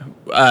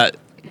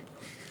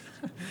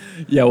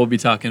Yeah, we'll be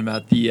talking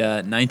about the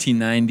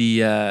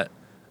 1990,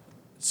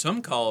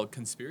 some call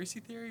conspiracy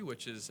theory,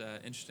 which is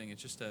interesting.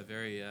 It's just a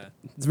very...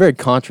 it's a very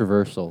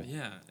controversial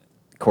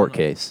court know.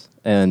 case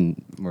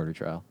and murder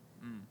trial.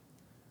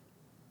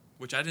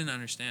 Which I didn't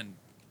understand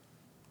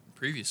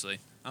previously.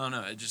 I don't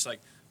know. It just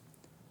like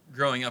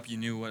growing up, you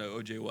knew what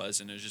OJ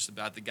was, and it was just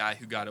about the guy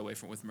who got away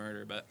with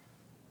murder. But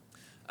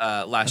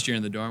last year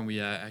in the dorm, we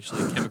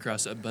actually came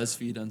across a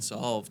BuzzFeed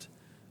Unsolved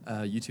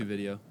YouTube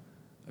video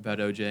about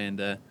OJ, and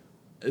it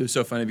was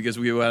so funny because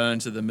we went out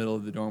into the middle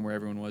of the dorm where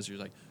everyone was. You're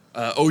like,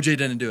 OJ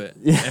didn't do it,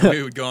 and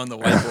we would go on the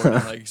whiteboard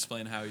and like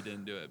explain how he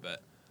didn't do it.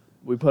 But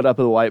we put up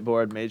a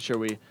whiteboard, made sure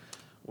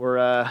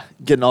we're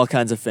getting all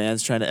kinds of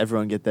fans, trying to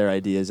everyone get their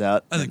ideas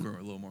out. I think we're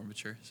a little more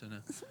mature, so no.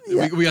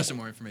 Yeah. We got some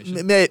more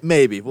information.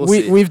 Maybe we'll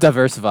see. We've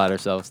diversified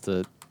ourselves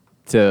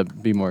to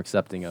be more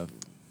accepting of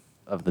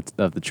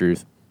the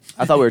truth.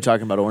 I thought we were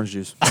talking about orange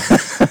juice.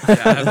 Yeah,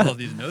 I have all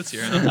these notes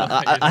here.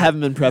 I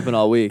haven't been prepping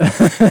all week.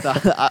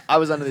 I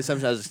was under the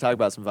assumption I was just talking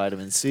about some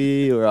vitamin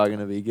C. We're all going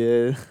to be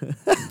good.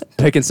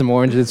 Picking some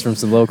oranges from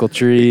some local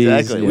trees.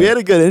 Exactly. Yeah. We had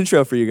a good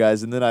intro for you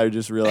guys, and then I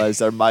just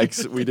realized our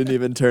mics, we didn't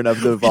even turn up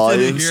the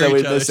volume, so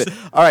we missed it.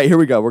 All right, here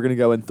we go. We're going to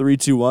go in 3,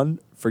 2, 1.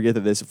 Forget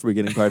that this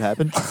beginning part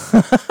happened.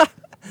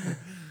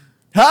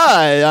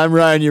 Hi, I'm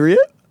Ryan Urea.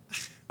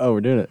 Oh,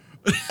 we're doing it.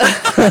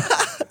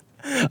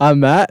 I'm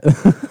Matt.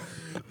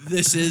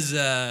 This is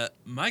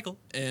Michael,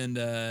 and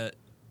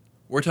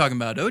we're talking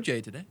about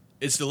OJ today.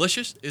 It's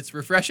delicious. It's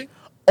refreshing.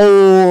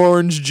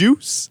 Orange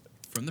juice.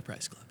 From the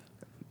Price Club.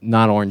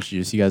 Not orange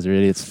juice. You guys are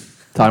idiots.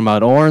 Talking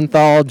about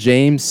Orenthal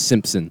James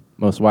Simpson,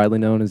 most widely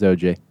known as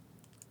OJ.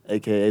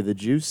 A.K.a. the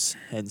juice,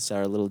 hence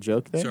our little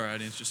joke there. So our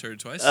audience just heard it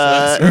twice.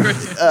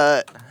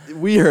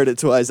 We heard it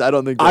twice. I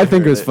don't think I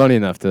think it was funny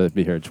enough to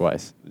be heard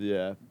twice.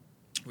 Yeah.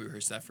 We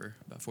rehearsed that for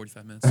about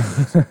 45 minutes.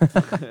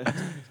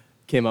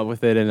 Came up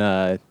with it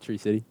in Tree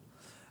City.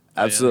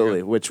 Absolutely,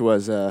 yeah, which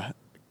was a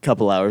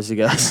couple hours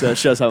ago, so it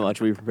shows how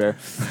much we prepare.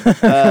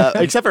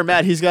 Except for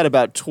Matt, he's got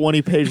about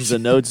 20 pages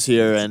of notes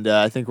here, and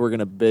I think we're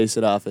going to base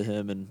it off of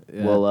him, and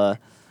we'll...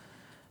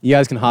 you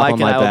guys can hop Mike on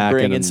my and I will back.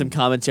 bring in some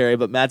commentary,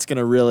 but Matt's going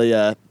to really,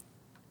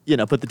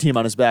 put the team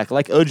on his back,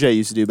 like OJ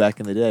used to do back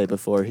in the day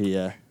before he...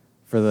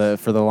 for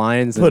the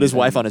Lions. Put his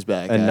wife on his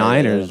back. And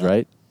Niners,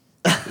 right?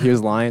 He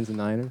was Lions and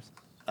Niners?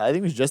 I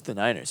think it was just the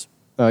Niners.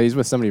 Oh, he's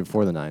with somebody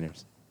before the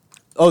Niners.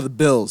 Oh, the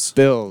Bills.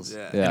 Bills.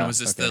 Yeah. And was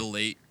this the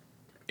late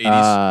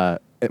 80s?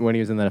 When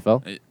he was in the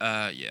NFL?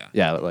 Yeah.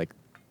 Yeah, like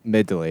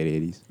mid to late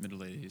 80s. Mid to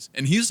late 80s.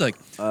 And he's like,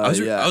 I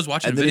was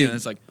watching and a video, he, and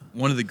it's like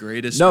one of the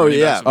greatest. No, running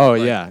yeah. backs Oh,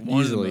 like, yeah.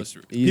 One Easily. of the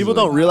most. People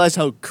don't realize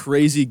how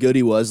crazy good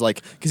he was,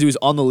 like, because he was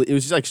on the. It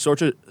was just like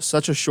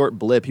such a short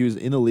blip. He was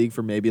in the league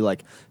for maybe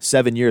like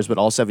 7 years, but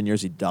all 7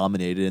 years he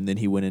dominated, and then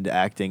he went into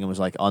acting and was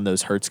like on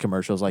those Hertz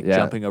commercials, like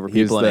jumping over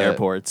people in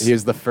airports. He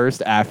was the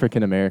first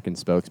African American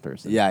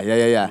spokesperson.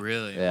 Yeah.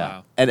 Really? Yeah.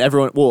 Wow. And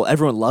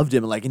everyone loved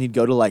him, like, and he'd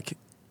go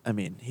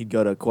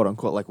to quote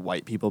unquote like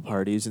white people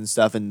parties and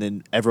stuff, and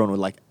then everyone would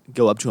like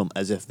go up to him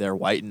as if they're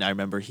white. And I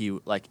remember he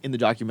like in the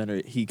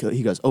documentary he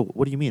goes, "Oh,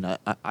 what do you mean?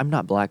 I'm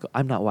not black.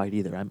 I'm not white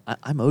either. I'm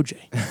OJ."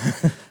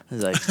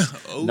 He's like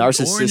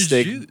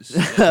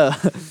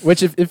narcissistic.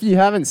 Which if you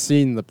haven't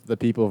seen the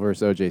People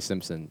vs. OJ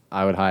Simpson,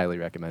 I would highly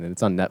recommend it.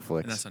 It's on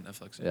Netflix. And that's on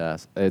Netflix. Yeah.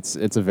 Yes,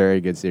 it's a very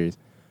good series.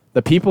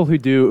 The people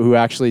who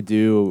actually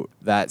do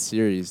that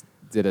series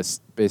did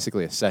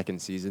basically a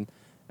second season.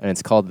 And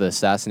it's called The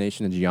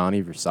Assassination of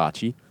Gianni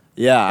Versace.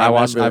 Yeah, I've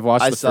watched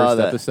the first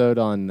episode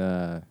on.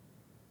 I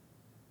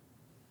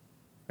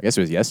guess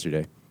it was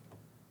yesterday.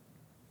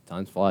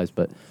 Time flies,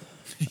 but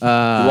you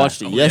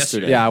watched it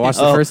yesterday. Yeah, I watched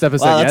the first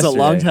episode. Wow, that's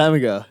yesterday. a long time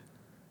ago.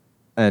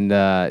 And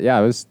it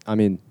was. I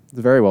mean,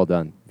 it's very well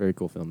done. Very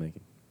cool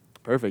filmmaking.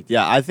 Perfect.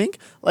 Yeah, I think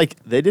like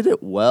they did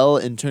it well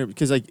in terms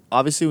because like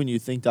obviously when you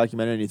think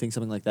documentary and you think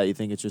something like that, you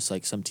think it's just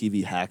like some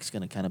TV hack's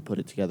gonna kind of put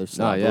it together.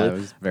 Oh yeah, it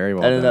was very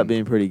well. Ended done. up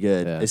being pretty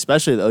good,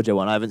 especially the OJ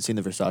one. I haven't seen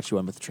the Versace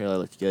one, but the trailer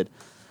looked good.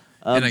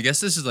 And I guess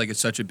this is like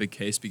such a big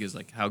case because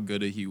like how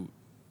good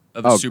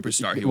of a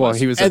superstar he was. Well,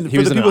 he was. And he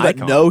for was the people that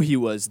icon. know he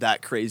was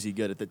that crazy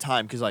good at the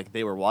time, because like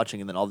they were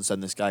watching, and then all of a sudden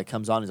this guy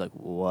comes on. He's like,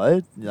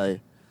 "What?" Like,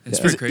 it's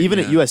pretty crazy. Even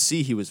at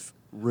USC, he was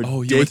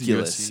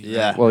ridiculous. USC,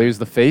 yeah. Well, he was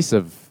the face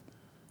of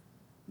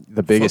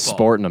the biggest Football.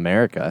 sport in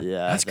America.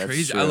 Yeah, that's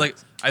crazy. True.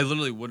 I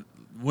literally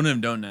wouldn't have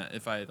known that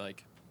if I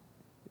like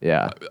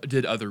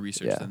did other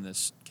research than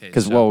this case.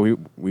 Because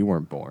we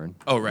weren't born.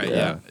 Oh right,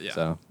 yeah.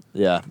 So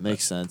yeah,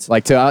 makes sense.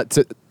 like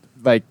to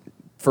like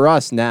for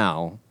us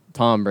now,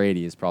 Tom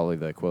Brady is probably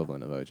the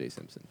equivalent of OJ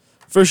Simpson.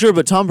 For sure,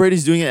 but Tom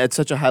Brady's doing it at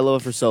such a high level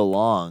for so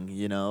long,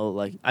 you know.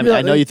 Like, I mean,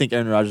 I know you think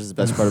Aaron Rodgers is the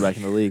best quarterback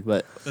in the league,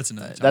 but that's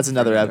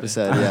another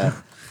episode. Yeah.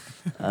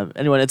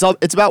 Anyway,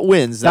 it's about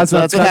wins. That's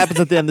what happens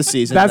at the end of the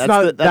season. That's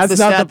the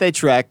stat they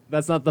track.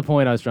 That's not the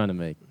point I was trying to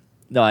make.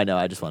 No, I know.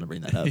 I just want to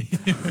bring that up.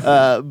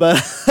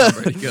 But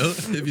Brady go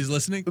if he's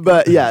listening.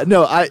 But yeah,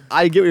 no, I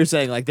get what you're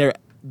saying. Like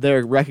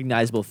they're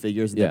recognizable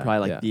figures. And Yeah, they're probably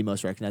like yeah. the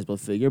most recognizable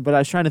figure. But I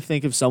was trying to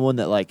think of someone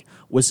that like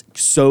was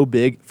so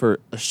big for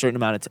a certain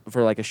amount of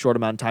for like a short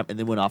amount of time, and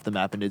then went off the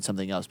map and did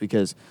something else.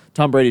 Because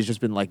Tom Brady's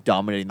just been like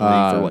dominating the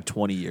league for what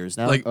 20 years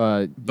now. Like,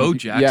 Bo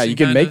Jackson. Yeah, you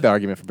can kinda? make the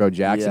argument for Bo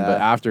Jackson, but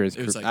Yeah. after his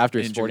It was, like, after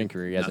his injury, sporting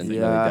career, he hasn't nothing.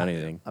 really done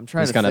anything. I'm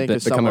trying He's to kinda think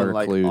of become a someone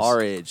like recluse.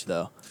 our age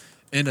though.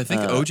 And I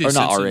think OJ or Simpson.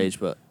 not our age,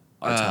 but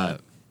our uh, time.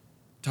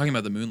 talking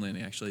about the moon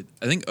landing, actually,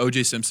 I think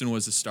OJ Simpson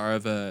was the star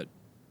of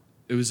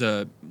it was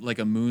a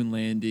moon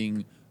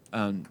landing,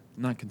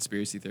 not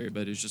conspiracy theory,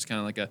 but it was just kind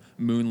of like a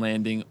moon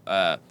landing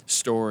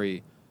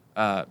story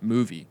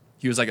movie.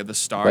 He was like at the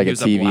star. Like he a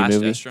was TV a blast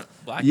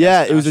movie?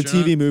 Yeah, it was a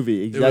astronaut. TV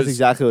movie. It That's was-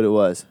 exactly what it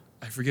was.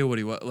 I forget what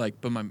he was like,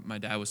 but my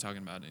dad was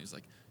talking about it. He was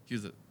like,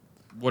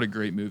 what a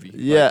great movie.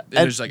 Yeah, Like, and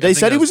there's, like, I they think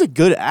said that he was a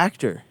good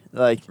actor.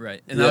 Like,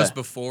 right, and yeah. that was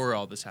before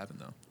all this happened,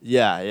 though.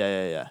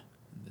 yeah.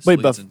 This Wait,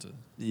 leads bef- into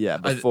Yeah,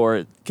 I- before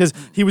it, because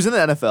he was in the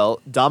NFL,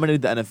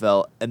 dominated the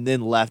NFL, and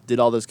then left, did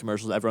all those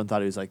commercials. Everyone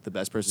thought he was like the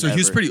best person. so he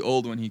was ever. pretty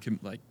old when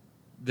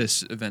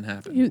this event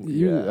happened.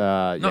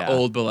 Yeah. Not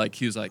old, but like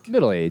he was like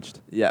Middle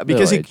aged. Yeah,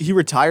 because he, middle-aged. he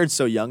retired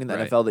so young in the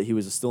Right. NFL that he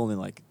was still in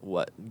like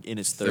what in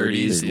his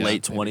 30s, yeah,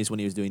 late maybe. 20s when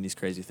he was doing these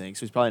crazy things.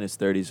 So he's probably in his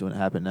 30s when it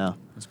happened now,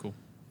 that's cool.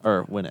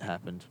 or when it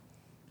happened.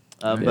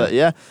 Right. But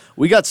yeah,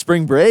 we got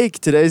spring break.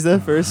 Today's the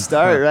first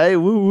start, right?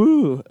 Woo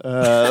woo.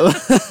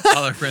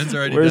 All our friends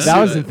already. Where's done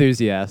That was it.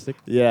 enthusiastic.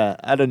 Yeah,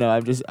 I don't know.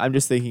 I'm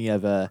just thinking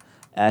of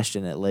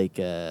Ashton at Lake.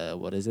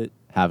 What is it?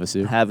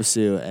 Havasu.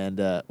 Havasu,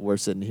 and we're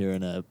sitting here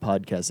in a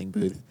podcasting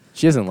booth.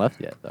 She hasn't left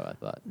yet, though, I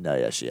thought. No,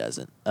 yeah, she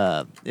hasn't.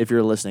 If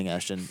you're listening,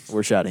 Ashton,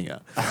 we're shouting you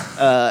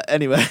out.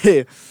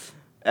 Anyway,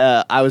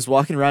 I was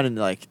walking around and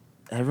like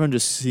everyone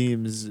just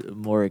seems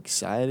more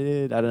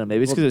excited. I don't know.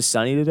 Maybe it's because it's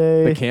sunny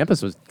today. The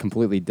campus was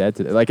completely dead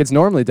today. Like, it's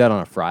normally dead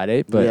on a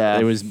Friday, but Yeah.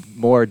 it was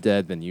more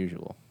dead than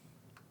usual.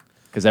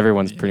 Because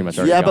everyone's pretty much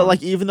already Yeah, but gone.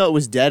 like even though it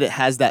was dead, it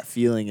has that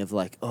feeling of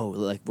like, oh,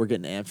 like we're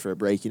getting amped for a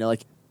break. You know,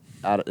 like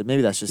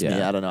maybe that's just me.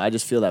 Yeah. I don't know. I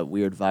just feel that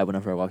weird vibe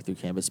whenever I walk through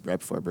campus right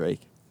before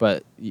break.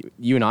 But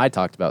you and I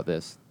talked about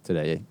this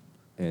today,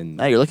 and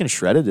Now you're looking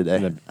shredded today.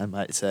 And I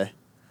might say.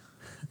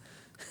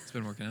 It's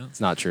been working out. it's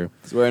not true.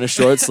 He's wearing a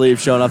short sleeve,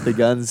 showing off the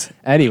guns.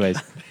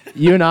 Anyways,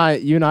 you and I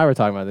were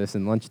talking about this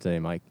in lunch today,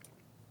 Mike,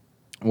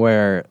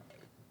 where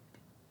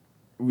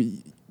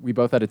we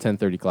both had a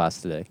 10:30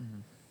 class today,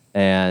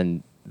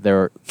 and there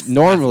were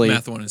normally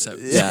Math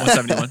 171. Yeah.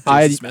 171.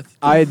 I had, Smith.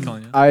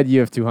 Calling you out. I had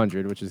UF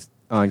 200, which is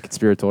on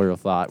conspiratorial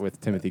thought with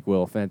Timothy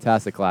Quill.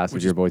 Fantastic class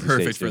Which with your is Boise State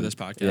perfect for student. this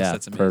podcast. Yeah,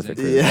 That's amazing. perfect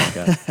for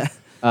Yeah. this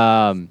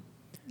podcast.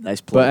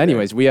 Nice play. But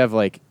anyways, we have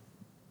like,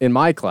 in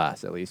my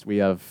class at least, we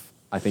have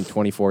I think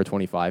 24,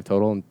 25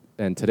 total,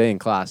 and today in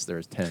class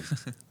there's 10.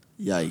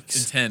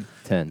 Yikes. In 10.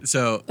 10.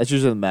 So That's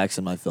usually the max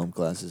in my film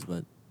classes,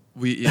 but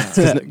yeah.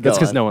 Go That's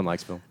because on. no one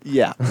likes film.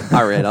 yeah.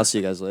 All right, I'll see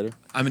you guys later.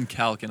 I'm in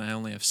calc and I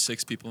only have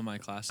 6 people in my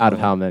class. Out of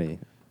how many?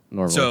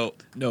 Normally. So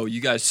no,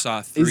 you guys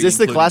saw 3. Is this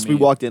the including class we me.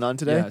 walked in on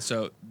today? Yeah.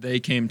 So they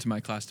came to my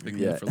class to pick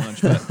me Yeah. up for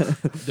lunch, but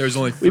there's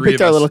only 3 We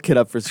picked of our us. little kid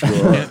up for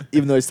school,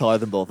 even though he's taller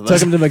than both of us.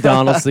 took him to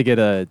McDonald's to get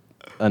a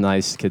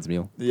nice kids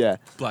meal. Yeah.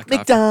 Black coffee.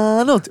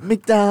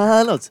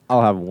 McDonald's.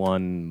 I'll have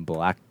one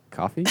black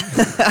coffee.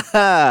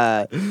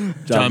 John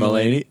John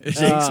Mulaney. Mulaney.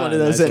 Takes one of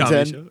those Nice at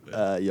comedy 10.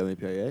 show. Yummy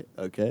Perrier.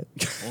 Okay.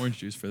 Orange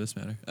juice for this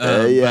matter.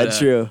 Yeah, but,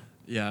 true.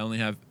 Yeah,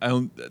 I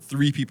only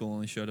 3 people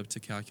only showed up to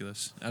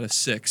calculus out of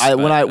 6. When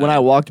but, I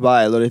walked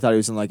by, I literally thought he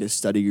was in like a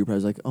study group. I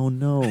was like, oh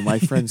no, my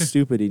friend's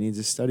stupid. He needs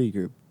a study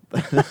group.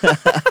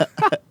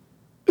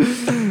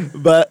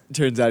 But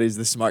turns out he's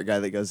the smart guy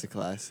that goes to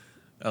class.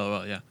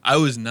 LOL, yeah. I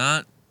was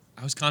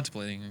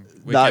contemplating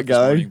waking Not up this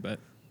going? morning, but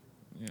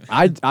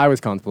yeah. I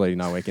was contemplating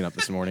not waking up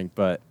this morning,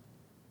 but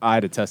I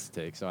had a test to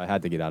take, so I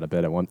had to get out of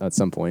bed at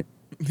some point.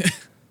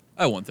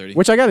 I won 30.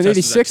 Which I got an Test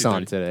was at 86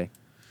 on 2:30. today.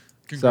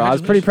 So I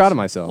was pretty proud of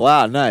myself.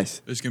 Wow,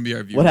 nice. It's gonna be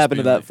our view. What happened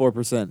to that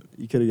 4%?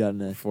 You could have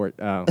gotten a.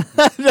 Oh.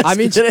 I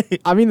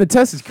mean the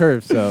test is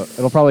curved, so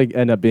it'll probably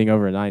end up being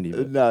over a 90.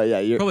 But No, yeah,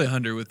 you're. Probably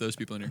 100 with those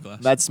people in your class.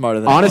 That's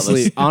smarter than all of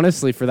us.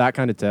 honestly, for that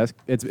kind of test,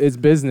 it's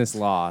business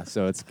law,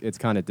 so it's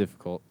kind of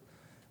difficult.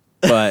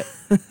 But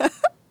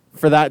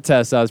for that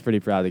test, I was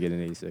pretty proud to get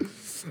an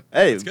 86.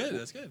 Hey, That's good.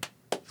 That's good.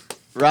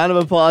 round of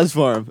applause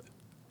for him.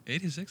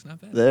 86, not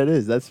bad. There it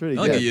is. That's pretty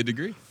I'll good. get you a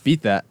degree.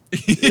 Beat that.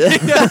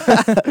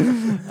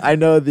 I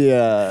know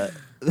the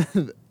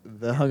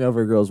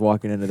hungover girls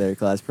walking into their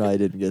class probably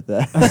didn't get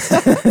that.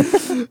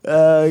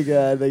 Oh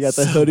god, they got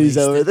the So hoodies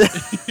over there.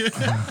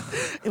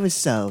 wasted. It was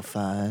so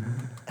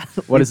fun.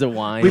 What is it?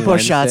 Wine. We pour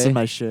shots Wednesday? in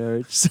my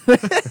shirts.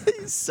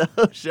 So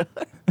sure.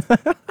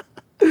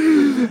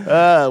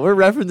 We're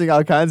referencing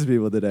all kinds of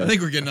people today. I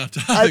think we're getting off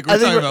topic. I We're think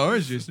talking we're- about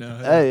orange juice now.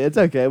 Hey, it's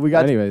okay. We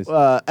got. Anyways.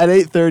 At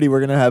 8:30, we're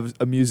gonna have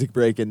a music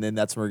break, and then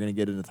that's when we're gonna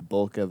get into the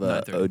bulk of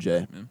 9:30.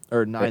 OJ. Yeah.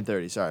 Or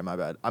 9:30. Sorry, my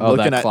bad. I'm Oh,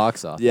 looking that at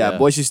clock's off. Yeah,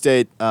 Boise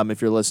State.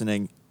 If you're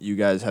listening, you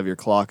guys have your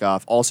clock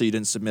off. Also, you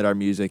didn't submit our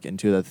music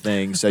into the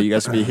thing, so you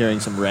guys will be hearing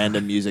some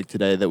random music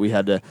today that we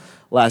had to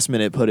last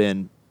minute put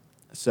in.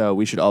 So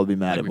we should all be I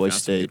mad think at we Boise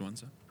found some good State.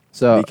 ones, though.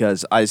 So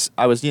because I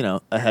was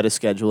ahead of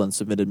schedule and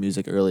submitted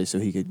music early so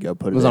he could go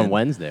put it. it was in. on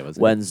Wednesday, wasn't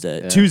it?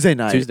 Wednesday, Yeah. Tuesday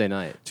night.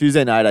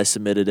 Tuesday night. I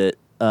submitted it,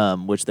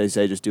 which they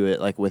say just do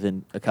it like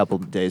within a couple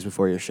of days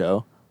before your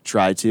show.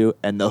 Try to,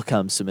 and they'll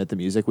come submit the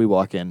music. We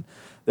walk in,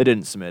 they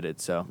didn't submit it,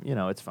 so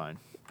it's fine.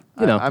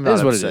 I'm it not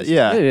is what it upset. is.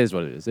 Yeah, It is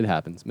what it is. It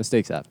happens.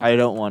 Mistakes happen. I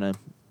don't want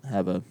to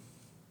have a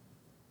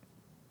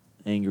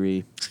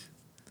angry.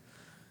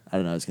 I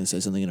don't know. I was gonna say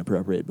something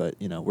inappropriate, but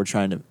we're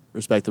trying to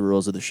respect the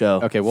rules of the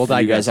show. Okay, we'll and you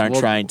digress. guys aren't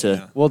trying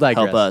to We'll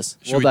digress. help us.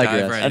 Should We'll we dive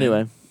digress. right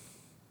Anyway,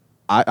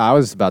 I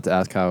was about to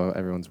ask how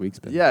everyone's week's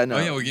been. yeah, no, Oh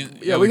yeah, we can. we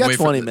can got wait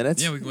for 20 the-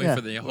 minutes. Yeah, we can wait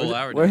for the whole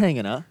hour. We're dude.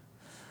 hanging out.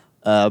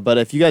 But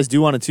if you guys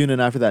do want to tune in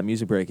after that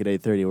music break at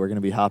 8:30, we're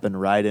gonna be hopping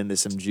right into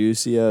some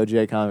juicy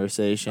OJ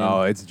conversation.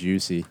 Oh, it's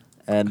juicy.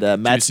 And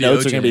Matt's Juicy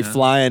notes are OJ, gonna be huh?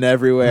 flying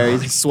everywhere.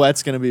 His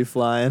sweat's gonna be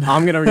flying.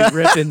 I'm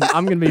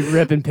gonna be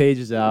ripping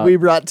pages out. We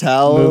brought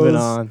towels. Moving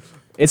on.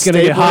 It's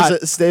gonna get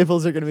hot.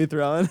 Staples are gonna be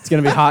throwing. It's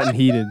gonna be hot and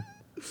heated.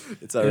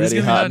 It's already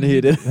gonna be hot and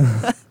heated.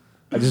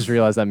 I just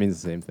realized that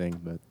means the same thing,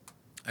 but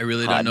I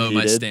really Hot don't know and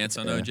my heated. stance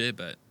on Yeah. OJ,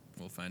 but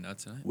we'll find out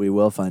tonight. We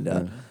will find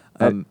out.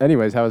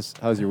 anyways,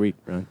 how's your week,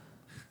 Ryan?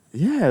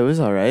 Yeah, it was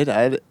all right.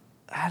 I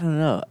don't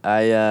know.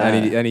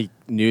 Any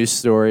news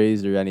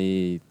stories or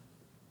any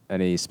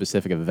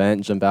specific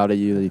event jump out at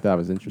you that you thought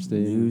was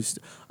interesting? news.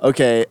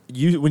 Okay,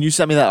 when you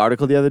sent me that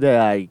article the other day,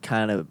 I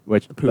kind of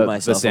Which pooped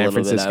myself the San a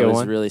little Francisco bit. I was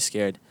one really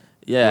scared.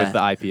 Yeah, with the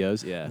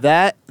IPOs,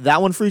 yeah.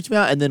 that one freaked me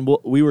out. And then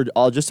we were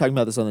all just talking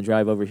about this on the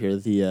drive over here.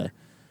 The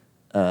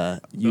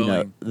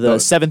Boeing. the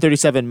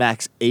 737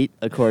 Max 8,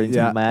 according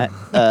Yeah. to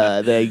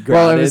Matt. They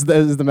grounded. Well,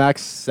 it was the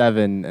Max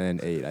 7 and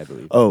 8, I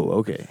believe. Oh,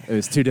 okay. It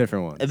was two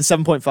different ones. And the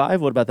 7.5.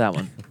 What about that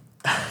one?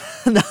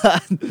 I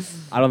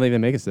don't think they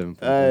make a 7.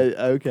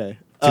 Okay.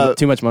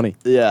 Too much money.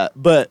 Yeah,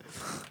 but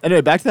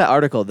anyway, back to that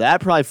article.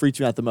 That probably freaked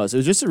me out the most. It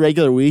was just a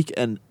regular week,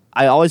 and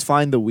I always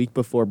find the week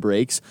before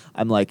breaks,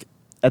 I'm like,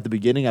 at the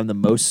beginning, I'm the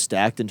most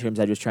stacked in terms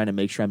of just trying to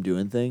make sure I'm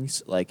doing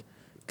things. Like,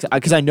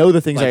 because I know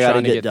the things Like I got to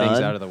trying to get things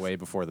done. out of the way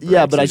before the break.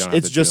 Yeah, but so you don't have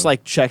it's to just do 'em.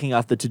 like checking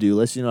off the to-do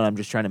list, and I'm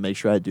just trying to make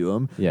sure I do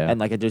them. Yeah. And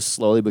like I just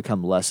slowly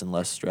become less and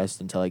less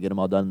stressed until I get them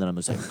all done, and then I'm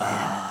just like,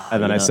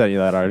 And then I sent you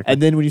that article.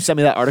 And then when you sent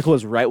me that article, it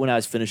was right when I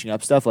was finishing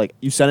up stuff. Like,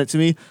 you sent it to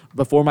me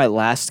before my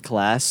last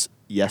class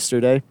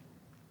yesterday,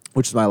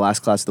 which is my last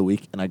class of the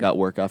week, and I got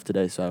work off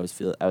today, so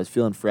I was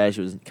feeling fresh.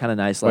 It was kind of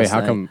nice last Wait,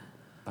 night. how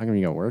come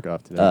you got work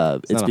off today?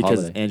 It's not a because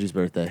holiday. it's Angie's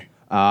birthday.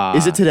 Ah.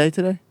 Is it today?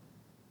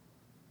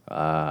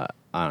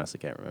 I honestly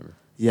can't remember.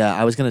 Yeah,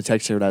 I was going to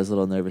text her, but I was a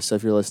little nervous. So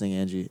if you're listening,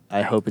 Angie,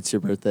 I hope it's your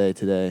birthday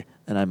today,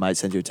 and I might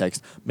send you a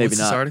text. Maybe What's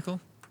not. this article?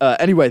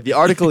 Anyway, the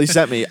article he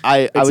sent me,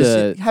 I It's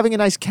was having a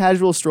nice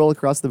casual stroll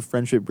across the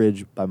Friendship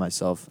Bridge by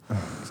myself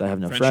because I have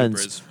no Friendship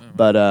friends. Bridge. Oh,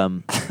 But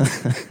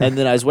and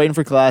then I was waiting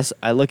for class.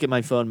 I look at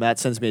my phone. Matt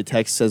sends me a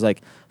text says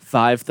like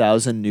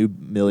 5,000 new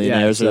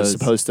millionaires Yeah, are so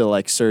supposed to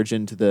like surge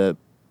into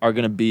are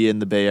going to be in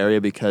the Bay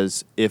Area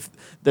because if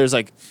there's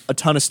like a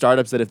ton of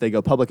startups that if they go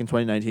public in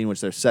 2019,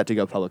 which they're set to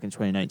go public in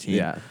 2019.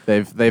 Yeah,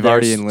 they've They're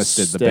already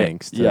enlisted the sta-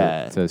 banks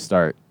yeah. to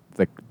start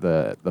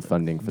the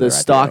funding for The their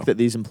stock IPO. that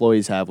these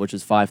employees have, which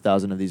is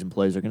 5,000 of these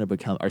employees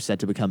are set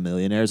to become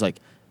millionaires, like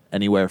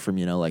anywhere from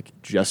like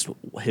just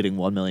hitting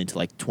 1 million to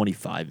like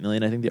 25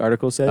 million. I think the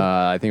article said.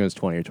 I think it was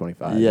 20 or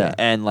 25. yeah,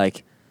 and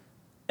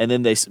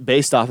then they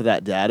based off of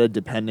that data,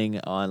 depending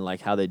on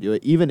like how they do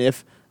it, even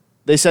if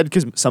they said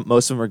because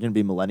most of them are going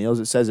to be millennials,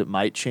 it says it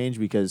might change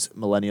because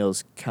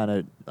millennials kind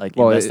of like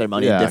invest their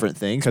money in different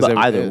things. 'Cause But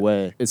either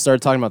way, it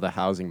started talking about the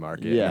housing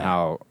market Yeah.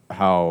 and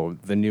how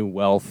the new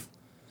wealth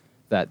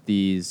that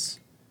these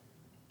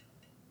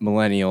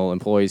millennial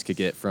employees could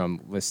get from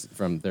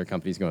their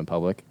companies going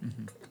public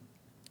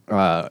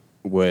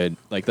would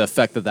like the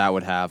effect that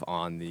would have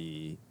on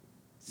the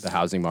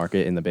housing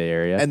market in the Bay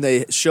Area. and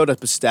they showed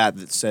up a stat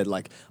that said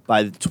like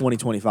by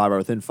 2025 or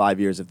within 5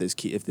 years, if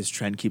this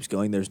trend keeps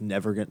going, there's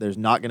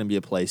not going to be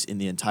a place in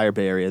the entire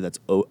Bay Area that's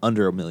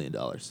under $1 million.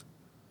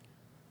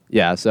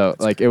 yeah, so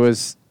like it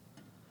was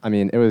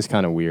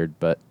kind of weird,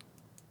 but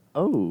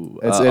Oh,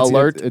 it's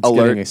alert!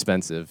 getting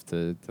expensive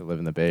to live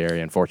in the Bay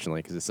Area,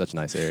 unfortunately, because it's such a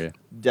nice area.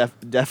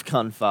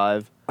 DEFCON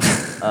 5.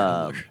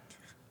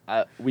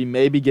 We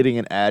may be getting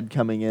an ad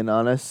coming in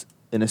on us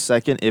in a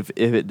second. If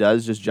it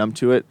does, just jump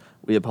to it.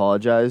 We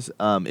apologize.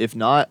 If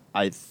not,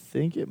 I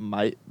think it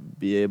might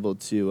be able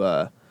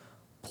to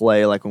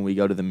play like when we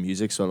go to the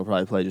music, so it'll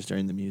probably play just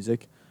during the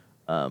music.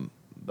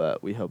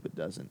 But we hope it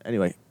doesn't.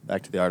 Anyway,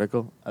 back to the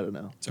article. I don't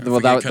know. Sorry, if we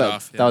get cut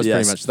off. that was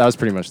Yes.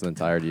 pretty much the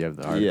entirety of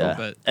the article. Yeah,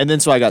 but- and then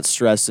so I got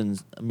stressed and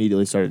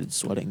immediately started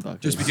sweating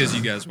buckets. Just because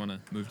you guys want to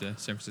move to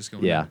San Francisco.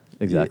 Yeah,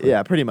 exactly.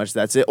 Yeah, pretty much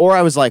that's it. Or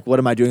I was like, what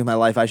am I doing in my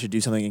life? I should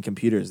do something in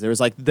computers. There's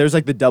like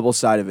the double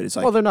side of it. It's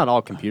like, Well, they're not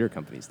all computer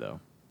companies though.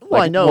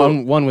 Well, I know.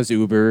 one was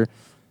Uber,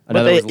 but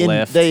another was they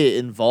Lyft. they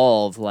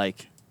involve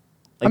like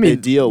I mean, they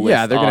deal with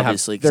yeah, they're gonna have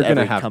obviously 'cause they're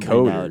gonna every have company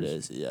coders,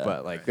 nowadays. Yeah,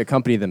 but like the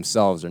company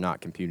themselves are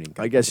not computing.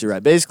 I guess you're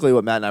right. Basically,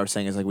 what Matt and I were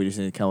saying is like we just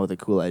need to come up with a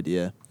cool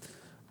idea.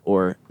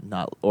 or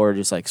not, or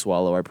just like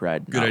swallow our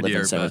pride, Good not idea live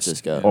in or San bust.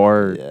 Francisco,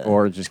 Yeah.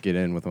 Or just get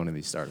in with one of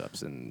these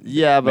startups and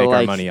but make our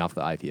like, money off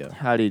the IPO.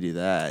 how do you do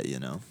that? You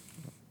know,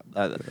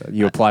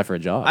 You apply for a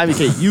job. I mean,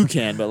 okay, you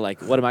can, but like,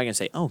 what am I gonna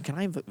say? Oh, can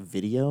I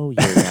video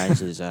your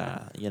guys'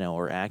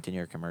 or act in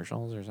your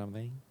commercials or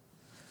something?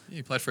 Yeah,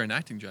 you applied for an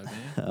acting job, man.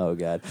 Oh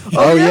God.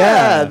 Oh,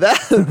 yeah.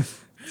 That.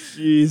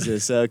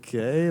 Jesus.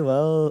 Okay.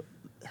 Well,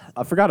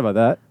 I forgot about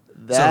that.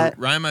 that So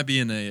Ryan might be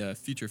in a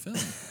feature film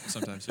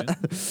sometime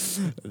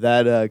soon.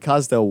 that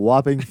cost a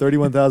whopping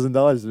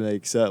 $31,000 to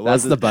make. So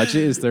That's the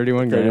budget is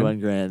 31 grand. 31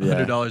 grand.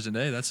 Yeah. $100 a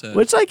day. That's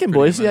Which, like, in pretty good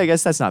Boise, I money.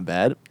 guess that's not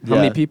bad. How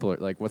many Yeah. people are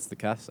like? What's the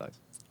cast size?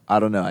 I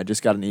don't know. I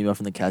just got an email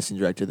from the casting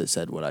director that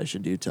said what I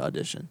should do to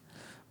audition.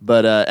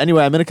 But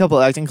anyway, I'm in a couple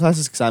of acting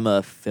classes because I'm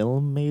a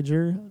film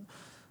major.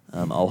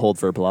 I'll hold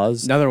for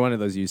applause. Another one of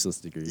those useless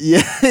degrees.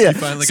 Yeah, yeah.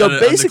 finally So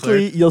got it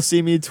basically, undeclared? you'll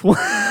see me.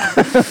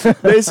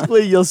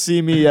 Basically, you'll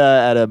see me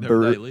at a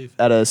Never die, leave.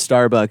 at a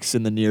Starbucks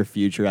in the near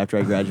future after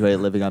I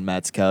graduate, living on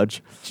Matt's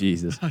couch.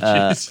 Jesus. Oh,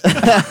 Uh,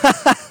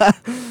 jeez.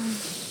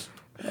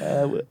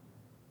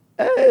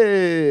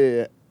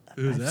 Hey,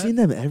 Who's I've that? seen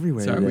them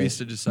everywhere. Sorry, we today. used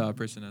to just saw a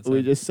person outside.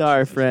 We just saw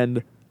our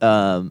friend,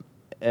 and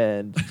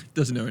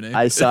Doesn't know her name.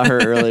 I saw her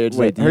earlier today.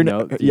 Wait, do you her,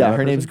 know- do you yeah, know her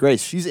that name's person?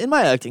 Grace. She's in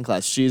my acting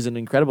class. She's an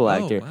incredible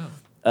actor.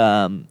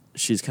 Wow.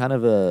 She's kind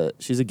of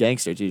she's a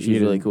gangster too. She's You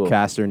really didn't cool.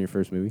 Cast her in your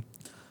first movie.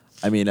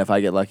 I mean, if I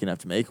get lucky enough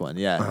to make one,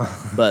 yeah.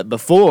 But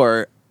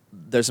before,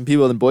 there's some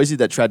people in Boise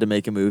that tried to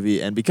make a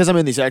movie, and because I'm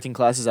in these acting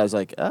classes, I was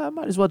like, I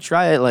might as well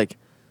try it. Like,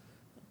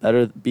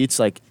 better beats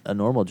like a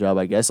normal job,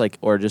 I guess. Like,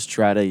 or just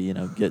try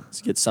to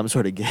get some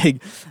sort of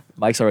gig.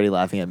 Mike's already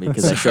laughing at me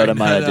because I showed him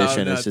my No,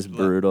 audition. no, It's just no.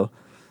 brutal.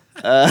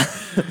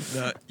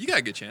 No, you got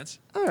a good chance.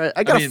 All right,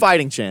 I got mean, a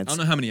fighting I chance. don't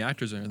know how many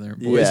actors are there in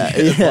Boise Yeah,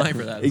 applying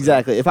for that.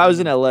 exactly. If I was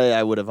in LA,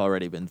 I would have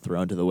already been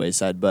thrown to the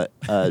wayside. But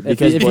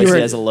because if you Boise were-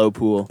 has a low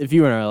pool. If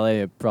you were in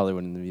LA, it probably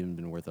wouldn't have even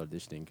been worth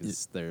auditioning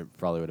because there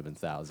probably would have been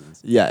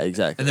thousands. Yeah,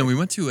 exactly. And then we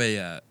went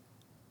to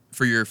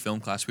for your film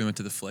class, we went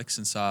to the Flicks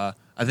and saw,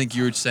 I think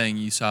you were saying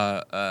you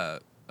saw a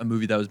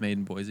movie that was made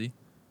in Boise.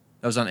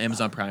 That was on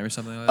Amazon Prime or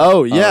something like that.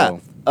 Oh yeah.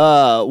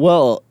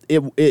 Well,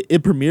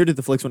 it premiered at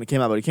the Flicks when it came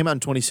out, but it came out in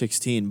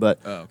 2016. But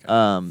Oh,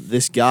 okay.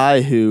 this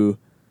guy who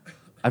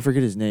I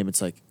forget his name.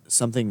 It's like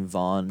something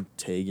Von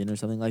Tagen or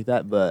something like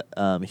that. But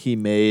he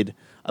made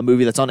a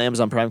movie that's on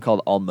Amazon Prime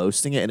called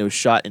Almosting It, and it was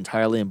shot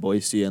entirely in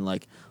Boise and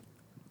like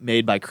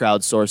made by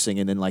crowdsourcing,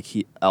 and then like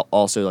he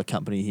also a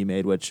company he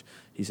made, which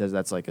he says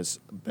that's like a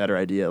better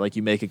idea. Like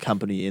you make a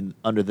company in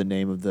under the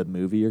name of the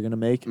movie you're gonna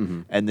make,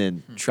 and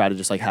then try to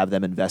just like have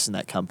them invest in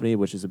that company,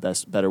 which is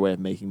the better way of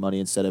making money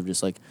instead of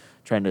just like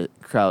trying to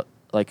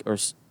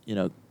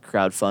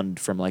crowdfund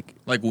from like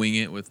Like wing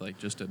it with like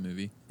just a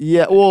movie.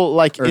 yeah, well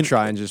like Or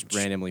try and just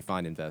randomly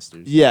find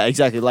investors. yeah,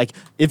 exactly. Like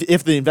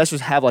if the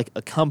investors have like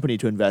a company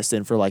to invest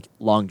in for like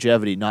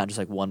longevity, not just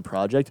like one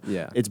project,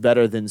 Yeah. it's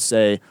better than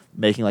say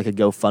making like a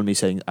GoFundMe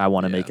saying I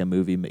want to Yeah. make a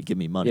movie, give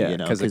me money. Yeah,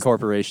 because the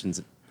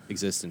corporation's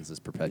existence is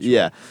perpetual.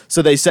 yeah.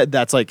 So they said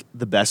that's like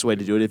the best way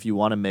to do it if you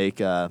want to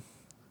make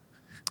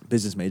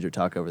business major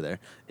talk over there.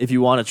 If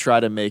you want to try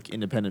to make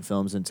independent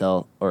films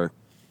until or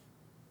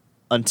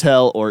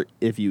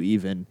if you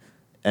even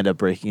end up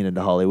breaking it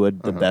into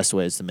Hollywood, the best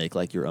way is to make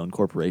like your own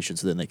corporation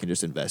so then they can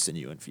just invest in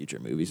you in future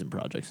movies and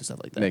projects and stuff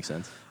like that. Makes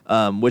sense.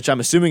 Which I'm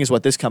assuming is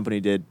what this company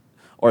did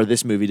or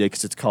this movie did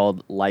because it's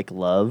called Like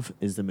Love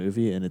is the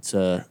movie and it's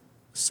a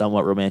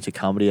somewhat romantic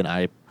comedy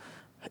and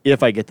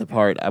if I get the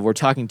part, we're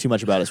talking too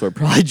much about it, so we're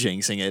probably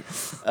jinxing it.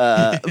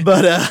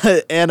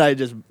 But and I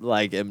just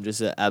like am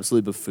just an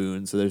absolute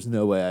buffoon, so there's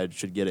no way I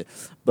should get it.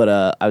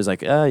 But I was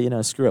like,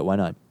 screw it, why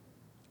not?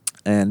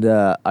 And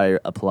I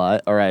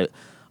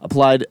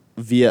applied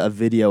via a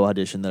video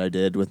audition that I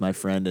did with my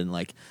friend, and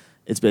like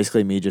it's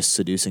basically me just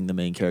seducing the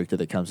main character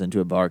that comes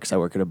into a bar because I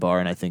work at a bar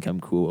and I think I'm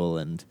cool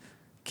and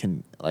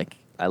can like.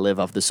 I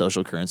live off the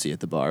social currency at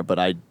the bar, but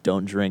I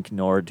don't drink,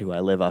 nor do I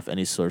live off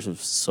any source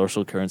of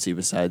social currency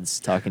besides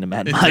talking to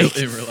Matt and Mike.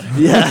 In real life.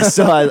 Yeah,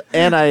 so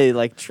I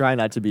like try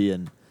not to be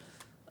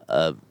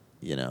a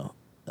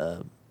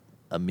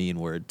mean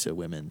word to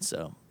women.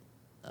 So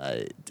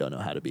I don't know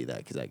how to be that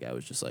because that guy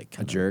was just like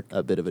A jerk?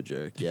 a bit of a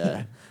jerk.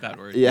 Yeah, Bad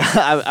word.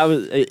 yeah. I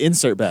was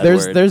insert bad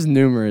There's word. there's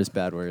numerous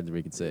bad words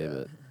we could say,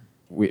 but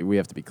we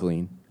have to be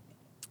clean.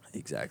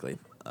 Exactly.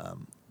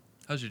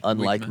 How's your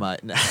Unlike week, my,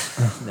 man?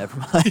 never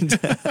mind.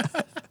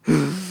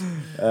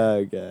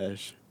 Oh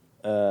gosh.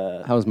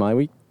 How was my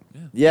week?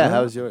 Yeah,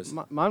 how was yours?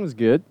 Mine was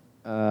good.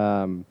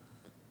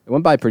 It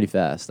went by pretty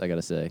fast, I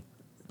gotta say.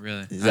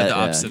 Really? Is I had that- the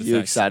opposite you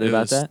effects. excited It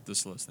about was that? The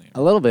slowest thing.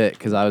 A little bit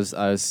because I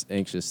was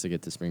anxious to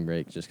get to spring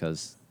break just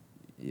because,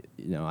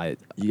 I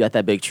You got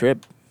that big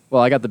trip.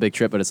 I got the big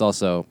trip, but it's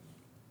also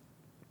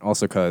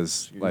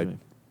because like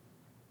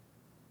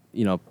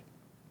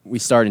we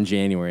start in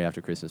January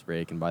after Christmas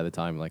break, and by the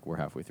time like we're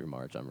halfway through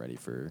March, I'm ready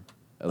for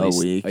at A least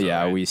week? a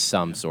Alright. week,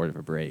 some sort of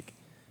a break,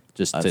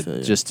 just I feel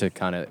you. to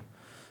kind of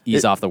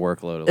ease It- off the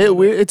workload a little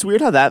bit. It's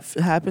weird how that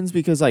happens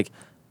because like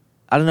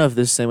I don't know if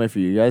this is the same way for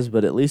you guys,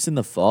 but at least in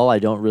the fall, I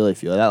don't really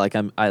feel that. Like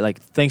I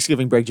like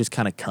Thanksgiving break just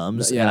kind of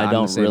comes, and I I'm the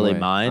don't same really way.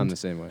 mind. I'm the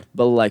same way.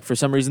 But like for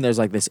some reason, there's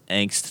like this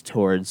angst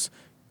towards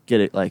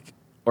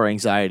or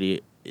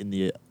anxiety in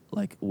the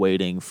like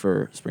waiting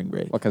for spring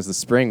break. Well, because the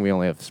spring we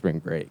only have spring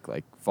break.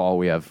 Like fall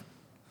we have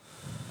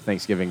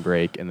Thanksgiving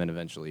break, and then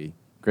eventually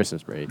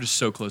Christmas break. We're just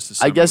so close to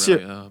summer. I guess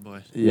really. Oh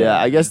boy. Yeah,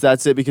 I guess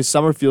that's it because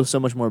summer feels so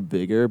much more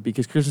bigger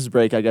because Christmas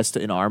break, I guess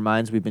in our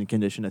minds, we've been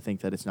conditioned to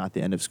think that it's not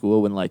the end of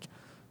school when like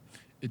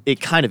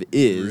it kind of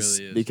is,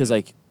 really is, because yeah.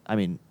 like, I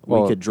mean,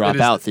 Well, we could drop it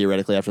is out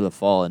theoretically after the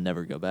fall and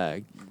never go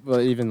back. Well,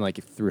 even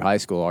like through high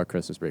school, our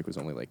Christmas break was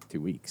only like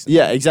 2 weeks.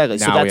 Yeah, exactly.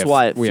 So Now that's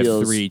why we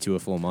feels have 3 to a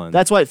full month.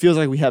 That's why it feels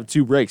like we have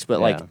 2 breaks, but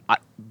like Yeah.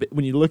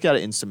 when you look at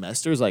it in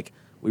semesters, like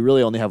we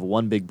really only have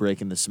 1 big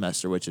break in the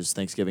semester, which is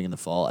Thanksgiving in the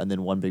fall, and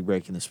then 1 big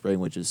break in the spring,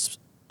 which is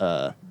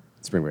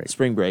spring break.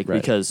 spring break,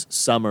 Right. because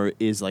summer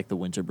is like the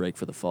winter break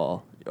for the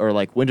fall, or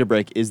like winter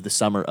break is the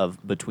summer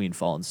of between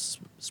fall and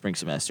spring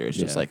semester. It's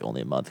just Yeah. like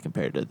only a month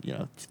compared to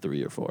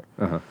 3 or 4.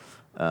 Uh-huh.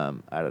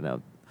 I don't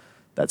know.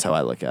 That's how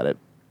I look at it,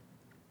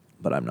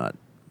 but I'm not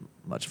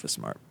much of a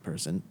smart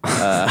person.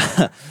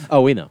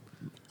 Oh, we know.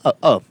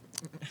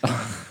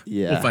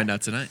 Yeah. We'll find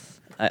out tonight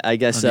I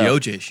guess on the so.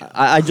 OJ show.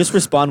 I just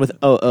respond with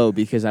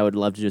because I would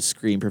love to just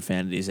scream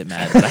profanities at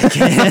Matt, but I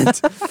can't.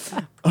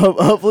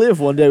 Hopefully, if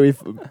one day we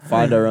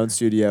find our own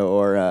studio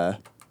or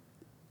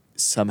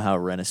somehow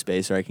rent a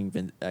space, or I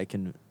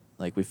can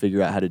like we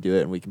figure out how to do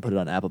it and we can put it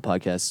on Apple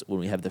Podcasts when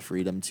we have the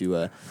freedom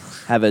to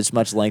have as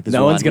much length as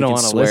No we want. one's gonna We can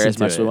want to swear listen as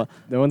much as to we it. want.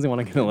 No one's gonna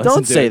listen Don't to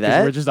it. say 'cause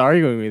that. We're just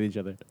arguing with each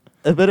other.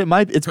 But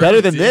it's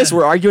better than this. Yeah.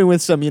 We're arguing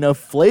with some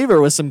flavor,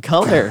 with some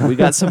color. We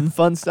got some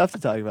fun stuff to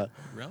talk about.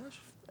 Relish?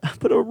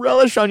 Put a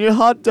relish on your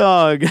hot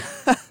dog.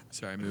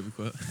 Sorry, movie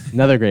quote.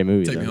 Another great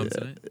movie. Take me though. home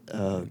tonight.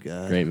 Oh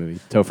god. Great movie.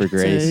 Topher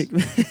Grace,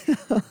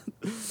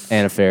 Take,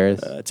 Anna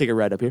Faris. take a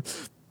right up here.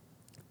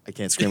 I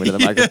can't scream into the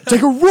microphone.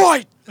 Take a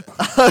right.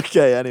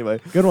 Okay. Anyway.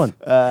 Good one.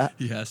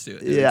 He has to.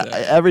 Yeah. Exactly.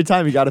 Every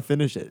time you got to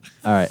finish it.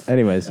 All right.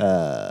 Anyways,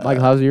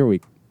 Michael, how's your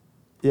week?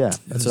 Yeah. It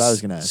That's what I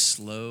was gonna ask.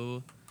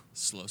 Slow.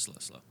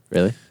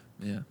 Really?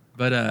 Yeah,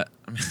 but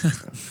I'm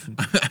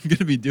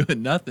gonna be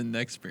doing nothing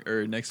next spring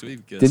or next week.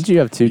 Because Didn't you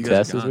have 2 guys are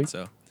tests this gone, week?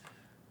 So.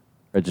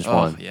 Or just Oh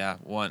one? yeah,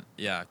 one.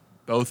 Yeah,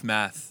 both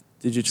math.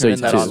 Did you So turn you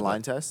in that two.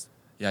 online test?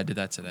 Yeah, I did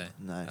that today.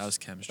 Nice. That was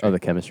chemistry. Oh, the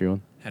chemistry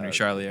one. Henry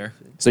Charlier.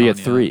 So you had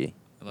Tanya, 3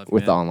 11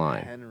 with the man.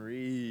 online,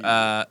 Henry.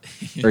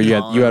 or you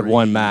had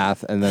one Henry.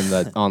 math and then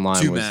the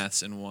online 2 was.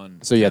 maths and 1.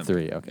 So you had chem.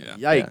 3. Okay.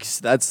 Yeah. Yikes!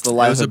 That's the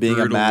life was a of being a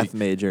brutal math week.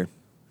 major.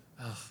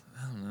 Oh,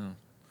 I don't know.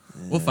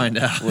 We'll find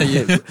out.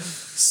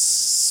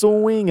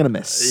 Swing and a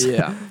miss.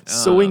 Yeah.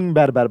 Swing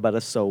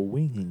bada,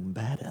 swinging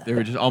bada. They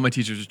were just all my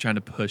teachers were trying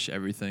to push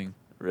everything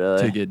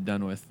Really? to get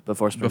done with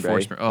Before spring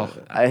break? Oh,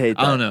 I hate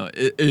I don't that. know.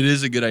 It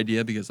is a good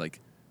idea because like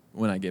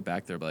when I get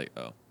back, they're like,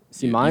 oh,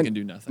 See, you mine can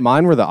do nothing.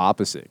 Mine were the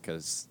opposite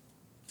because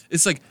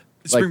It's like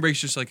spring break's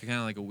just like kind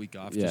of like a week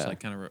off. Yeah. Just like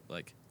kind of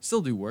like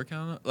still do work. I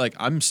don't know. Like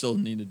I'm still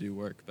need to do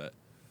work, but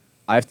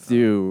I have to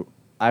do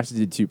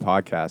 2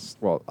 podcasts.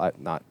 Well,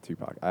 not 2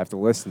 podcasts. I have to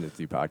listen to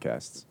 2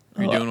 podcasts.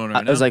 are you doing one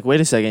right now? I was like, wait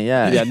a second,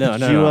 yeah. Yeah, no,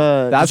 Did no, you,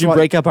 no. did you why-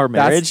 break up our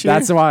marriage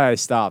That's here? why I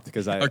stopped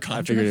because I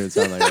contract? figured it would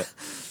sound like it.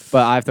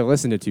 But I have to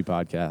listen to 2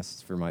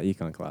 podcasts for my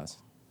econ class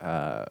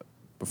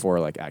before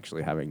like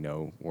actually having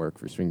no work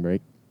for spring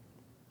break.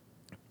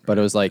 But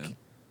it was like, Yeah.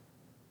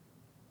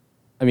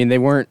 I mean, they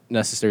weren't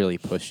necessarily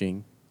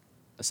pushing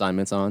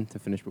assignments on to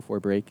finish before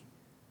break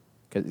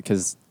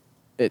because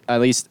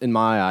at least in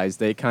my eyes,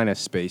 they kind of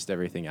spaced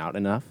everything out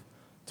enough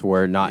to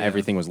where not Yeah.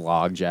 everything was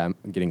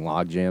getting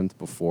log jammed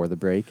before the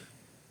break.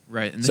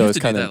 right, and they so have it's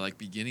to do kinda- that like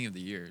beginning of the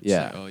year. It's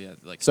Yeah. like, oh yeah,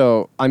 like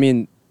So, I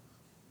mean,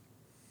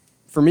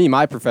 for me,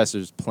 my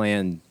professors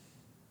planned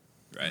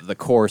right. the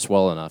course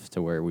well enough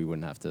to where we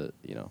wouldn't have to,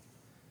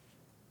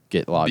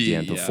 get log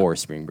jammed yeah. before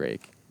spring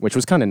break, which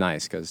was kind of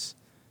nice because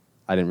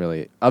I didn't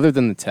really, other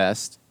than the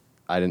test,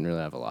 I didn't really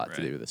have a lot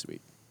to Right. do this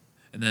week.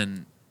 And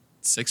then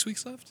 6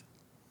 weeks left.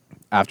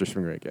 After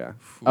spring break, yeah.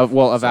 Oof. Of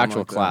Something actual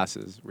like that.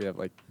 classes, we have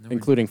like, Then we're-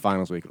 including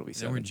finals week, it'll be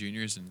Then we're 7.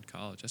 juniors in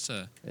college. That's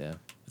a Yeah.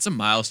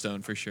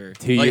 milestone for sure.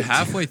 2 like years.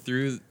 halfway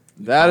through.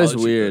 That is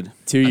college, weird.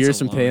 2 That's years a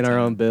from long paying our time.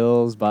 own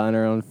bills, buying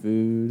our own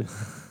food. All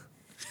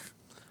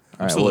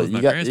right, still well, with my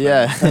you got, parents,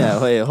 yeah.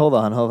 Wait, hold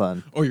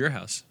on. Or your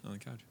house on the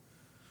couch.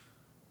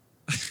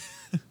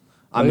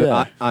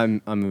 yeah.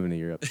 I'm moving to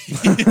Europe.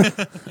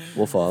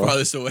 We'll follow.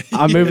 Farthest away.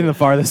 I'm moving the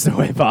farthest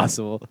away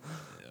possible.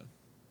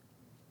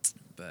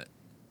 But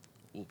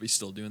we'll be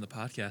still doing the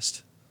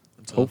podcast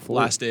until Hopefully.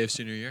 last day of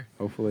senior year.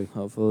 Hopefully.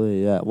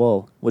 Hopefully, yeah.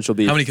 Well, which will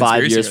be How many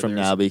 5 conspiracy years are from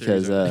there? now Theories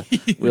because are-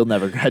 we'll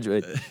never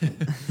graduate.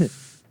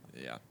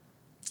 Yeah.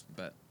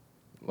 But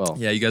Well,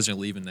 yeah, you guys are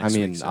leaving I next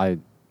mean, week. So.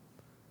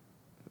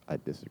 I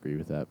disagree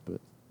with that,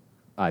 but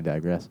I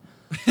digress.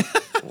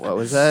 What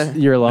was that?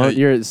 You're alone.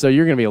 No,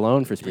 you're gonna be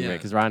alone for spring Yeah. break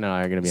because Ryan and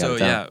I are gonna be out So of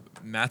town. yeah,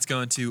 Matt's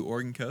going to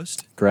Oregon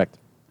Coast. Correct.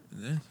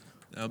 Yeah,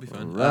 that'll be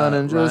fun.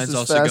 Running just Ryan's as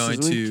also fast going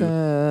as we to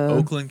can.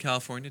 Oakland,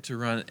 California, to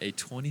run a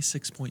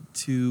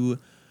 26.2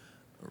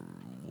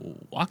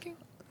 walking.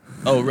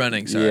 Oh,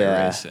 running. Sorry,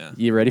 Yeah. race. Yeah.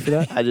 You ready for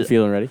that? I just-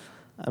 Feeling ready?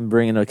 I'm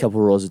bringing a couple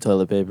rolls of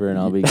toilet paper and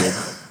I'll be good.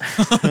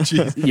 Oh,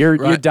 jeez. Your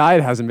Ryan-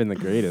 diet hasn't been the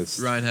greatest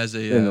Ryan has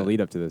a in the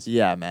lead up to this.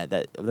 Yeah, man.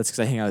 That's because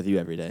I hang out with you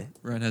every day.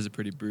 Ryan has a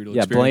pretty brutal.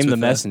 Yeah, experience blame the with,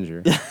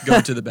 messenger.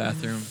 Going to the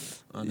bathroom.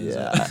 On his,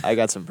 Yeah, I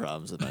got some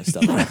problems with my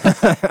stomach.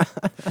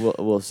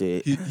 we'll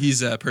see.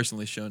 he's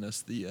personally shown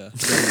us the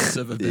remnants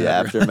of a The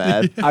bad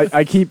aftermath.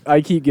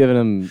 I keep giving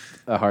him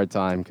a hard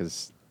time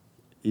because,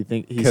 You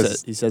think he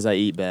 'Cause- says I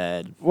eat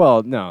bad?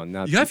 well, no,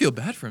 not. You gotta feel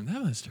bad for him.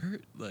 That must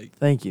hurt. Like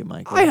Thank you,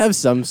 Michael. I have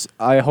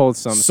I hold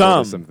some sort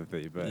of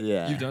sympathy, but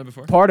Yeah. you've done it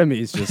before. part of me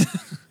is just,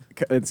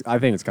 I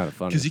think it's kind of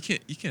funny. Because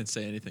you can't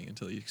say anything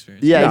until you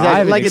experience. Yeah, it. No, I exactly.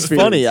 haven't Like it's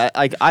funny.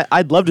 experienced-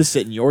 I'd love to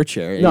sit in your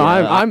chair. No,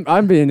 you know?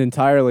 I'm being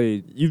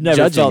entirely. You've never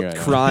judging felt right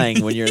now.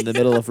 crying when you're in the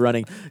middle of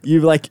running. You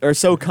like are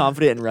so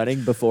confident in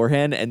running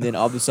beforehand, and then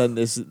all of a sudden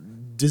this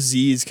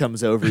disease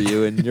comes over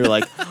you, and you're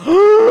like,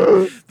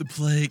 The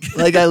plague.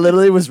 like I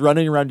literally was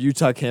running around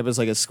Utah campus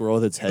like a squirrel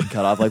with its head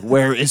cut off. Like,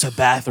 where is a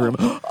bathroom?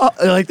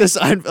 Like this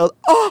Seinfeld.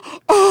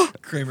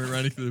 Kramer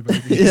running through the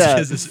baby. Yeah. He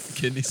has his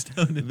kidney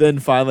stone. Then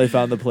finally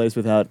found the place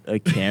without a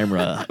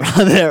camera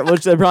there,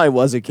 which there probably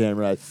was a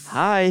camera.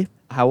 Hi,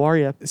 how are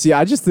you? See,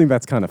 I just think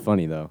that's kind of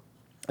funny though.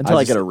 Until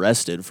I just- get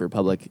arrested for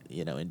public,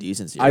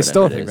 indecency. Or I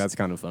still whatever it think is. that's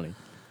kind of funny.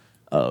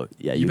 Oh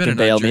yeah, you better can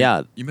not bail me drink-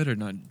 out. You better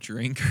not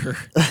drink or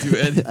do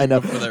anything. I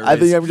know. Before that I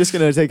think race. I'm just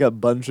gonna take a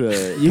bunch of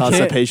You can't-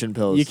 constipation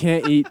pills. You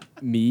can't eat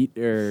meat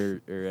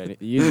or anything.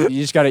 You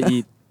just gotta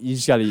eat. You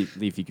just gotta eat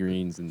leafy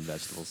greens and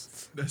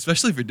vegetables.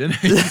 especially for dinner.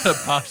 You gotta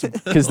pop some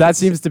Because that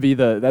seems to be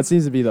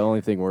the only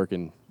thing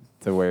working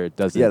to where it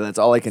doesn't. Yeah, that's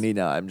all I can eat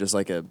now. I'm just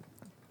like a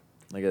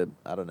I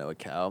don't know, a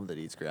cow that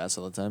eats grass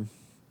all the time.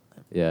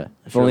 Yeah.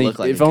 If sure only look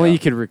like if a only cow. you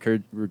could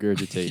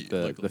regurgitate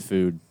Look the like-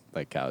 food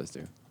like cows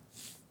do.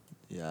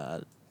 Yeah.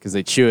 Because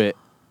they chew it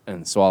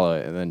and swallow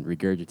it and then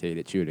regurgitate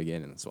it, chew it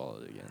again, and then swallow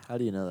it again. How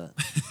do you know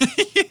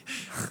that?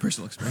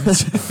 personal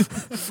experience.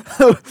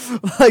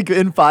 Like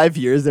in 5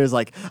 years, there's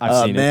like I've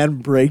a seen it. man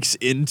breaks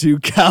into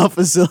cow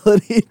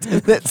facility.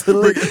 That's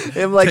literally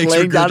him like Takes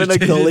laying down in a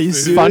regurgitated ghillie food.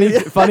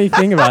 suit. Funny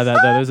thing about that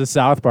though, there's a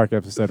South Park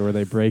episode where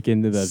they break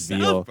into the veal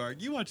South Park.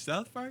 You watch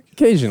South Park?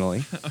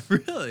 occasionally.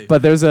 Really?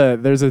 But there's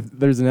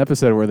an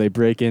episode where they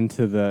break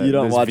into the You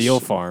don't this watch veal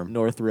farm.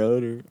 North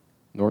Road or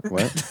North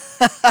what?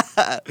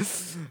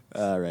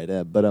 all right,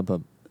 but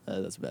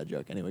that's a bad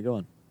joke. Anyway, go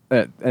on.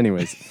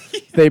 Anyways,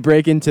 they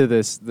break into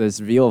this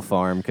veal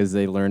farm because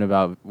they learn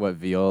about what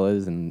veal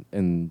is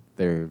in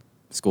their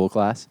school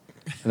class,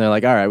 and they're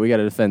like, "All right, we got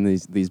to defend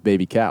these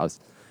baby cows,"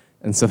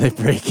 and so they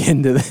break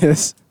into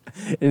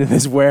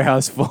this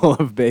warehouse full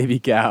of baby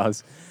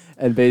cows,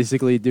 and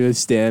basically do a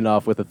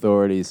standoff with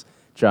authorities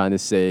trying to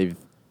save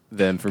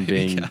them from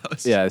Baby being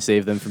cows.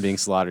 save them from being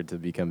slaughtered to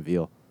become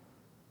veal.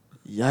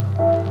 Yeah.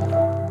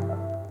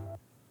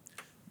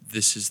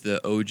 This is the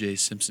OJ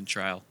Simpson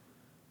trial.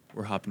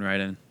 We're hopping right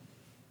in.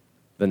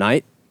 The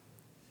night,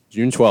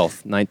 June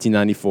 12th,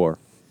 1994.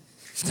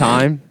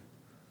 Time,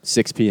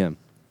 6 p.m.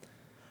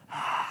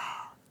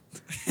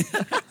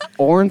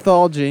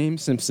 Orenthal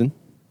James Simpson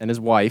and his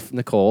wife,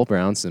 Nicole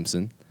Brown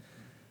Simpson,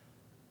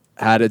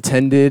 had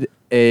attended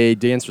a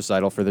dance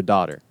recital for their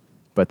daughter,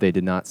 but they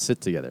did not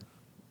sit together.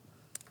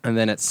 And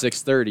then at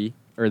 6:30,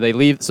 they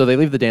leave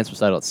the dance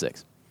recital at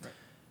 6. Right.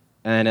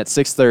 And at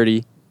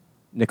 6:30,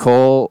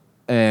 Nicole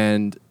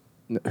and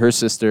her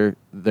sister,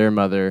 their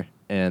mother,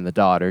 and the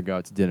daughter go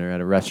out to dinner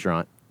at a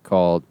restaurant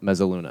called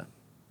Mezzaluna.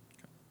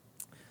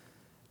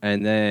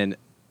 And then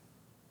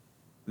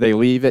they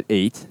leave at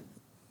 8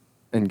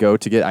 and go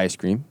to get ice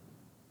cream.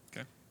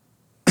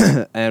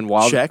 Okay. And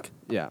while Check.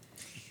 Yeah.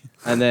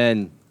 And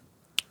then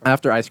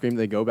after ice cream,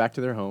 they go back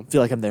to their home. I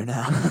feel like I'm there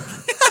now.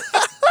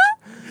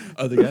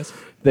 Other guys?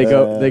 They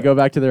go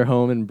back to their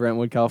home in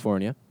Brentwood,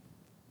 California.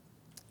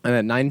 And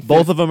at 9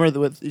 Both of them are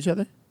with each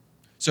other?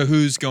 So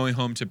who's going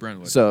home to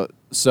Brentwood?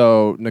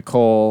 So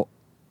Nicole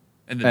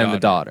and the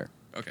daughter.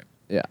 Okay.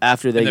 Yeah.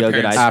 After they And their go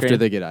get parents- ice cream? After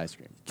they get ice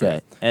cream.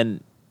 Okay.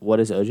 And what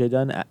has OJ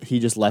done? He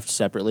just left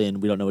separately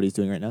and we don't know what he's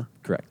doing right now?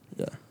 Correct.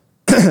 Yeah.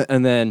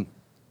 And then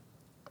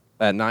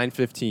at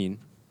 9:15,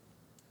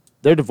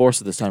 They're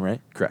divorced at this time, right?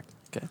 correct.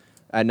 Okay.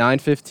 At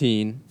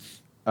 9:15,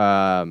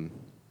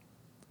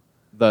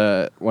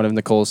 one of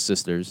Nicole's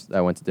sisters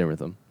that went to dinner with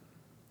them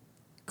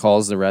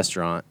calls the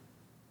restaurant,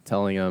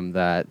 telling them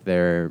that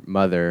their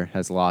mother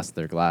has lost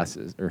her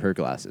glasses.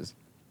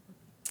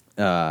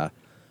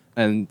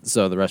 And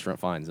so the restaurant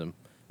finds them,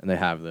 and they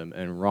have them.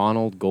 And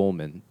Ronald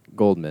Goldman,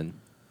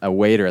 a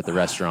waiter at the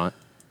restaurant,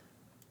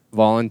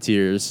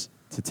 volunteers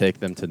to take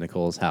them to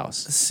Nicole's house.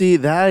 See,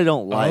 that I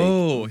don't like.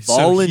 Oh, so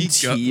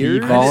volunteers. He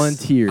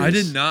volunteers. I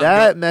did not.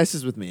 That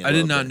messes with me. I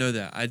did not know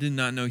that. I did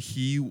not know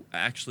he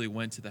actually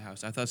went to the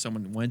house. I thought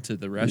someone went to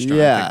the restaurant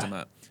Yeah. and picked him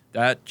up.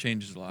 That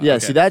changes a lot. Yeah,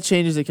 Okay. see, that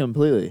changes it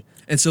completely.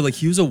 And so, like,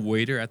 he was a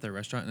waiter at the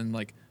restaurant, and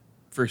like,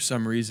 for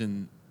some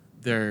reason,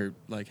 they're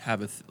like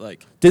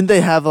Didn't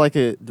they have like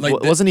a?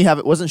 Like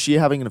Wasn't she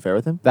having an affair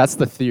with him? That's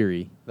the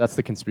theory. That's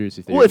the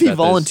conspiracy theory. Well, if he that this-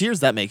 volunteers,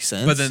 that makes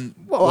sense. But then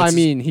Well, I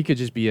mean, he could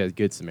just be a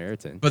good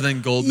Samaritan. But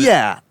then Goldman.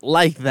 Yeah,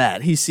 like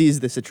that. He sees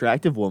this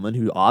attractive woman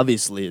who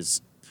obviously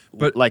is,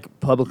 But- like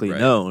publicly Right.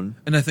 known.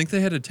 And I think they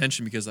had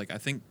attention because like I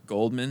think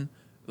Goldman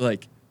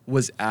like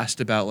was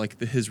asked about like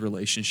his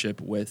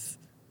relationship with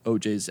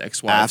OJ's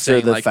ex-wife After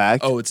saying, the like,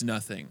 fact? oh, it's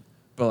nothing.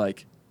 But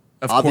like,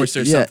 of Obvi- course,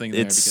 there's yeah, something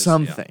there. It's because,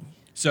 something. Yeah.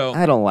 So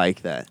I don't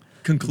like that.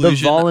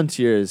 conclusion. The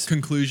volunteers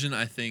Conclusion.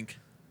 I think.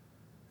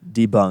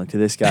 debunked.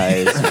 This guy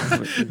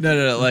is.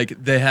 No.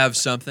 Like they have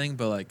something,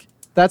 but like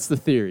That's the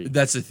theory.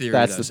 that's the theory.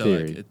 That's though. the So,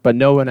 theory. Like, it, but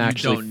no one you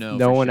actually, don't know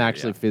no for one sure,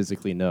 actually yeah.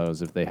 physically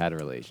knows if they had a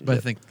relationship. but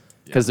I think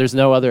because there's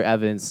no other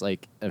evidence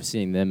like of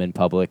seeing them in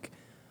public,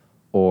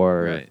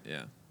 or right.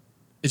 Yeah.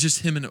 It's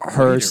just him and a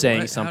her waiter. saying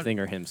What? something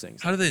or him saying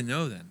How something. do they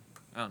know then?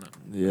 I don't know.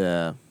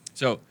 Yeah.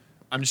 So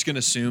I'm just gonna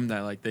assume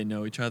that like they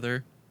know each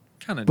other,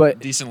 kind of But-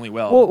 decently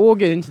well. We'll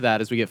get into that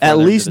as we get At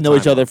further least into the know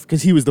each timeline. other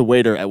because he was the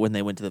waiter when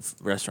they went to the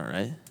restaurant,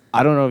 right?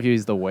 I don't know if he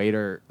was the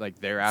waiter, like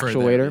their actual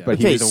their- waiter, yeah. but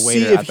he Okay, was a see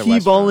waiter if at the he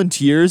restaurant.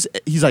 volunteers,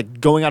 he's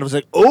like going out of his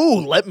like,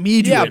 oh, let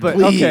me do Yeah, it, but,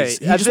 please. okay,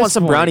 He at just this wants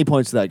some point- brownie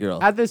points to that girl.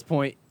 At this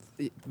point,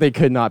 they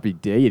could not be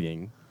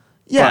dating.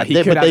 Yeah, but he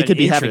they, could but have they an could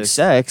be having interest.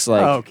 sex.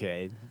 Like,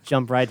 Okay,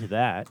 jump right to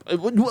that.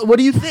 What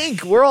do you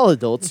think? We're all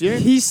adults here.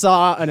 He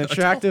saw an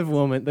attractive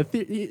woman.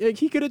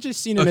 He could have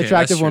just seen an Okay,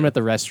 attractive that's woman true. at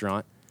the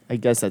restaurant I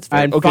guess that's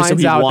fair. and Okay, so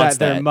finds he out wants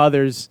that their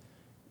mother's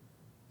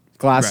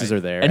glasses Right. are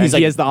there, And he's he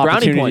like, has the brownie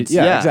opportunity. points,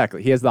 Yeah, yeah.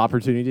 exactly. He has the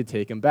opportunity to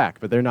take him back,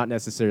 but they're not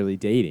necessarily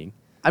dating.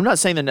 I'm not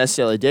saying they're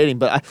necessarily dating,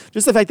 but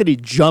just the fact that he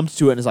jumped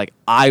to it and is like,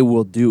 I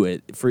will do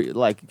it, for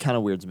like, kind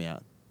of weirds me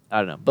out. I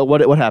don't know. But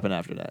what happened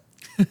after that?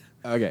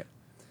 Okay.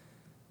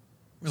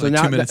 We're So like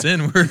now 2 minutes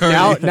in. We're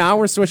now already, now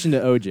we're switching to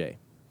OJ.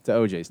 To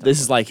OJ's.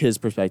 This is like his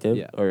perspective?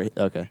 Yeah. Or,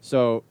 okay.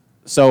 So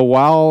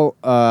while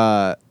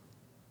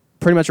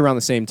pretty much around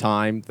the same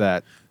time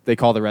that they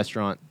call the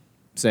restaurant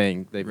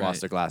saying they've Right. lost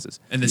their glasses.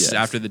 and this is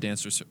Yes. after the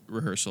dance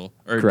rehearsal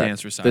or Correct.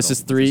 dance recital. This is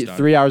with three his daughter.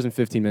 3 hours and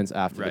 15 minutes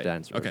after Right. the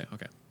dance. Okay.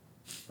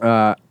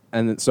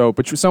 And then, so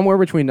somewhere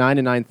between 9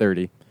 and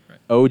 9:30, Right.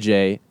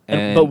 OJ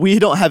and But we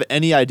don't have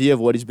any idea of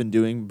what he's been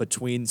doing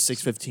between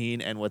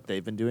 6:15 and what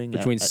they've been doing.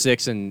 between at-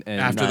 6 and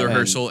After the and-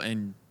 rehearsal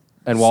and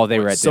and while they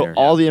were at So dinner.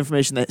 all the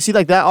information that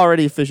like that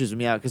already fishes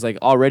me out because like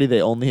already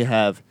they only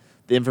have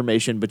the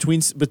information but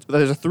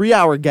there's a 3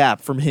 hour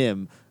gap from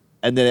him,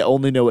 and then they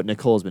only know what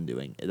Nicole's been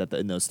doing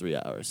in those 3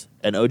 hours,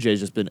 and OJ's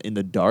just been in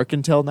the dark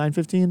until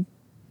 9:15.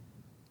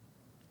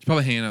 he's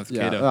probably hanging out with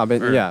Yeah, Kato. I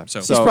mean, Or- yeah. So,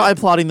 He's So- probably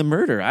plotting the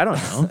murder. I don't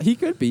know. He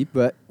could be,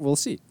 but we'll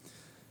see.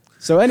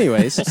 So,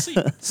 anyways,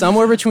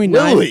 somewhere between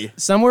Will 9, we?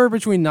 somewhere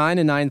between 9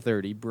 and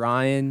 9:30,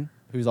 Brian,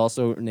 who's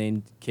also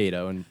named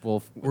Cato, and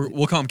we'll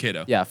call him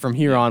Kato. yeah, from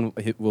here on,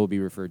 it will be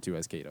referred to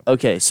as Cato.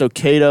 Okay, so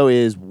Kato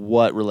is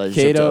what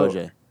relationship Cato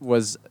to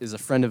OJ? is a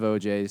friend of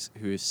OJ's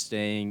who is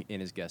staying in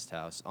his guest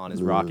house on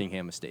his Ooh.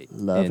 Rockingham estate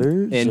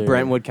Lovers, in or-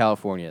 Brentwood,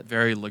 California.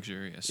 Very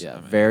luxurious. Yeah,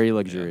 I mean, very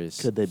luxurious.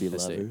 Could they be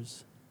estate.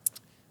 lovers?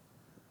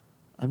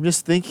 I'm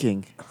just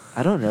thinking.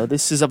 I don't know.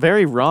 This is a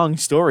very wrong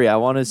story. I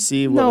want to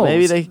see what No,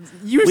 maybe they.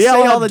 You we say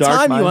all all have the dark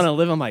time minds. you want to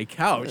live on my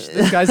couch.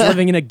 This guy's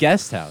living in a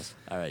guest house.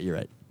 All right, you're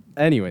right.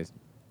 Anyways,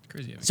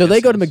 Crazy. so they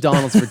go to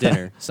McDonald's. McDonald's for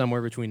dinner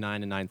somewhere between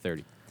 9 and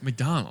 9:30.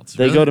 McDonald's.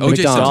 They really? go to OJ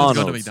Simpson's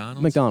go to McDonald's.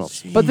 McDonald's.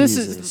 McDonald's. But this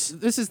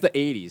Jesus. is the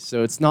 80s,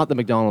 so it's not the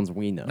McDonald's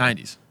we know.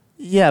 90s.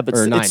 Yeah, but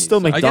Or it's 90s. still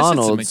I I guess it's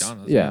McDonald's. a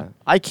McDonald's. Yeah.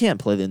 I can't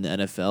play in the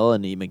NFL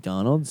and eat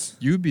McDonald's.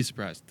 You would be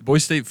surprised. The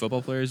Boise State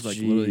football players like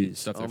literally Jeez.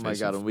 stuff their Oh my face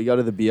god! with When we go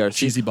to the BRC,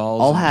 cheesy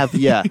balls. I'll and-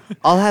 have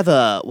I'll have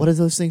a what are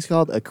those things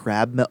called? A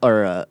crab melt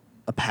or a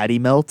patty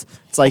melt.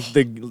 It's like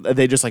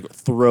they just like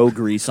throw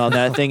grease on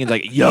that thing and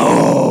like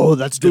yo,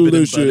 that's Dip it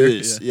in butter,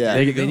 delicious. yeah.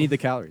 Yeah, They need the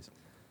calories.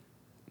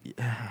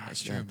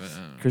 That's true, but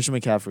Christian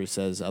McCaffrey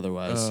says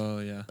otherwise. oh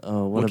yeah.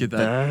 Oh, what We'll a get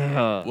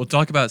that. We'll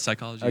talk about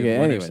psychology. Okay,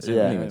 of anyways. winners.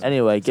 yeah. anyways.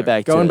 Anyway, get Sorry.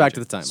 back Going to back to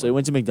the timeline. So he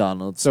went to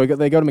McDonald's. So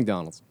they go to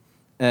McDonald's,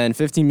 and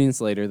 15 minutes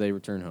later they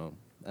return home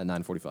at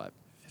 9:45,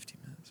 15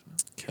 minutes. Wow.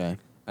 Okay.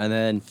 and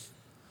then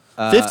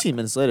 15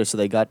 minutes later, so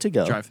they got to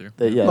go. Drive-through.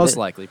 Yeah, most they,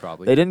 likely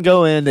probably. They didn't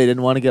go in. They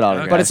didn't want to get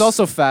autographs. but it's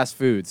also fast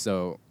food,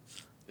 so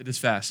It is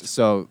fast.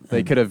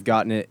 they could have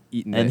gotten it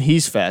eaten. and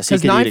he's fast. He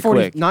because can eat it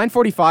quick.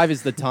 9:45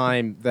 is the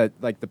time that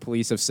like the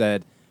police have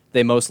said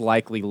they most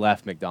likely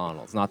left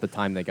McDonald's, not the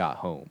time they got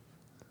home.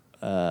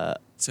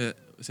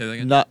 Say that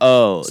again. Not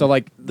So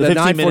like the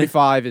 15 minute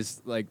 9:45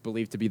 is like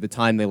believed to be the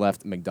time they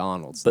left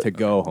McDonald's to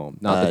go home,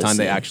 not the I time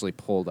they see. actually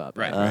pulled up.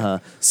 Right. Uh-huh.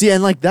 See,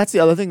 and like that's the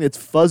other thing that's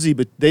fuzzy,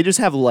 but they just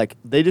have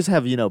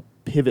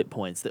pivot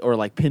points or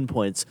like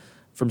pinpoints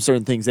from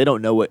certain things. They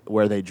don't know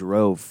where they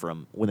drove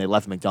from when they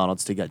left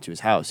McDonald's to get to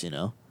his house.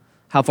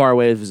 How far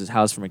away was his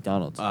house from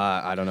McDonald's?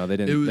 I don't know. They It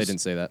didn't. They was-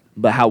 didn't say that.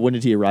 But when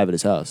did he arrive at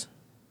his house?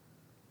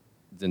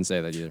 Didn't say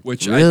that either.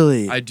 Which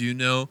Really? I do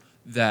know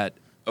that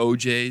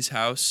OJ's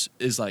house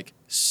is like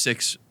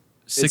six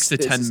to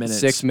 10 minutes.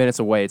 6 minutes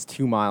away. It's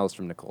 2 miles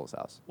from Nicole's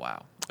house.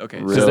 Wow. Okay.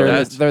 Really?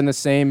 Because So they're in the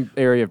same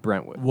area of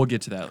Brentwood. we'll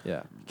get to that.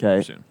 Yeah.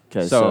 Okay. Soon.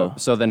 Okay.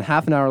 So then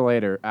half an hour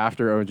later,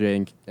 after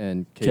OJ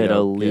and Cato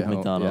Cato leave get home-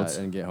 McDonald's.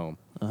 and get home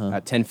Uh-huh.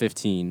 at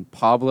 10:15,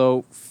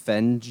 Pablo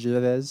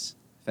Fengives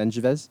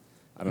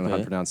I don't know how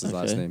to pronounce his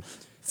last name.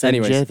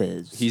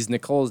 Anyways, he's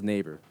Nicole's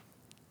neighbor.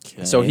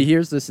 Okay. So he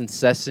hears this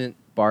incessant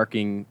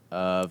barking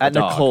of a at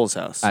dog Nicole's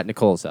house. At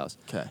Nicole's house.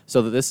 Okay.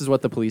 So this is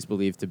what the police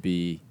believe to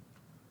be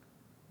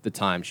the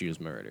time she was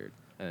murdered,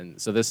 and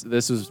so this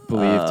was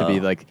believed to be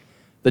like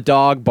the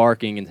dog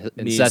barking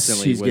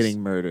incessantly. She's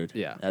getting murdered.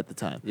 Yeah. At the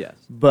time. Yes.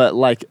 But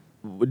like,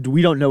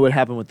 we don't know what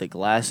happened with the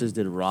glasses.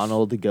 Did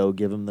Ronald go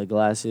give him the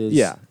glasses?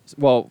 Yeah.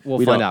 Well,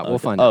 we'll find out. Okay. We'll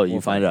find out. Oh, you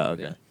We'll find out.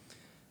 Okay. Yeah.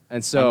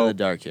 And So I'm in so the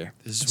dark here.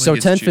 This is when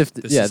so he gets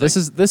 10:50. Yeah.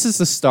 This is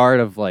the start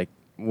of like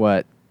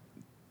what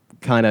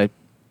kind of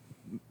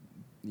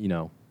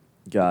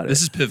Got it.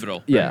 This is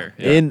pivotal. Yeah. Right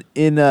here.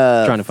 In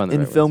Trying to find the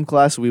in right film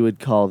class, we would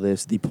call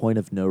this the point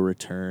of no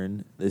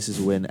return. This is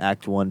when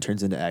Act 1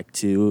 turns into Act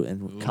 2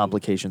 and Ooh.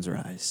 complications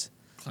rise.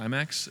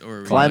 Climax or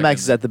are we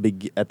Climax is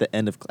like at the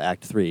end of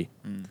Act 3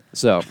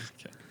 so Okay.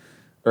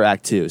 or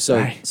Act 2. so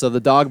Sorry. so the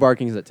dog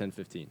barking is at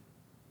 10:15.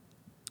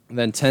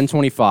 Then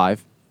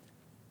 10:25,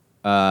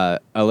 a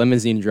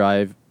limousine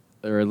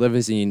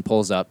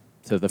pulls up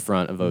to the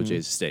front of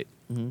OJ's estate,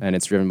 and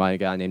it's driven by a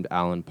guy named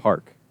Alan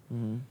Park.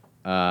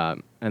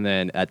 And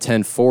then at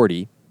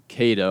 10:40,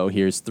 Cato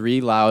hears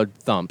 3 loud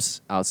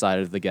thumps outside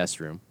of the guest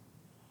room,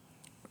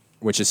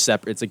 which is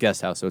separate. It's a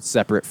guest house, so it's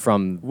separate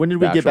from. When did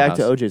the we get back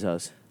actual to house. OJ's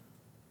house?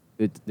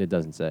 It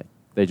doesn't say.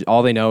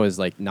 All they know is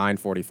like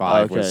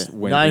 9:45 was Okay.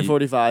 when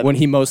 9:45. when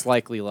he most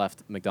likely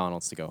left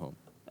McDonald's to go home.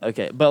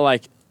 Okay, but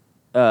like,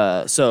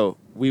 so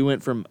we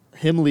went from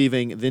him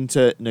leaving, then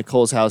to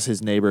Nicole's house.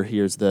 His neighbor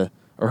hears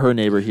her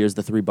neighbor hears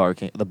the 3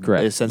 barking. The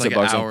Correct. sense Like of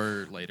an barking.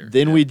 hour later.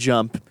 Then Yeah. we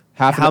jump.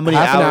 Half How an many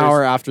hour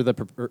hours after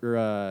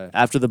the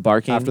after the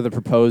barking? after the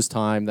proposed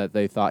time that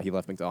they thought he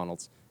left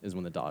McDonald's is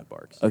when the dog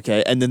barks.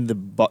 Okay, and then the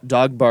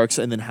dog barks,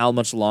 and then how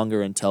much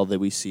longer until that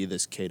we see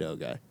this Cato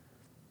guy?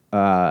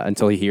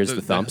 Until he hears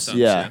the thumps.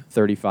 Yeah.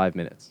 35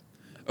 minutes.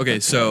 Okay,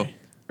 so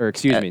Or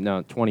excuse me,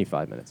 no,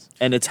 25 minutes.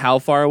 And it's how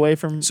far away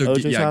from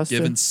OJ's house?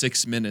 given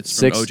 6 minutes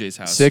from OJ's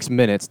house. 6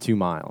 minutes, 2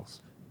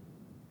 miles.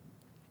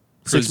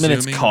 6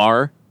 minutes Presuming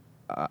car.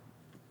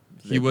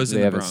 He was They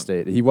in the haven't Bronx.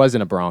 stated. He was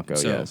in a Bronco,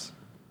 So, yes.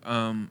 So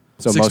most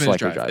 6 minutes likely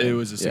drive. driving. It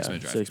was a Yeah.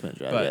 6-minute drive. 6 minute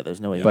drive. But- Yeah,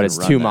 there's no way. you But can it's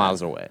run 2 that.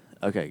 miles away.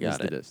 Okay, Is got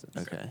the it. distance.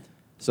 Okay.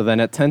 So then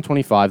at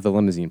 10:25, the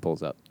limousine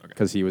pulls up Okay.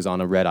 because he was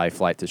on a red-eye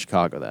flight to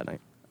Chicago that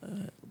night.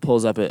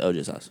 Pulls up at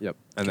OJ's house. Yep.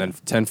 And Okay. then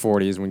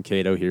 10:40 is when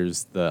Cato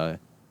hears the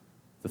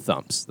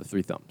thumps, the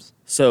 3 thumps.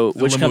 So The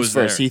which limo comes is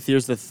first? there. He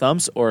hears the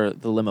thumps or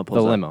the limo pulls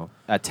The up? limo.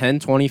 At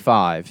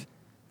 10:25,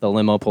 the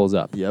limo pulls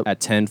up. Yep. At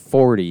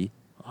 10:40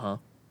 Uh-huh.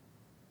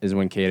 is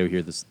when Cato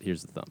hears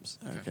the thumps.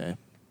 Okay.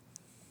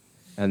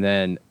 And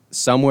then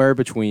somewhere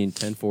between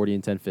 10:40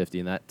 and 10:50,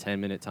 in that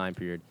 10-minute time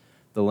period,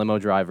 the limo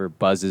driver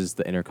buzzes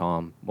the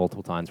intercom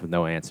multiple times with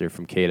no answer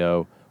from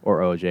Cato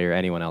or OJ or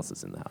anyone else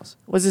that's in the house.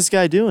 What's this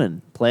guy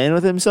doing? Playing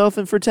with himself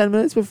for 10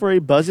 minutes before he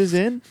buzzes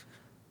in?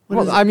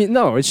 Well, I mean,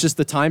 no, it's just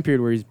the time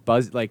period where he's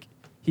buzzed. Like,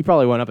 he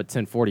probably went up at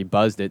 10:40,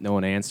 buzzed it, no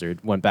one answered.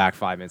 Went back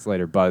 5 minutes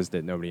later, buzzed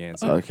it, nobody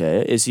answered.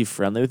 Okay. Is he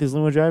friendly with his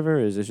limo driver, or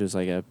is this just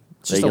like a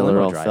It's just a regular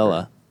limo old driver.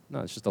 fella? No,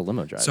 it's just a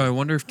limo driver. So I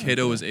wonder if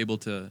Cato was able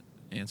to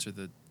answer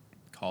the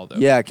call though.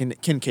 Yeah. Can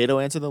Cato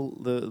answer the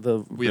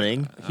We-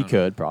 ring he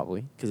could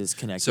probably. because it's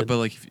connected? So, but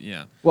like,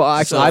 yeah. Well,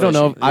 actually, So I don't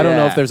know. I don't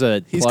know yeah. if there's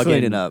a He's plug-in.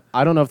 cleaning up.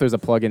 I don't know if there's a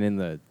plug-in in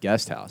the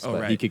guest house, Oh,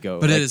 but right. he could go.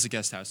 But like, it is a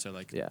guest house, so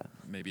like, Yeah.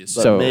 maybe it's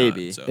But So-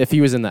 maybe. So. If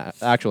he was in the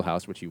actual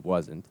house, which he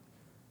wasn't,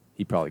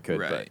 he probably could.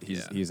 Right, But he's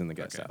yeah. he's in the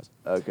guest Okay. house.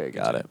 okay,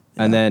 got it.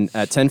 And then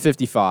at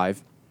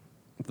 10:55,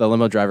 the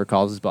limo driver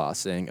calls his boss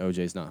saying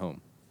OJ's not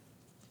home,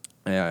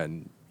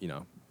 and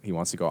he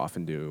wants to go off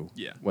and do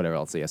Yeah. whatever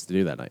else he has to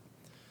do that night.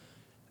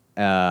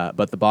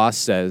 But the boss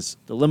says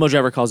The limo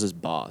driver calls his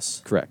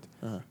boss. correct,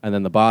 Uh-huh. and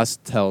then the boss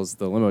tells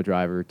the limo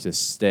driver to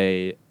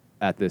stay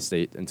at this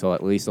state until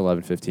at least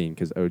 11:15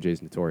 because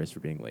OJ's notorious for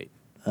being late.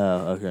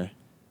 Oh, okay.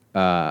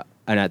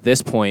 And at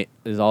this point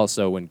is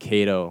also when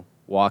Cato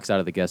walks out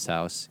of the guest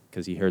house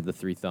because he heard the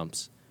 3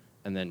 thumps,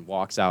 and then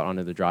walks out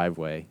onto the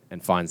driveway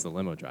and finds the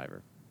limo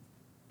driver.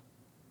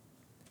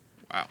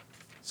 Wow.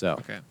 So,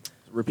 Okay.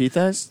 Repeat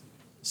that.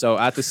 so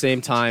at the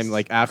same time,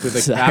 like after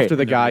the Sorry. after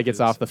the No, guy it gets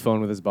is. off the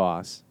phone with his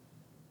boss,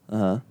 Uh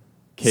huh.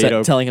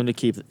 Cato Telling him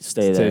to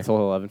stay there. until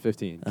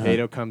 11:15. Uh-huh.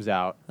 Cato comes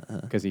out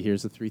because he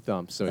hears the 3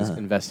 thumps, so he's Uh-huh.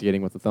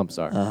 investigating what the thumps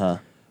are. Uh huh.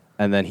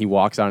 And then he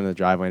walks out into the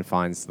driveway and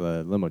finds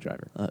the limo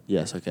driver.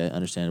 Yes. Okay.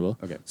 Understandable.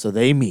 Okay. So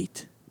they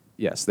meet.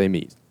 Yes, they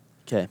meet.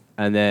 Okay.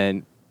 And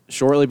then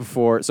shortly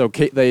before, so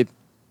they,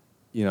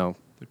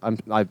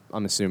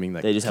 I'm assuming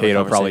that They just have a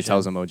Cato probably conversation.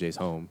 tells him OJ's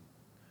home.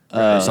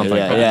 something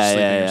yeah, like that.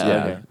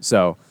 yeah. Okay.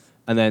 So,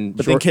 and then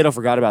But then Cato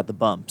forgot about the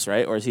bumps,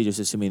 right? Or is he just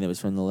assuming it was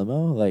from the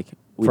limo? Like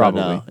we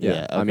probably, don't know.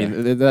 yeah. I okay.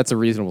 mean, that's a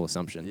reasonable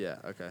assumption. yeah.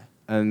 Okay.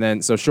 And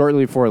then, so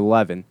shortly before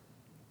 11,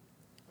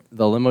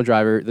 the limo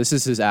driver. This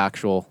is his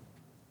actual,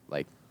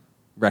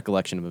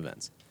 recollection of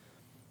events.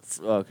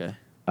 Okay.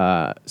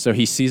 So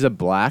he sees a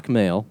black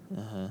male,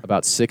 Uh-huh.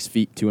 about 6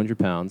 feet, 200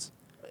 pounds.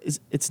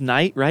 It's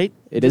night, right?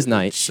 It is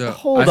night. So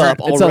Hold I heard- up.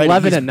 It's already.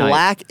 11 He's at night.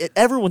 black.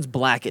 Everyone's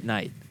black at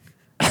night.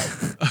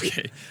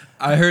 Okay.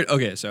 I heard.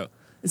 Okay, so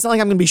It's not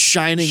like I'm gonna be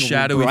shining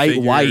Shadowy bright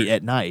figure. white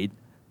at night.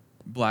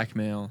 Black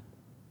male.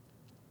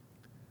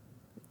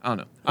 I don't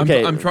know.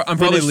 Okay, I'm probably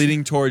finish-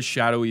 leaning towards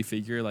shadowy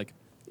figure. Like,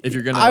 if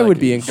you're gonna, I would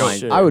like, be go- inclined.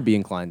 Sure. I would be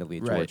inclined to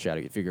lead Right. towards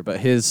shadowy figure, but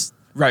his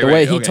Right, the right,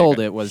 way he okay, told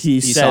okay. it was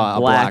He said saw a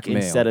black male.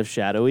 instead of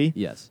shadowy.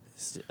 Yes.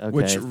 Okay.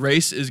 Which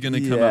race is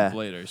gonna come Yeah. up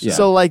later. So. Yeah.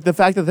 So like the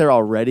fact that they're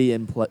already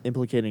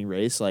implicating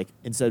race, like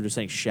instead of just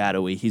saying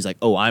shadowy, he's like,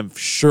 oh, I'm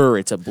sure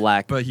it's a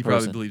black. But he probably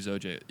person. believes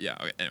OJ. Yeah.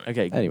 Okay. Anyway.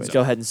 Okay. Anyways.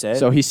 Go ahead and say it.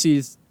 So he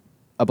sees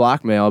a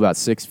black male about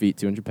 6 feet,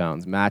 200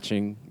 pounds,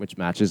 which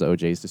matches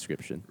OJ's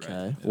description, Right.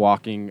 Okay.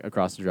 walking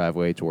across the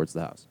driveway towards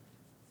the house.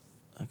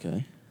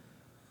 Okay.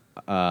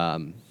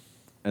 And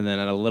then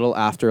at a little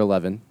after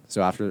 11,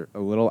 so after a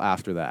little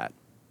after that,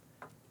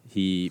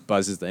 he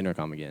buzzes the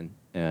intercom again,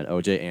 and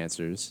OJ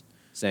answers,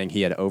 saying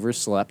he had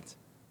overslept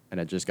and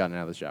had just gotten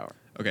out of the shower.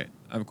 Okay.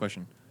 I have a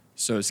question.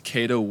 So is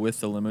Kato with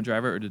the limo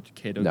driver, or did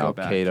Kato No, go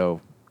back?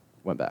 Kato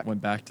went back.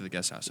 Went back to the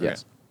guest house. Okay.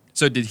 Yes.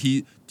 So did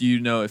he? Do you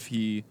know if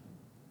he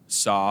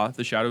saw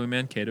the shadowy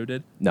man? Kato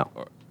did. No.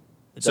 Or,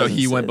 It so doesn't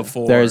he say went that.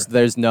 before.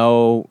 There's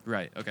no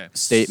Right. Okay.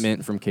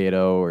 statement from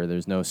Kato, or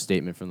there's no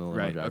statement from the limo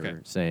Right, driver okay.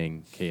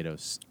 saying Kato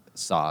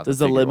saw. Does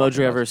the figure limo walking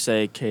driver across.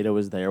 say Kato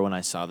was there when I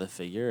saw the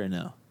figure or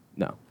no?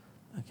 No.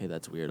 Okay,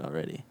 that's weird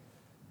already.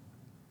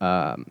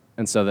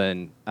 And so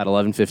then at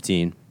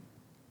 11:15,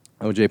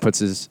 OJ puts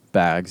his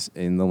bags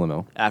in the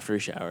limo. After he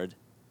showered.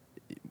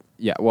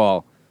 Yeah,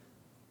 well,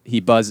 he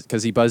buzzes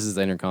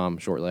the intercom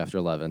shortly after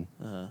 11,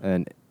 Uh-huh.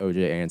 and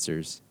OJ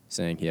answers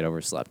saying he had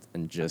overslept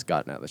and just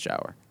gotten out of the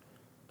shower.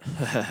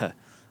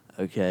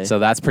 Okay. So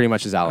that's pretty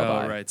much his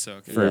alibi Oh, right. So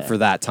okay. for, Yeah. for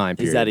that time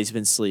period. is that he's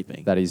been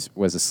sleeping? that he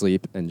was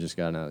asleep and just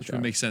got out of the Which shower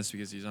would make sense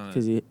because he's on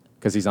a.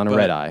 Because he's on a but-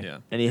 red eye. Yeah.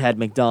 and he had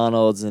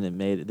McDonald's and it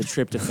made the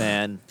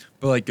tryptophan.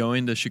 But like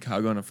going to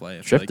Chicago on a flight,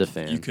 I feel like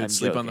Tryptophan. you could I'm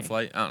sleep on the joking.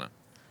 flight. I don't know.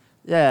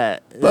 Yeah.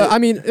 But I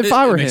mean, if It-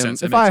 I it were makes him,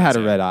 sense, it if makes I sense, had a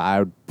yeah. red eye, I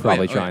would probably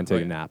Oh, yeah, try and oh, take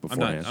yeah. a nap I'm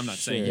beforehand. not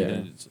saying Sure. he Yeah.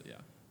 did.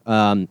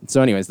 Yeah.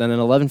 So, anyways, then at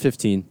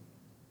 11:15,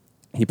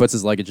 he puts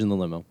his luggage in the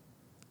limo,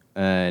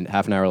 and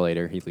half an hour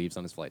later, he leaves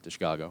on his flight to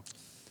Chicago.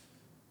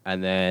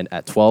 And then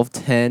at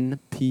 12:10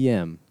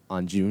 p.m.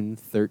 on June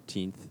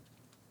 13th,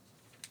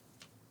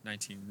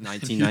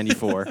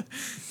 1994,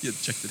 You had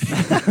to check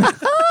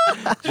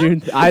the date.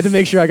 June. I had to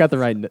make sure I got the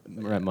right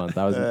month.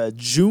 I was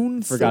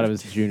June. forgot it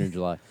was June or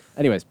July.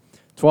 Anyways,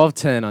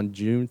 12:10 on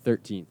June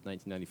 13th,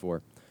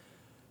 1994.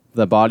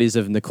 The bodies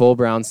of Nicole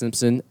Brown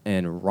Simpson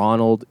and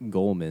Ronald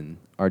Goldman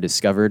are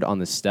discovered on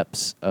the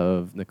steps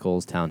of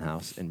Nicole's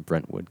townhouse in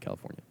Brentwood,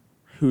 California.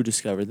 Who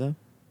discovered them?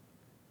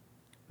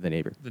 The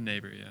neighbor. The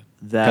neighbor. Yeah.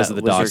 That 'Cause of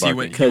the was dog your- barking. He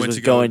went Because to was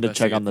go going to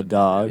check on investigate the the-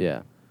 dog.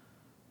 Yeah.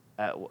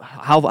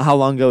 How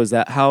long ago is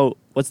that?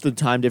 What's the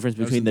time difference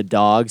That was between in- the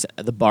dogs,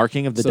 the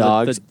barking of the So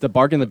dogs, The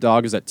barking of the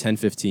dog was at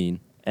 10:15,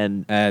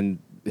 and and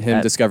him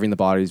At- discovering the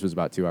bodies was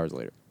about 2 hours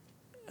later.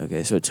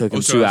 okay, so it took him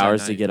Oh, so 2 it was at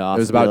hours to night. get off.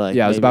 It was and be about like, it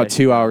was maybe I about should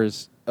 2 go.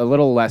 hours, a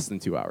little less than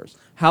 2 hours.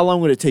 How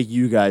long would it take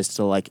you guys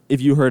to like, if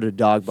you heard a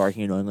dog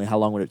barking annoyingly? How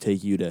long would it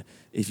take you to,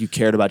 if you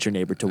cared about your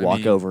neighbor, to I walk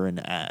mean, over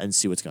and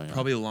see what's going on?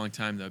 Probably a long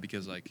time though,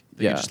 because like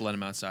they Yeah. could just let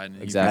him outside. And he'd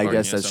be Exactly. I barking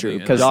guess at that's true. something,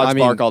 Because and- I dogs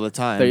mean, bark all the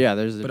time.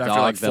 There's a But dog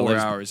after like that 4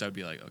 lives hours, I'd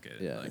be like, okay.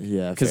 Yeah. Like, Yeah,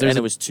 'Cause because there's and a-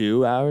 it was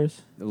 2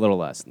 hours. a little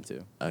less than 2.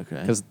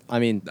 Okay. Because I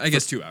mean, I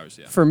guess 2 hours.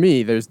 Yeah. for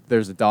me,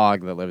 there's a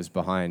dog that lives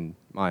behind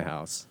my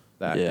house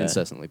that Yeah.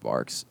 incessantly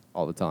barks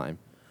all the time.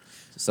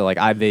 So like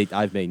I've made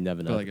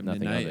never But like at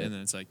nothing midnight, of it. and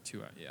then it's like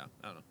 2 hours. Yeah.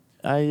 I don't know.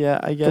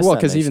 I guess. Well, that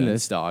because makes even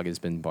sense. this dog has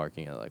been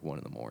barking at like 1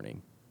 in the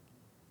morning.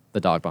 The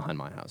dog behind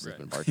my house has Right.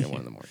 been barking at 1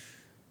 in the morning.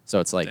 So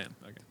it's like, Damn.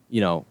 Okay.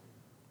 you know,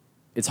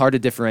 it's hard to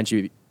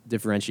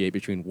differentiate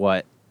between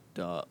what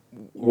Dog.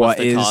 what What's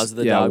the is cause of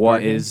the yeah dog what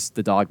barking? is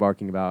the dog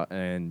barking about,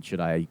 and should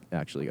I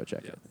actually go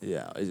check Yeah. it?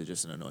 Yeah, is it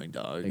just an annoying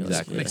dog?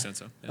 Exactly. Yeah. Makes sense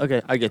though. Yeah.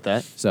 Okay, I get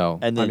that. So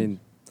And I then- mean,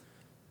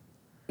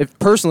 if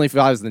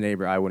I was the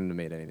neighbor, I wouldn't have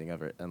made anything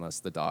of it unless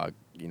the dog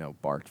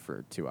barked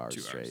for 2 hours 2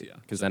 hours, straight. yeah.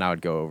 Because then I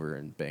would go over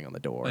and bang on the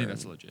door. I think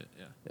that's and- legit.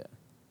 Yeah. Yeah.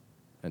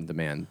 And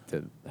demand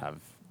to have,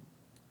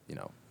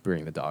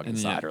 bring the dog And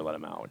then, inside yeah. or let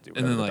him out, do And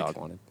whatever then, the like, dog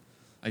wanted.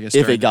 I guess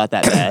If during it got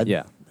that bad.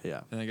 Yeah.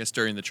 Yeah. And I guess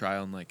during the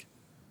trial and like,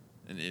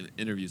 in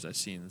interviews I've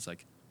seen, it's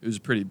like it was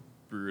a pretty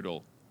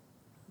brutal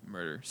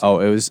murder. scene. Oh,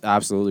 it was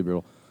absolutely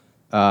brutal.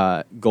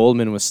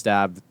 Goldman was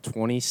stabbed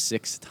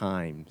 26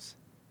 times.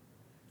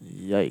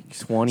 Yikes.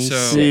 26.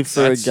 See, for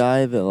a that's-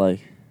 guy that like,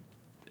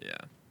 Yeah.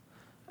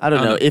 I don't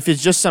I don't know. know. If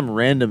it's just some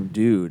random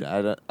dude,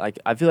 I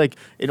feel like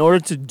in order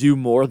to do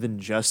more than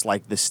just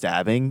like the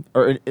stabbing,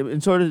 or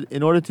in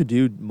order to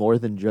do more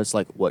than just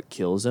like what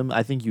kills him,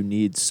 I think you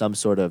need some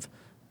sort of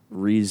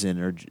reason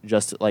or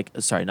just like,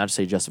 sorry, not to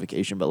say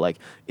justification, but like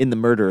in the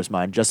murderer's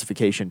mind,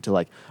 justification to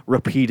like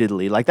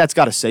repeatedly, like that's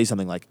got to say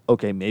something like,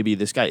 okay, maybe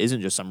this guy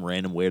isn't just some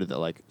random waiter that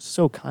like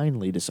so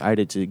kindly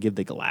decided to give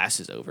the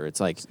glasses over. It's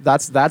like,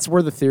 That's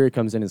where the theory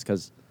comes in, is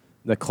because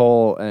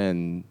Nicole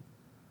and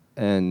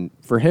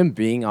for him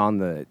being on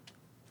the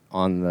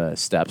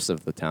steps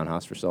of the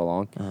townhouse for so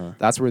long, Uh-huh.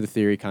 that's where the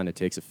theory kind of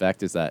takes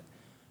effect, is that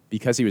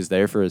because he was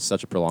there for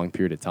such a prolonged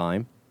period of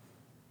time,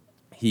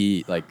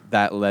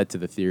 that led to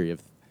the theory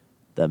of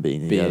Them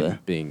being together.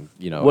 being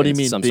What do you in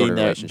mean some being sort of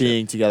there, relationship.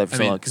 being together for I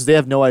so mean- long? Because they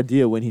have no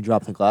idea when he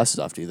dropped the glasses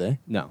off, do they?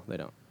 No, they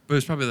don't. But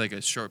it's probably like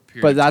a short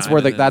period. But of that's time, where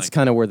and then, that's like,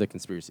 kind of where the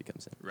conspiracy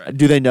comes in. right.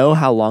 Do they know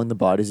how long the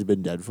bodies have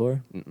been dead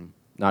for?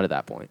 Not at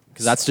that point,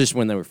 because that's just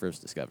when they were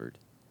first discovered.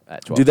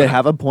 At 12. Do they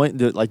have a point?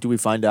 Do we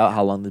find out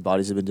how long the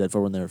bodies have been dead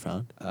for when they were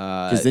found?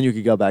 Because then you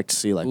could go back to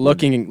see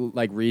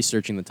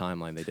researching the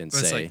timeline, they didn't But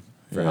it's say like-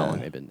 for how Yeah. long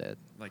they've been dead.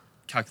 Like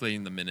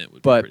calculating the minute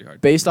would be But pretty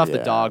hard. based off the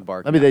Yeah. dog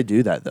barking, Maybe they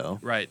do that though.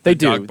 Right. They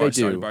the dog do. bar They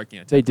started do. barking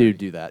at They 10:30.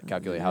 do that.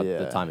 Calculate how Yeah.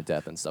 the time of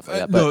death and stuff like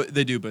that. No, But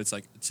they do, but it's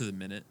like to the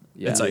minute.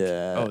 Yeah. It's like,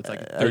 Yeah. oh, it's like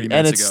 30 and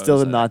minutes it's ago. still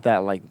It's like- not that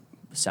like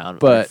sound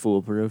But-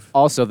 foolproof.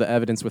 also the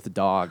evidence with the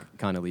dog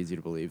kind of leads you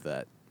to believe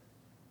that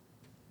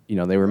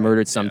they were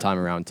murdered sometime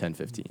around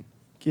 10:15.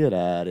 Get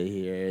out of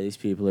here! These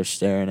people are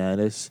staring at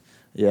us.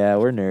 Yeah,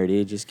 we're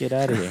nerdy. Just get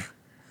out of here.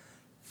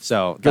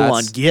 So Go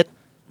that's, on, get.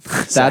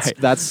 Sorry.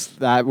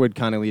 that would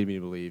kind of lead me to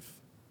believe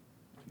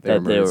that they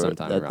murdered were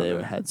sometime that around they there.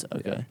 were heads.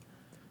 Okay. Yeah.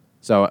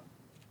 So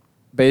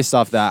based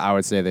off that, I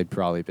would say they'd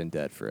probably been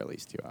dead for at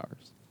least 2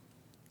 hours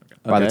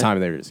by the Okay. time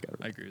they were discovered.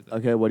 I agree with that.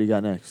 Okay, what do you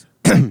got next?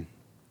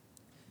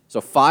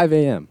 So 5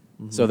 a.m.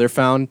 Mm-hmm. So they're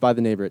found by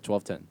the neighbor at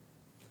 12:10.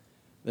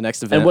 The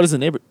next event. And what is the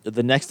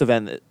next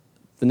event?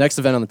 the next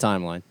event on the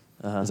timeline?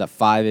 Uh-huh. Is at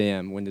 5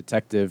 a.m. when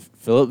Detective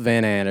Philip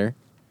Van Anner,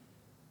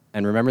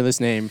 and remember this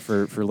name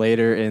for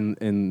later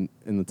in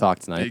the talk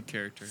tonight. Big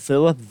character.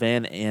 Philip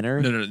Van Anner.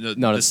 No,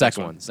 the this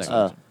second next one. This Second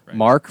Oh. one. Right.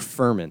 Mark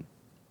Furman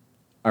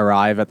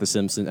arrive at the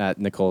Simpson at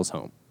Nicole's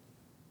home,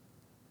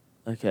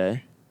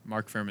 Okay.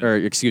 Mark Furman. or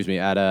excuse me,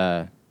 at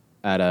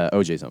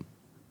OJ's home.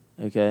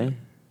 Okay.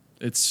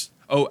 It's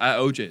at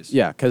OJ's.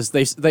 Yeah, because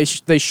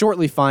they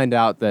shortly find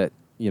out that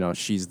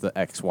she's the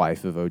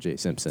ex-wife of OJ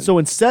Simpson. So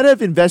instead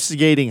of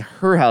investigating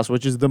her house,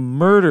 which is the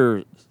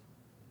murder,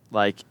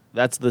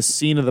 that's the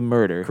scene of the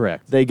murder.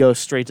 Correct. They go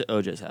straight to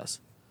OJ's house.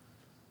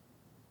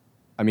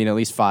 I mean, at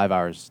least 5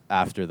 hours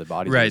after the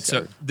body. Right.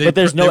 So, But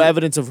there's no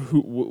evidence of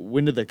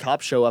when did the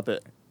cops show up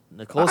at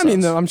Nicole's I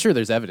mean, house? I'm sure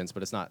there's evidence,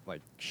 but it's not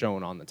like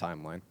shown on the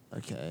timeline.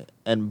 Okay.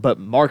 But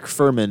Mark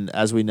Furman,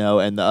 as we know,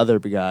 and the other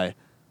guy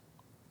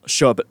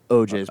show up at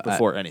OJ's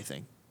before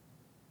anything.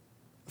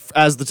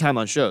 As the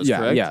timeline shows, Yeah,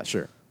 correct? yeah,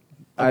 sure.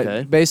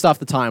 Okay. Based off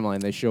the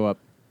timeline, they show up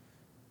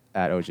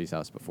at OJ's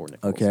house before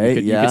Nicole's. Okay,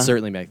 you yeah. could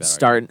certainly make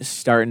that argument.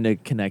 Starting to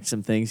connect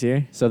some things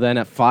here. So then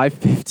at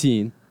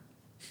 5:15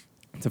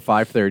 to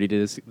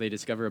 5:30, they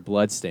discover a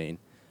blood stain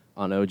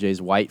on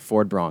OJ's white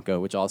Ford Bronco,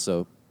 which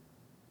also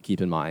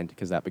keep in mind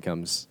because that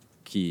becomes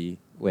key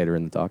later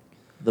in the talk.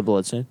 The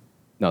bloodstain?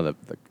 No, the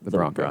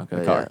Bronco,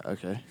 the car. Yeah,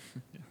 okay.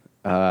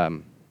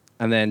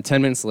 And then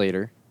 10 minutes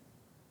later,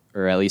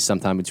 or at least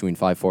sometime between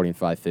 5:40 and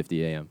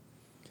 5:50 a.m.,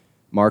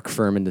 Mark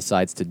Furman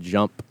decides to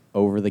jump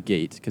over the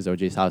gate because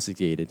OJ's house is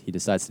gated. He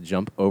decides to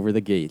jump over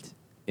the gate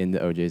into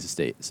OJ's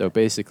estate. So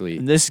basically,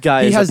 And this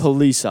guy He is has- a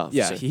police officer.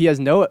 yeah, he has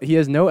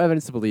no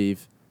evidence to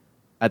believe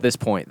at this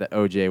point that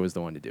OJ was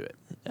the one to do it.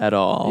 at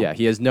all. Yeah,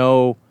 he has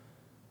no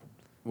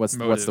what's the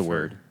Motive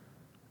word?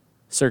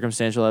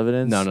 Circumstantial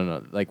evidence?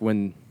 No. Like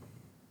when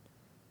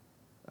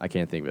I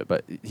can't think of it,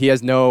 but he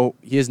has no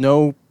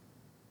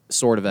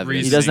sort of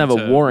evidence. He doesn't have a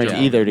Reasoning to warrant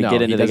jump. either to No, get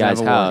he into the doesn't have guy's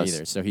a warrant house.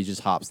 either, so he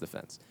just hops the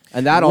fence,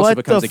 and that also What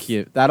becomes the a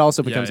key. That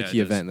also becomes Yeah, a key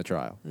it event does. in the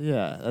trial.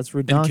 Yeah, that's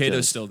And redonkulous.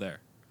 Cato's still there.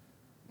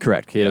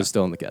 Correct. Cato's Yeah.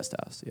 still in the guest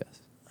house.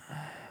 Yes,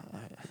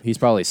 he's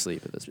probably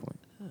asleep at this point.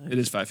 It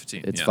is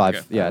 5:15. It's yeah, five.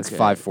 okay. Yeah, it's Okay,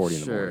 5:40 in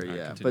the Sure, morning. Alright,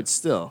 yeah. continue. But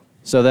still.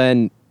 So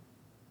then,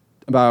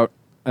 about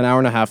an hour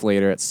and a half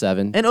later, at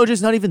 7. And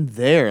OJ's not even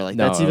there. Like,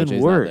 No, that's even OJ's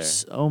not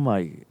worse. Oh,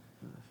 my.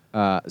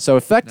 So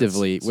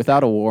effectively, That's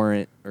without a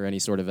warrant or any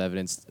sort of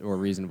evidence or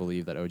reason to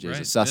believe that OJ is Right, a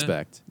yeah.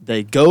 suspect,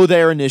 They go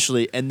there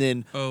initially and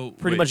then Oh,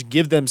 pretty wait. much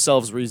give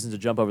themselves reasons to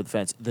jump over the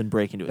fence, then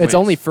break into it. it's Wait.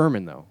 only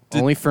Furman though.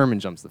 Did- Only Furman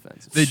jumps the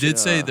fence. They did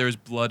say Yeah. there was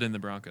blood in the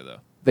Bronco, though.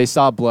 They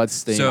saw blood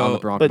stain So- on the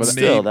Bronco, But but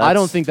still, I that's-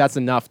 don't think that's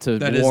enough to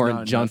That is warrant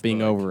not enough, jumping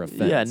but, like- over a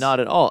fence. Yeah, not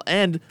at all.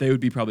 And They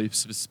would be probably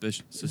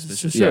suspicious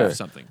Sure. of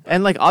something.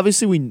 And like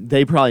obviously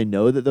they probably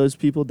know that those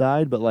people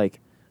died, but like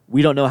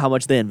we don't know how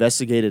much they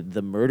investigated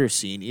the murder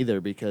scene either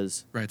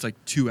because Right, it's like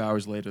 2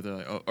 hours later. They're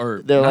like, oh,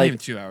 or They're not like- even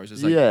 2 hours.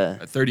 It's like yeah.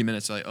 30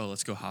 minutes. They're like, oh,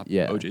 let's go hop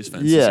Yeah. OJ's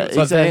fence. Yeah, So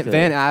But exactly.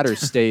 Van Adder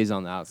stays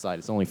on the outside.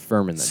 It's only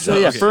Furman that so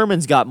jumps. yeah, Okay.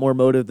 Furman's got more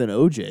motive than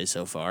OJ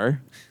so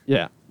far.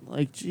 Yeah.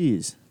 Like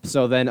geez.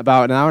 So then,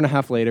 about an hour and a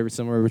half later,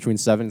 somewhere between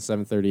 7 and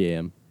 7:30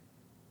 a.m.,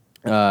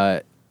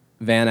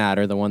 Van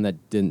Adder, the one that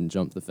didn't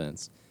jump the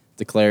fence,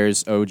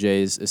 declares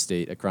OJ's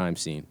estate a crime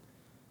scene,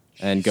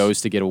 and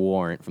goes to get a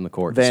warrant from the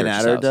court. to Van search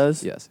his Adder house.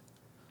 does? Yes.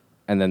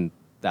 And then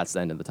that's the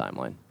end of the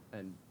timeline.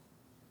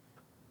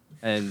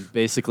 And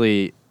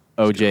basically,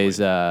 OJ's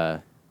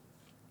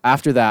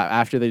after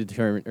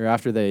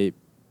they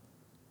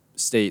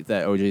state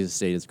that OJ's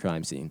estate is a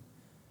crime scene,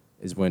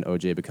 is when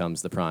OJ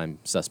becomes the prime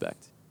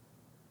suspect.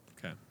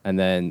 Okay. And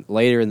then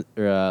later in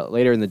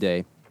the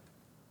day,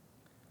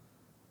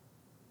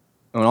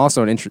 and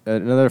also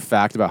another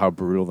fact about how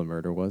brutal the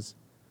murder was,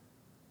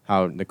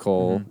 how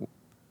Nicole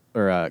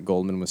or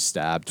Goldman was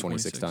stabbed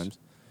 26 times.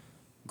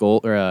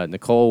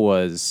 Nicole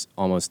was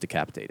almost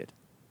decapitated.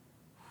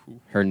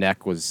 her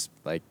neck was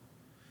like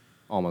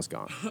almost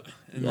gone.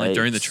 And like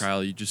during the Yikes.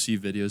 trial, you just see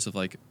videos of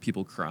like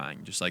people crying,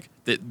 just like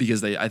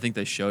because I think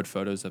they showed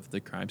photos of the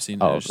crime scene.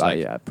 And Oh, it was just, like,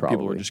 yeah, People were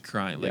probably. just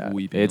crying, like Yeah.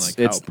 weeping, It's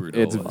like how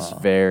brutal it's it was.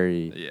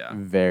 very Yeah.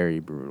 very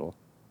brutal.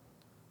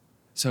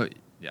 So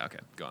yeah, okay,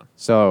 go on.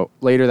 So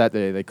later that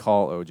day, they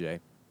call OJ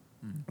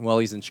Mm. while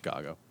he's in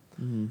Chicago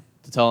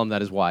to tell him that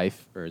his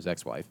wife or his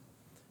ex-wife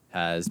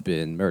has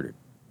been murdered.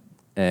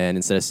 And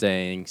instead of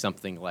saying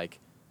something like,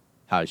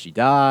 "How did she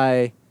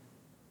die?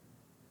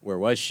 Where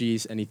was she?"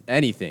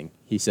 anything,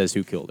 he says,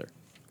 "Who killed her?"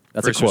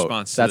 That's First a quote.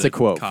 response to That's the a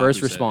quote. cop First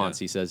who said, response,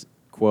 yeah. he says,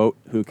 "Quote,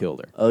 who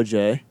killed her?"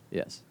 OJ.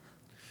 Yes.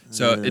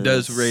 So it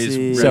does raise.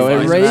 See. red So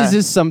it flags.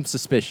 raises some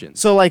suspicions.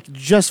 So like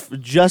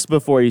just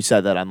before you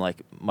said that, I'm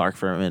like, Mark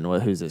Furman,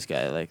 who's this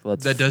guy? Like,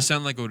 let's. That does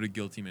sound like what a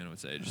guilty man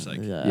would say. Just like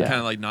Yeah. Yeah. kind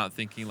of like not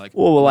thinking like,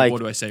 Well, like- what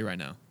do I say right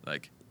now?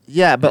 Like,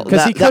 Yeah, but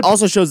 'Cause he that could-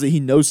 also shows that he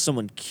knows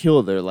someone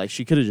killed her. Like,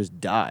 she could have just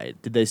died.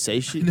 Did they say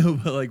she? no,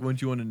 but like,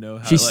 wouldn't you want to know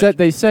how? she like, said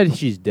they said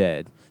she's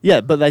dead.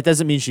 Yeah, but that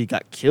doesn't mean she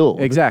got killed.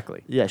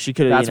 Exactly. Yeah, she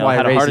could have. That's You know, why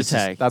had it a heart raises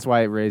attack. that's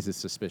why it raises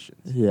suspicions.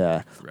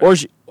 Yeah, Right. or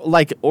she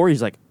or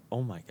he's like,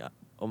 oh my god,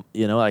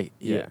 you know, like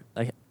Yeah.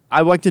 like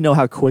I like to know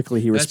how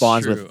quickly he That's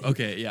responds true. with.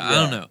 Okay, yeah, I Yeah.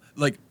 don't know.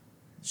 Like,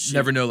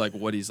 never know like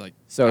what he's like. I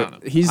So don't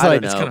know. he's I don't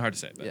like, know. It's kind of hard to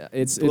say. But yeah,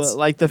 it's Well,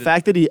 like the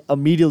fact that he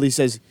immediately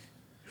says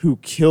who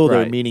killed her,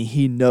 Right. meaning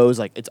he knows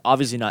like it's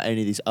obviously not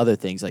any of these other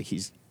things. Like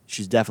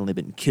she's definitely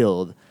been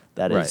killed.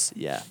 That is Right.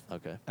 yeah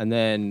okay. And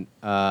then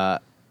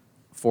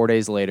 4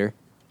 days later,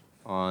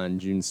 on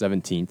June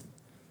 17th,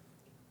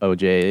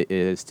 OJ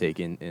is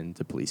taken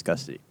into police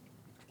custody.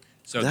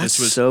 So That's this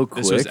was so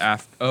This was quick.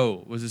 after.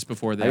 Oh, was this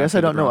before the? I guess after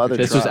I the don't know Bronco other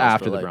chase? This was trials,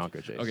 after but, the like-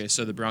 Bronco chase. Okay,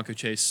 so the Bronco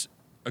chase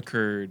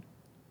occurred,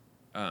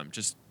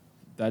 just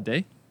that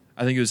day.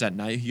 I think it was that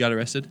night he got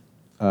arrested.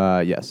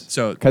 Yes.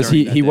 So Because during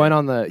he, that he day- went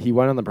on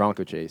the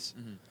Bronco chase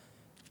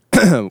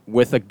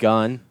with a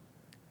gun.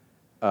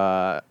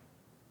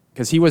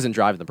 Because he wasn't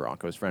driving the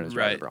Bronco, his friend was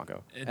driving the Right.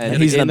 Bronco,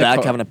 And he's in the back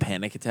car- having a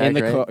panic attack. in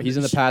the right? car, he's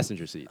in the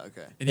passenger seat.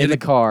 Okay. And he In had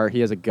the a- car,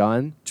 he has a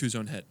gun to his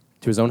own head.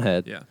 to his own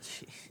head, Yeah.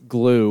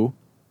 glue,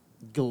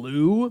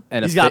 Glue.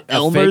 and He's a got fa- a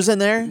Elmer's fake- in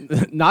there.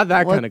 not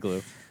that What? kind of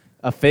glue,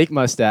 a fake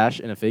mustache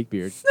and a fake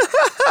beard,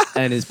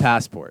 and his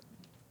passport.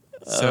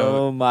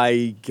 So Oh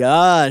my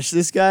gosh,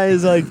 this guy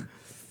is like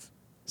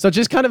So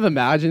just kind of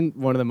imagine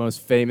one of the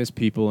most famous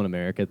people in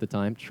America at the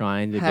time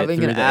trying to having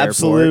get through an the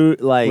absolute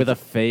airport like with a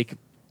fake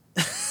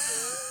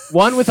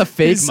one with a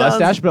fake sounds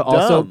mustache, but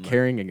also dumb.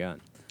 carrying a gun.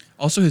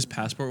 also his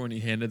passport when he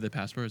handed the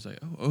passport was like,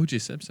 oh,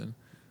 OJ Simpson.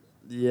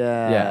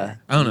 yeah.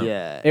 I don't know.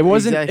 Yeah. It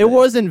wasn't. exactly. It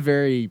wasn't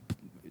very.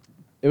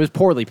 It was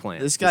poorly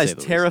planned. This to guy's say the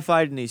least.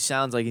 terrified and he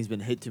sounds like he's been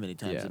hit too many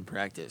times Yeah. in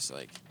practice.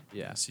 Like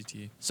Yeah.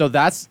 CT. So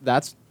that's.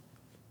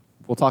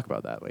 We'll talk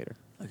about that later.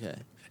 okay.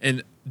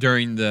 And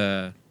during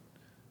the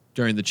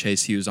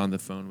chase, he was on the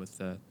phone with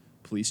the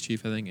police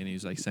chief, I think, and he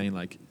was like saying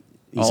like,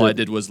 He all said- I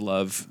did was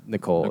love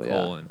Nicole, Nicole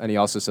yeah. and- And he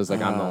also says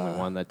like I'm the only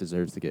one that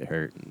deserves to get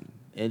hurt. And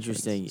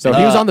Interesting. so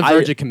he was on the I-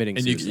 verge of committing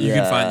and you suicide. you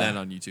can Yeah. find that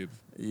on YouTube.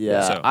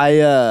 Yeah.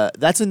 So-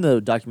 That's in the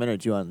documentary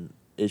too on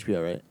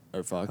HBO, right?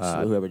 Or Fox,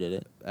 whoever did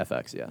it.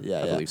 FX, yeah, Yeah,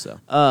 I yeah. believe so.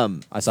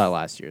 Um I saw it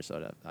last year,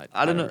 so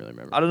I don't know. really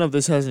remember. I don't know if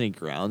this has any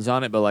grounds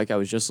on it, but like I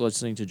was just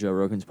listening to Joe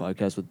Rogan's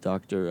podcast with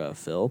Dr.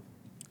 Phil.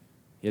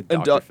 He had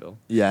And Dr. Phil.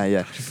 Yeah,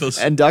 yeah. Phil's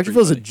And Dr. pretty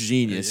Phil's a funny.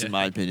 genius Yeah. in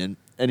my opinion.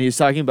 And he was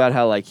talking about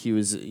how like he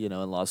was, in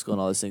law school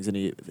and all those things, and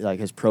he like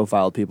has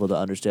profiled people to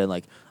understand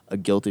like a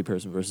guilty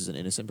person versus an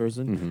innocent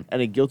person. Mhm.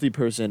 And a guilty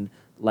person,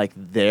 like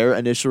their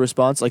initial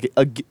response, like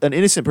an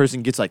innocent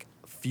person gets like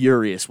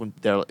furious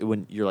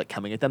when you're like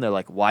coming at them. They're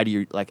like, why do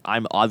you like?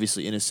 I'm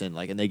obviously innocent,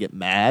 like, and they get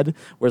mad.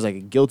 Whereas like a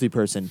guilty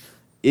person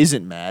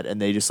isn't mad, and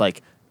they just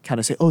like kind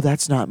of say, oh,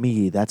 that's not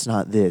me. That's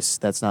not this.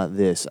 That's not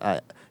this.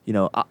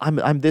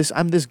 I'm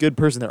this good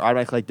person. They're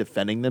automatically like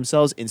defending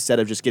themselves instead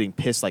of just getting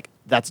pissed. Like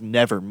that's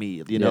never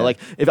me. Yeah. Like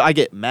if I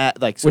get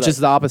mad, like so Which that- is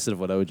the opposite of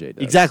what OJ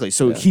does. exactly.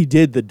 So Yeah. he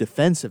did the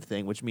defensive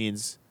thing, which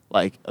means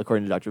like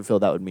according to Dr. Phil,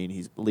 that would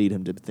mean lead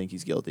him to think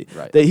he's guilty.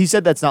 Right. He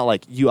said that's not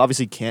like you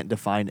obviously can't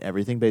define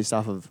everything based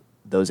off of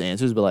those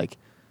answers, but like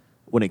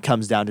when it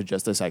comes down to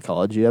just the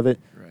psychology of it,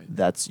 Right.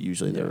 that's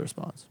usually their Yeah.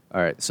 response.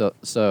 All right,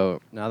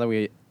 so now that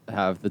we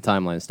have the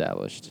timeline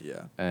established,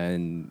 Yeah.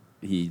 and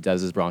he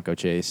does his Bronco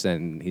chase,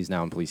 and he's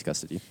now in police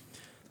custody,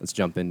 let's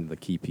jump into the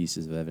key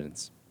pieces of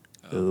evidence.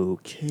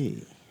 Okay.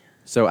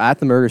 So at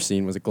the murder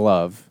scene was a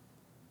glove.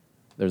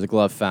 There's a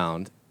glove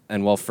found,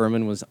 and while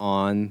Furman was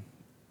on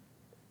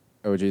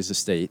OJ's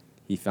estate,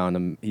 he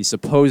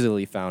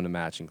supposedly found a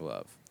matching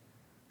glove.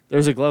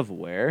 There's a glove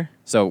where?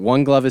 So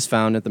one glove is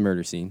found at the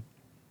murder scene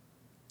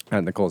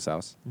at Nicole's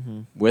house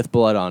with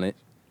blood on it,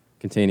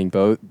 containing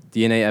both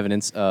DNA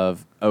evidence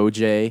of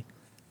OJ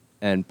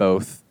and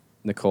both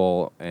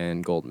Nicole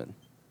and Goldman.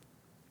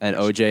 And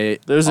OJ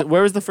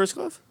Where was the first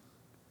glove?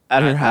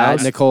 At her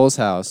house. at Nicole's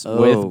house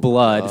Oh, with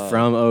blood God.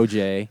 from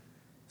OJ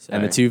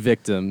and the Sorry. two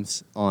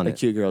victims on The it.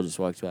 cute girl just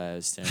walked by. I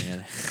was staring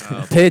at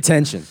her. Pay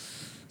attention.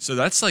 So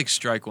that's like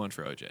strike one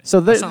for OJ. So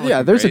That's not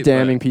looking there's a great,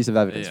 damning but- piece of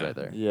evidence yeah. right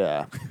there.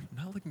 Yeah.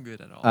 Not looking looking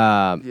good at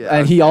all. Yeah,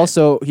 and he okay.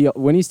 also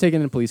when he's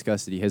taken into police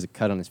custody, he has a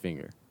cut on his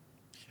finger.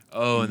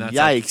 Oh, and that's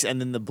Yikes! And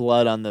then the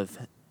blood on the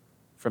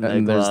from the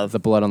And there's glove. the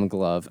blood on the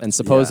glove. And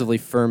supposedly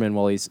Furman,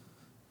 while he's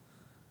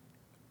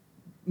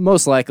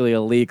most likely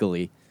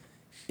illegally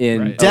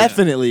in Right.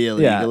 Definitely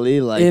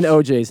illegally, like in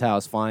OJ's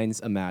house,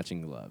 finds a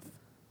matching glove.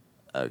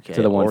 okay,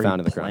 to the one or found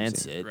he in the crime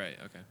plants scene. it. right.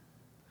 Okay.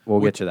 We'll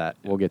get to that.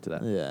 We'll get to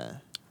that. Yeah.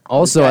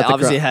 Also, This at guy the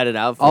obviously had it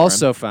out for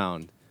also him.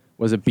 found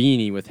was a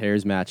beanie with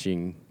hairs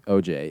matching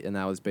OJ, and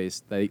that was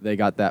based. They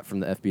got that from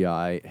the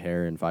FBI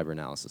hair and fiber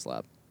analysis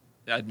lab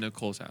At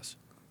Nicole's house.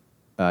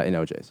 in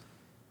OJ's.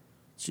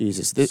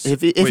 Jesus,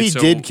 if he Wait, so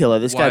did kill her,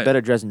 this guy why-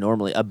 better dress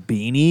normally. A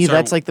beanie? Sorry,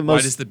 That's like the most.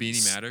 Why does the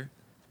beanie matter?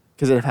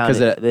 Because it found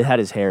 'Cause it had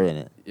his hair in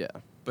it. Yeah. Uh,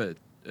 But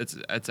it's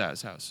at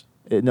his house.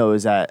 No, it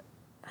was at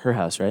her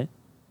house, right?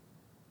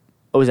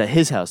 Oh, it was at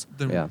his house.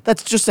 Then Yeah.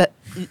 That's just a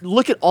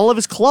look at all of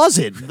his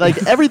closet.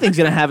 Like everything's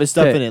gonna have his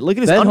stuff Okay, in it. Look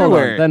at his then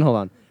underwear. Hold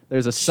on.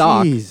 There's a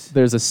sock. Jeez.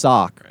 There's a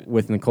sock Right.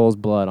 with Nicole's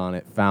blood on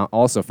it.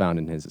 Also found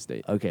in his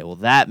estate. Okay, well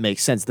that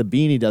makes sense. The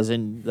beanie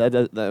doesn't.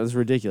 That was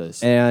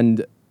ridiculous.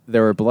 And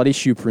there were bloody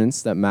shoe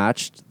prints that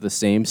matched the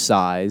same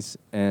size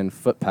and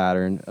foot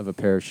pattern of a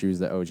pair of shoes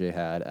that OJ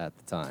had at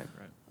the time.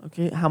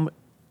 Okay, how much?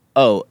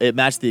 Oh, it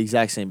matched the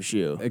exact same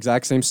shoe.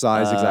 Exact same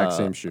size, exact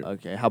same shoe.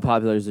 Okay, how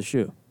popular is the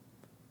shoe?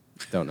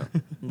 Don't know.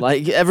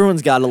 Like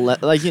everyone's got a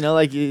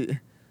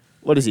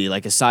what is he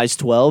like a size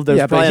 12? There's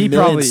Yeah, but probably he a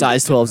million probably-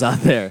 size 12s out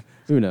there.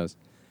 Who knows?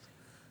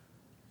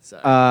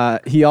 Sorry.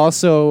 He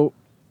also,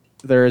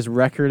 there is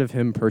record of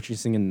him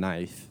purchasing a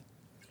knife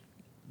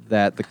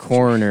that the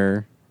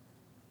coroner,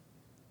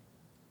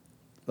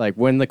 like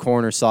when the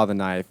coroner saw the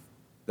knife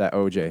that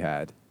OJ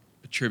had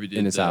attributed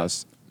in his the-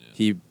 house,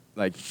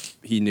 yeah.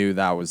 he knew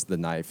that was the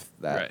knife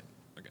that, Right.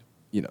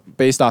 Okay.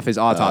 Based off his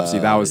autopsy,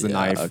 that was the Yeah,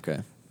 knife Okay.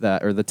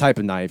 or the type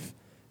of knife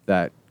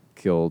that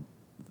killed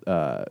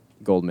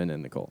Goldman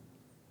and Nicole.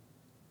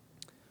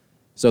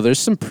 So there's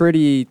some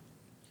pretty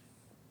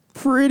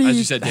As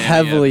you said, damning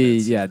heavily,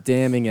 evidence.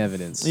 damning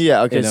evidence.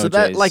 Yeah. Okay. in So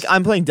that OJ's like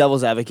I'm playing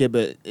devil's advocate,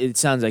 but it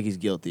sounds like he's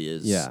guilty.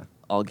 Yeah.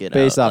 I'll get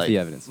based out, off like- the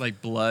evidence.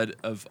 Like blood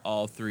of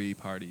all three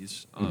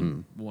parties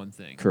on one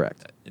thing.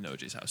 Correct. In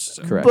OJ's house.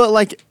 So. Correct. But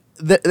like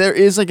there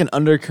is like an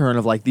undercurrent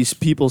of like these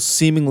people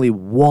seemingly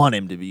want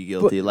him to be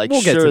guilty. But Like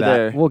we'll get sure to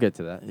they're that. We'll get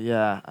to that.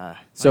 yeah.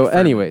 So, like Furman.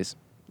 anyways,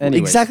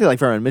 exactly like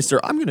Furman, Mister.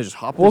 I'm gonna just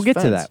hop. we'll this get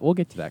to fence. that. We'll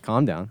get to that.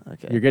 Calm down.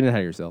 Okay. You're getting ahead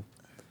of yourself.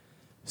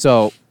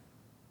 So,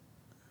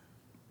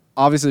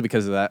 obviously,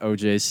 because of that,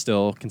 OJ is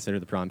still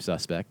considered the prime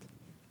suspect,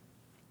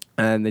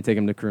 and they take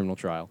him to criminal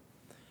trial,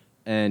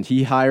 and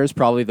he hires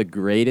probably the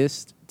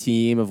greatest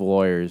team of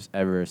lawyers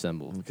ever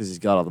assembled. because he's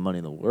got all the money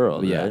in the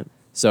world. Yeah. Right?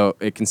 So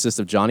it consists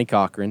of Johnny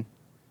Cochran,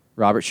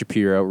 Robert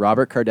Shapiro,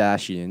 Robert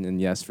Kardashian,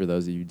 and yes, for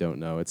those of you who don't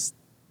know, it's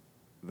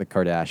the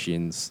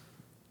Kardashians.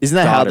 Isn't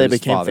that how they Daughter's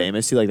became father.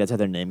 famous? Like that's how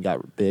their name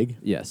got big.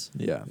 Yes.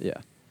 Yeah.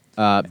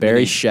 Yeah.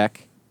 Barry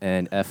Sheck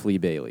and F. Lee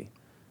Bailey.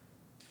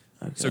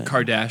 Okay. So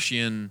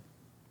Kardashian,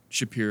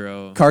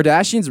 Shapiro.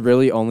 Kardashian's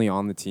really only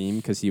on the team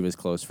because he was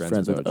close friends,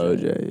 friends with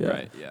OJ. Yeah.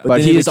 Right, yeah. But But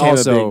then he he is became a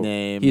also big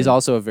name he's and-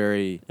 also a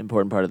very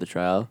Important part of the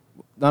trial.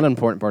 not an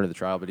important part of the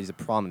trial, but he's a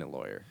prominent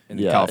lawyer in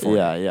Yeah.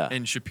 California. Yeah.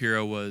 And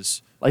Shapiro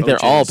was Like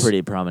they're all OJ's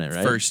pretty prominent,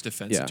 right? first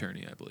defense Yeah.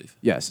 attorney, I believe.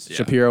 Yes, Yeah,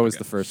 Shapiro was okay.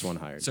 the first one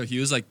hired. So he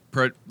was like,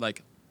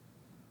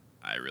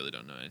 I really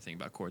don't know anything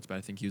about courts, but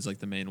I think he was like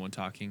the main one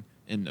talking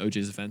in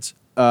OJ's defense.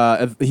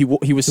 He was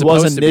He was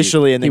supposed to be.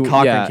 initially, and then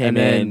Cochran yeah, came and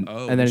then, in.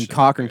 Oh, and then shit,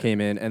 Cochran okay.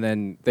 came in, and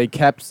then they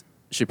kept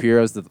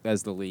Shapiro as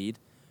the lead,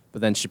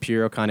 but then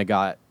Shapiro kind of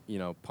got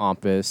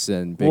pompous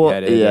and big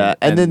headed. yeah,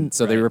 and then-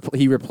 so Right.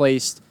 he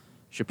replaced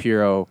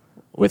Shapiro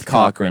with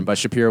Cochran, but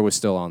Shapiro was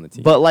still on the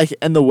team. But like,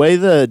 and the way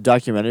the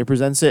documentary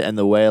presents it, and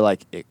the way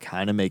like it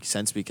kind of makes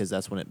sense because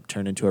that's when it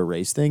turned into a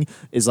race thing.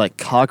 Is like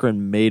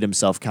Cochran made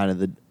himself kind of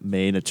the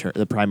main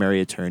the primary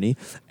attorney,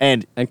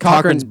 and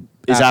Cochran's Cochran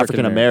is African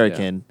African-American,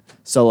 American.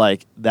 So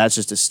like that's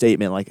just a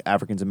statement like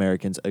African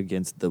Americans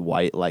against the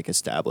white like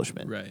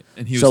establishment. Right.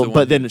 And he was So, the one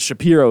but then who-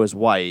 Shapiro is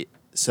white.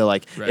 So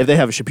like, Right. if they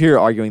have a Shapiro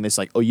arguing this,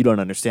 like, oh, you don't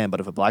understand. But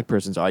if a black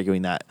person's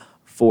arguing that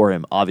for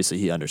him, obviously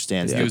he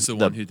understands. He was the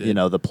one who did.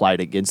 the plight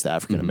against the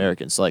African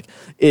Americans. So like,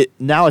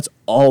 now it's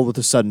all of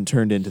a sudden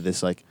turned into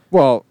this like,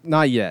 well,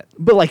 not yet.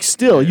 but like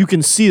still Yeah. you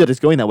can see that it's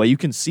going that way. You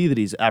can see that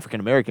he's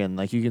African American.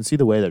 Like you can see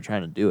the way they're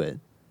trying to do it.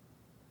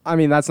 I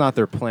mean, that's not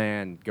their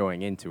plan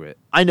going into it.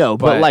 I know,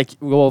 but like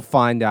we'll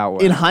find out.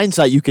 What in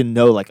hindsight, you can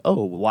know like,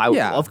 oh, why?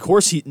 Yeah. Of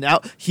course,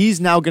 he's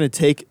now going to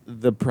take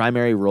the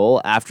primary role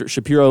after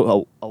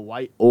Shapiro, a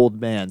white old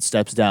man,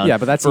 steps down. Yeah,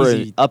 but that's for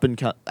easy. Up and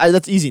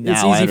that's easy now.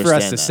 it's I easy for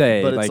us understand to that.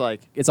 say, but like, it's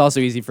like it's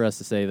also easy for us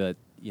to say that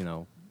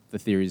the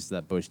theories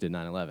that Bush did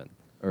 9/11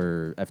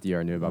 or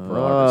FDR knew about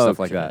Pearl Harbor, stuff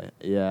like that.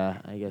 Yeah,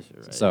 I guess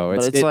you're right. So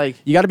but it's like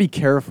you got to be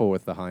careful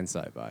with the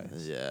hindsight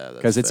bias. yeah,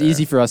 Because it's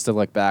easy for us to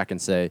look back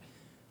and say,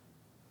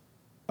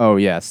 oh,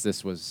 yes,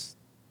 this was,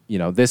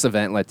 this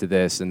event led to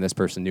this, and this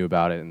person knew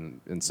about it,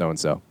 and so and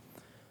so.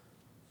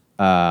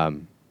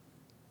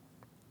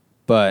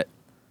 But,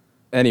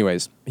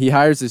 anyways, he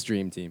hires this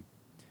dream team.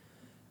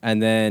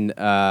 And then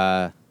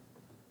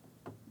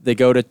they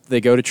go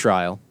to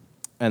trial,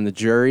 and the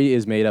jury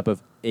is made up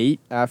of 8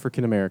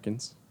 African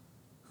Americans,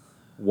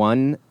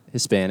 1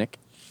 Hispanic,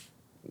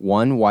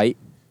 1 white,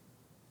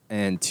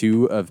 and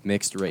 2 of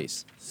mixed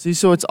race. See,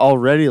 so it's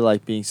already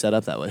like being set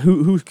up that way.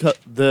 Who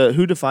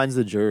defines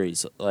the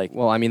juries? Like,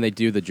 Well, I mean, they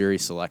do the jury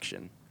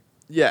selection.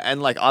 yeah,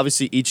 and like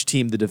obviously each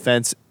team, the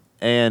defense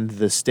and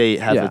the state,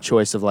 have Yeah. a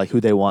choice of like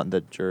who they want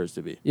the jurors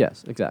to be.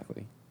 Yes,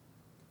 exactly.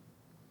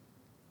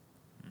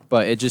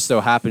 But it just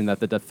so happened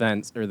that the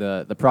defense or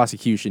the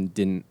prosecution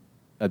didn't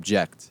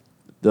object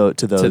To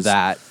those to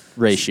that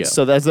ratio.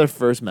 So that's their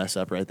first mess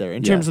up right there.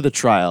 In Yeah. terms of the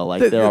trial,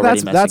 like they're already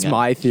messing that's up.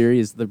 my theory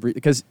is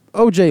because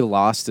OJ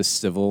lost a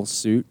civil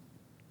suit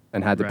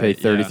and had to pay Right,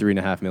 yeah.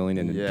 $33.5 million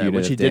in Yeah, punitive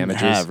which he damages.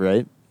 didn't have,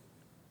 right?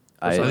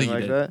 Or I something think he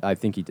like did. that? I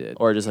think he did.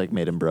 Or just like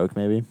made him broke,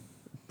 maybe. He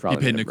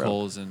Probably paid made it broke.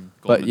 Nicole's and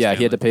But Goldman's yeah,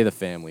 he had to family. pay the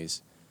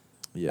families.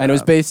 Yeah. And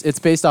it's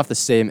based off the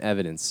same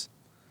evidence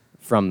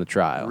from the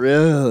trial.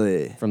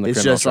 Really From the it's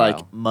criminal just trial.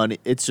 like money.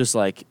 It's just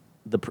like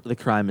the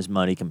crime is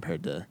money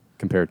compared to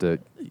Compared to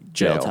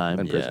jail jail time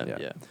and prison. Yeah,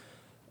 Yeah.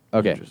 yeah.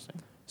 Okay.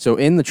 Interesting. So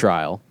in the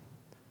trial,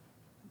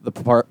 the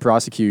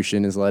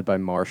prosecution is led by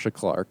Marsha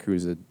Clark,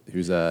 who's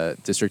a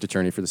district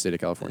attorney for the state of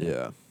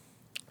California.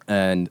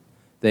 And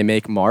they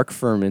make Mark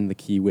Furman the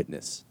key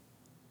witness.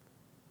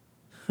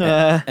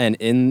 And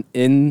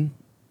in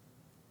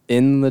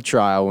the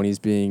trial, when he's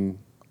being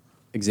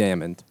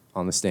examined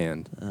on the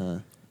stand,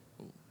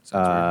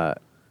 Sounds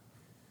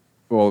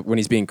well, when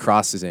he's being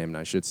cross-examined,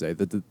 I should say,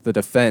 the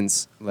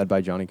defense, led by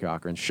Johnny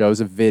Cochran, shows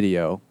a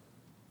video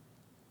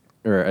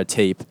or a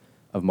tape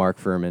of Mark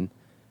Furman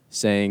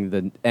saying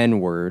the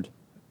N-word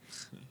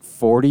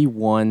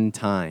 41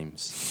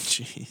 times.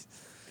 Jeez.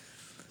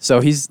 So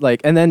he's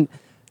like, and then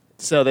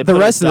So they The put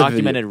rest a of the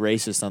video- documented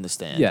racist on the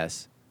stand.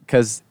 yes,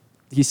 because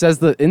he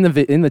says in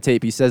the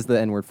tape he says the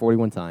N-word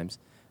 41 times,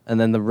 and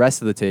then the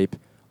rest of the tape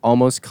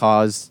almost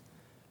caused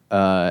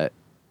the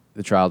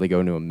trial to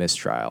go into a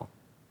mistrial,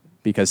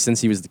 because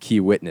since he was the key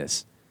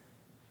witness,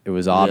 it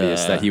was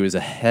obvious Yeah. that he was a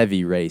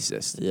heavy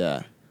racist.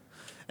 Yeah.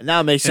 And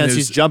now it makes And sense.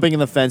 there's- He's jumping in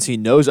the fence. He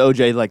knows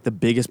OJ like the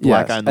biggest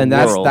black guy in the and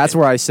world. that's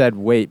where I said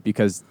wait,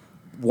 because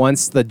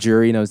once the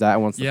jury knows that,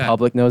 and once the Yeah.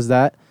 public knows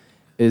that,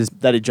 is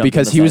That he jumped in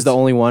because the he was the fence.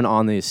 only one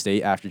on the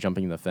estate after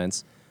jumping the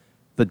fence.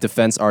 The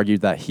defense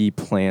argued that he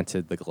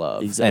planted the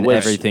glove and Which,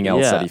 everything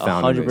else yeah, that he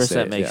found. in the 100%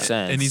 estate. makes Yeah.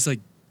 sense. And he's like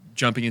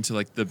jumping into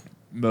like the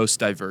most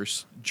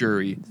diverse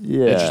jury.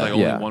 Yeah. It's just like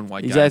only Yeah. one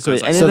white guy. Exactly.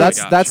 it's like, And So then oh my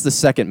that's gosh. that's the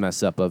second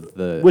mess up of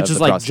the which of is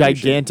the like prosecution.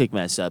 gigantic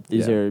mess up.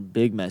 These Yeah. are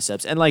big mess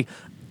ups. And like,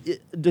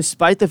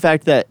 despite the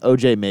fact that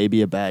OJ may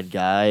be a bad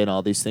guy and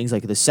all these things,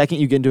 like the second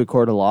you get into a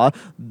court of law,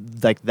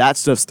 like that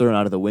stuff's thrown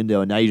out of the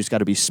window, and now you just got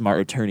to be smart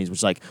attorneys.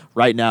 Which like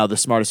right now, the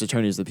smartest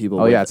attorneys are the people.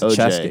 Oh, with yeah, it's a OJ.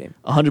 chess game.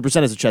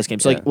 100% is a chess game.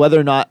 So Yeah. like whether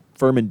or not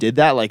Furman did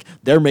that, like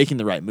they're making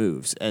the right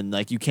moves, and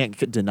like you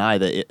can't deny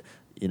that it.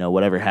 You know,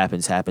 whatever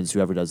happens.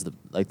 Whoever does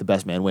the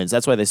best man wins.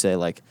 That's why they say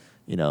like,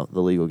 you know,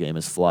 the legal game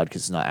is flawed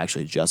because it's not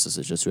actually justice.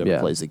 It's just whoever Yeah.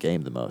 plays the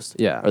game the most.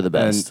 Yeah, or the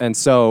best. And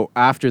so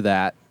after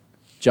that,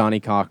 Johnny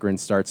Cochran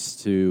starts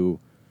to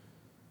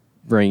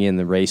bring in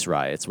the race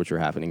riots, which were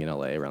happening in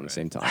LA around the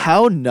same time.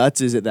 How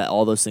nuts is it that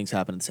all those things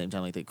happen at the same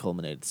time, like they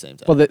culminate at the same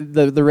time? Well,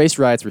 the race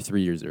riots were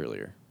 3 years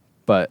earlier,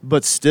 but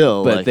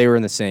still, like, they were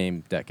in the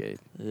same decade,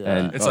 Yeah.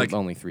 and It's like-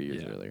 only 3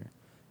 years yeah. earlier.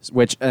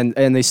 Which and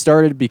they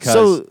started because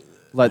So-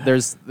 like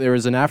there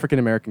was an African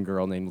American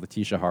girl named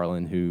Letitia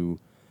Harlan who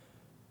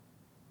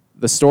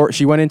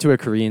she went into a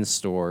Korean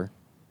store,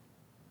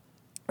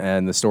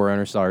 and the store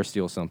owner saw her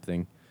steal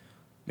something,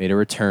 made her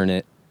return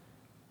it.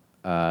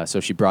 So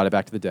she brought it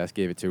back to the desk,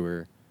 gave it to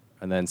her,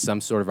 and then some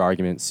sort of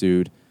argument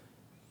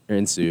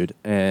ensued,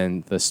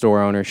 and the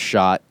store owner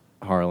shot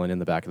Harlan in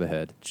the back of the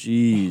head,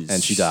 jeez,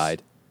 and she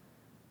died.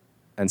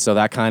 And so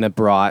that kind of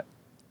brought,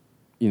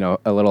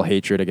 a little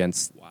hatred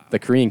against the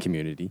Korean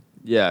community.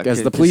 Yeah,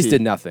 Because the police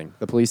did nothing.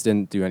 The police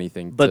didn't do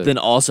anything. But then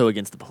also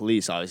against the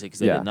police, obviously, because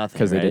they did nothing.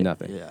 because they did right?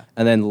 nothing. Yeah,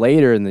 And then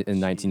later in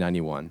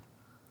 1991,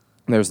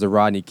 there was the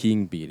Rodney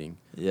King beating.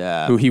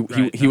 yeah. Who he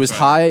Right, was that's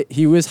high. right.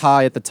 He was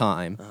high at the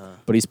time, Uh-huh.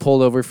 but he's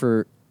pulled over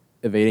for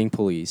evading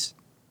police.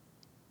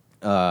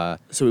 So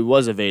he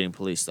was evading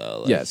police,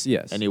 though. Yes,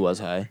 yes. and he was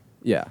high.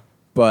 Yeah,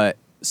 but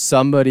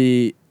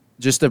somebody,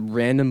 just a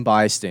random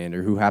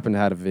bystander who happened to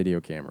have a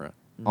video camera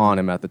on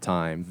him at the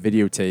time,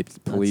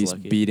 videotaped police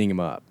lucky. beating him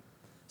up.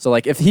 So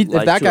like if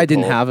Like that to guy a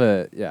didn't cult.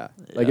 have Yeah.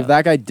 if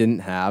that guy didn't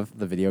have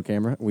the video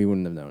camera, we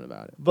wouldn't have known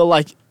about it. But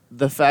like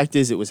the fact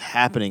is, it was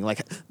happening.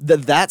 Like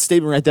that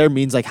statement right there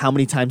means like how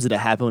many times did it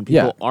happen when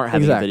people Yeah, aren't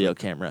having exactly. a video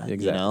camera? You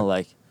Exactly. know,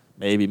 like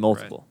maybe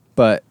multiple.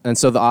 And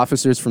so the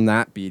officers from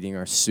that beating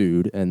are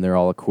sued and they're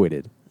all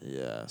acquitted.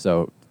 Yeah.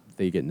 So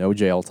they get no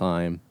jail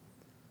time,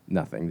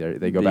 nothing.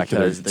 They go back to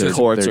Because their the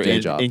courts their are day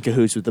job. in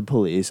cahoots with the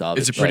police.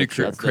 Obviously, It's a pretty Like, that's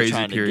what they're crazy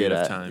trying to period get of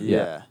at. time.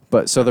 Yeah.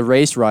 But so the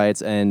race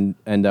riots end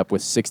up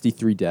with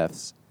 63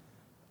 deaths,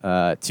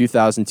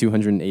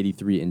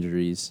 2,283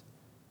 injuries,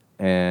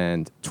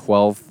 and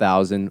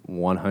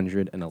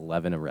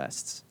 12,111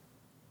 arrests.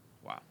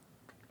 Wow.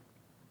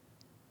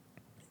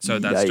 So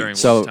that's during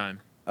So- what time?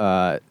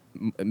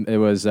 It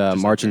was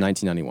March in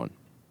after? 1991.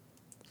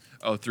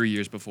 Oh, 3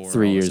 years before.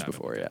 3 all this years happened.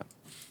 before, yeah.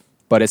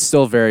 But it's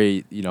still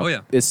very, Oh,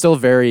 yeah. it's still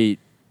very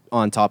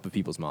on top of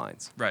people's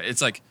minds. Right.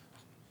 It's like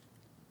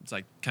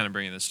kind of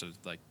bringing this to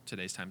like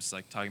today's times. It's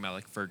like talking about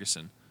like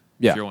Ferguson.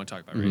 Yeah. If you want to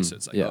talk about race,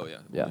 it's like, yeah. oh yeah,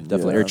 Yeah, well,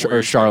 definitely. Yeah. Or,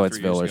 Warriors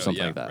Charlottesville 3 or years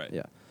something ago, like that.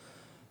 right.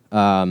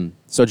 Yeah.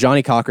 So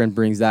Johnny Cochran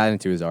brings that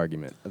into his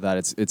argument that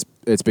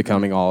it's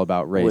becoming all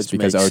about race Which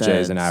because makes OJ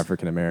is an sense.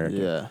 African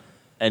American. Yeah.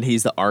 And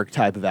he's the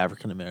archetype of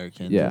African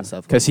American. Yeah, and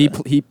stuff because like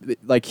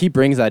that. he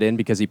brings that in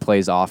because he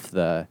plays off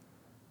of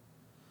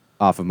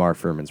Mark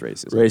Furman's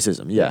racism.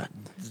 Racism, yeah.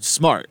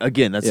 Smart.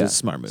 Again, that's Yeah. a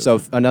smart move.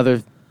 So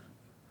another,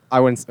 I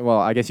wouldn't. Well,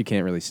 I guess you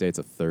can't really say it's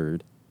a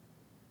third.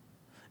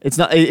 it's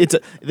not.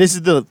 This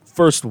is the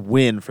first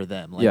win for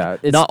them. Like, Yeah,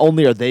 it's- not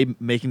only are they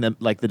making them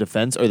like the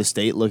defense or the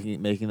state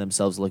making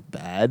themselves look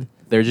bad,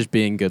 They're just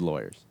being good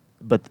lawyers.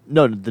 but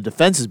no, the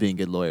defense is being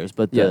good lawyers.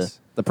 But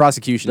The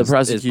prosecution. the is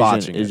prosecution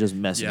botching is it. just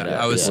messing Yeah, it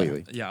up. I was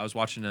completely. I was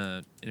watching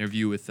an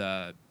interview with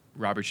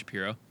Robert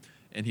Shapiro,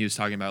 and he was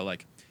talking about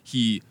like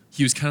he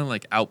was kind of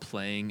like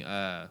outplaying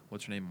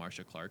what's her name,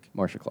 Marcia Clark.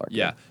 Marsha Clark.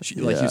 Yeah, he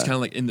was Yeah. kind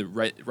of like in the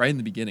right in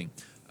the beginning.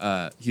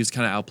 He was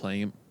kind of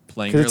outplaying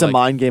playing because her it's a like,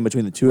 mind game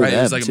between the two right. of them.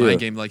 It was like too. a mind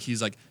game. Like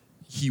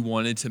he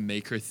wanted to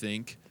make her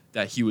think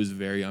that he was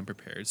very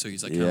unprepared. So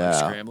he's like kind of like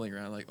Yeah. scrambling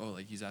around, like oh,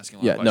 like he's asking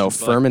a lot Yeah. of No,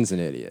 questions. but, like, Furman's an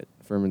idiot.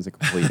 Furman's a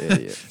complete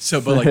idiot.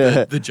 So, but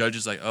like the judge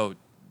is like, oh,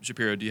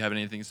 Shapiro, do you have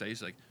anything to say?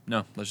 He's like,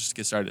 no, let's just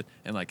get started.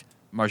 And like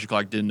Marcia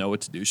Clark didn't know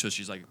what to do, so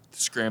she's like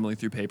scrambling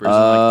through papers and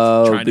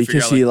Oh, like trying to figure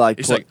because out. he, Like, like,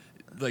 it's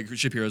put- like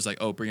Shapiro's like,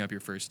 oh, bring up your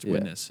first Yeah.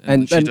 witness,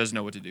 And- she and doesn't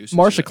know what to do. So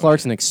Marsha she's like,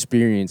 Clark's okay. an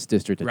experienced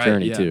district Right,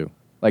 attorney yeah. too.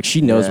 Like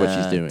she knows what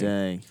she's Yeah, doing.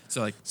 Dang.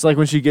 So like, So like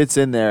when she gets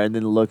in there and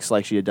then looks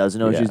like she doesn't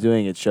know what Yeah. she's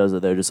doing, it shows that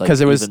they're just like 'Cause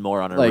it was, even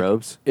more on her like,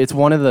 ropes. It's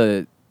one of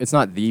the. It's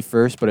not the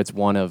first, but it's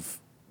one of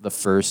the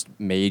first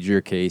major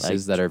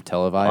cases Like, that are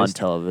televised on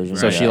television.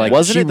 So Right. she like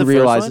wasn't she it the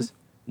realizes. first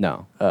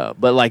No, one?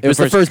 But like it was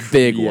the first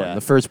big yeah. one.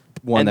 The first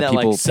one And that that,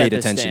 like, people set paid the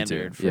attention to.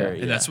 standard for- Yeah.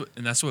 yeah.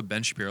 and that's what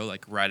Ben Shapiro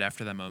like right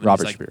after that moment.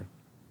 Robert he's Shapiro.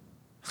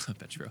 like,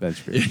 Ben Shapiro. Ben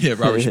Shapiro. Yeah,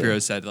 Robert Shapiro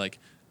said like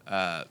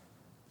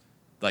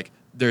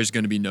there's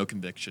going to be no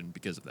conviction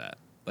because of that.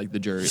 Like the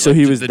jury. So like,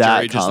 he the was jury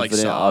that just, like,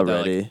 confident saw that,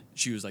 already. like,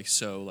 she was like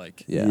so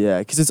like Yeah. Yeah,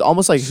 because it's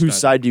almost like whose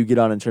Stud. side do you get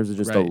on in terms of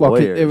just Right. the Well,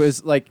 lawyers? it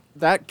was like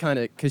that kind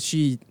of because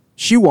she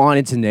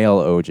wanted to nail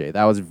OJ.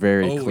 That was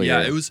very oh clear.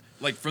 yeah, it was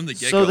like from the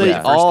get so go. they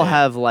Yeah. all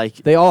have like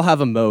They all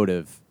have a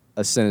motive,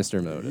 a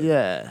sinister motive.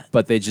 yeah,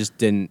 But they just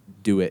didn't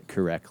do it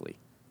correctly.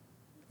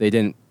 They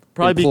didn't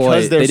probably employ-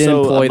 because they're they didn't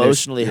so employ their-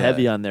 emotionally yeah.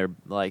 heavy on their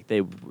like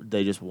they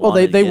just Well,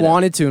 wanted they to get it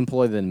wanted to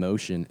employ the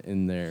emotion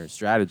in their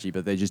strategy,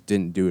 but they just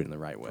didn't do it in the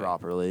right way.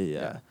 properly. Yeah.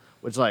 Yeah.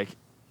 Which like.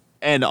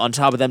 And on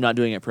top of them not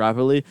doing it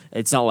properly,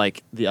 it's not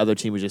like the other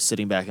team was just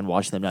sitting back and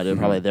watching them not do it.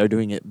 Probably they're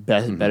doing it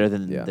better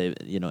than Yeah. they,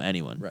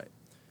 anyone. Right.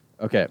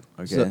 Okay.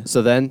 Okay.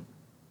 So then,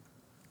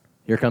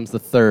 here comes the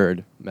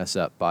third mess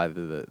up by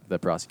the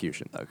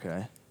prosecution.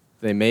 Okay.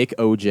 They make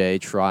OJ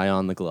try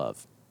on the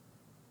glove,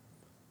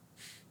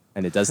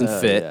 and it doesn't Oh,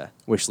 fit, yeah.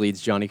 which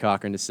leads Johnny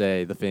Cochran to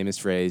say the famous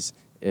phrase,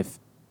 "If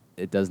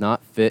it does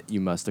not fit,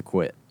 you must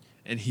acquit."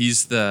 and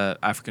he's the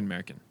African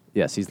American.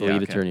 Yes, he's the Yeah,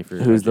 lead okay. attorney for.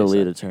 Who's the OJ's lead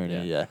side.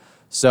 attorney? Yeah.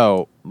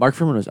 So Mark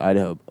Furman was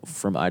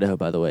from Idaho,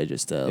 by the way.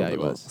 Just a Yeah, he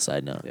little was.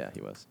 side note. yeah,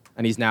 he was,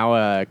 and he's now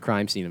a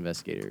crime scene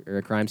investigator or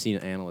a crime scene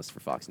analyst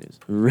for Fox News.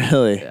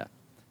 Really? Yeah.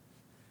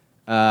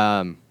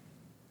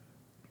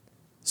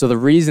 So the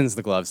reasons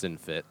the gloves didn't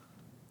fit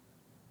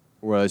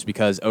was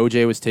because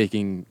OJ was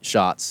taking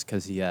shots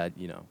because he had,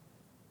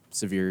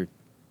 severe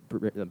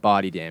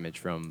body damage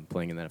from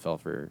playing in the NFL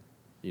for,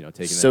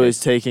 taking. So that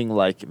he's hit. taking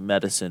like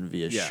medicine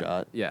via Yeah,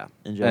 shot. Yeah.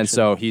 injection? And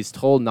so he's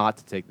told not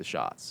to take the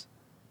shots,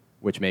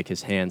 which make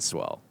his hands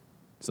swell.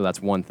 So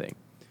that's one thing.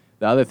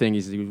 The other thing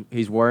is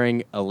he's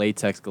wearing a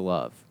latex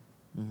glove.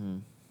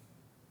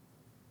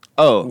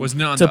 Oh,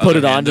 Wasn't it on to the put other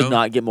it on hand, to though?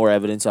 not get more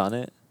evidence on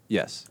it?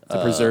 Yes,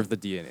 to preserve the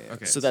DNA.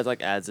 Okay. So that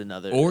like adds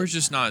another. Or it's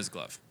just not his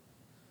glove.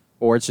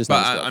 Or it's just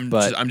But not his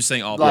glove. I'm just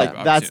saying all. like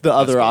possible that's the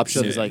other opportunities.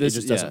 option. Is like This- it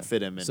just yeah. doesn't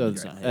fit him. And, So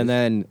it's not his. and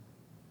then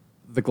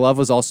the glove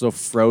was also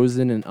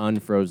frozen and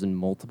unfrozen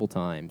multiple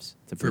times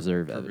to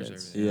preserve for evidence.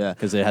 preserving yeah,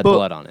 Because it had But-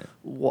 blood on it.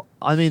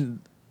 I mean,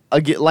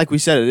 again, like we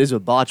said, it is a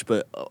botch.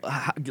 But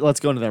let's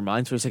go into their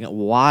minds for a second.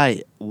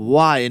 Why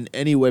in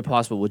any way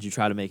possible would you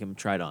try to make him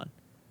try it on?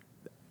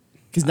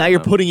 Because now I you're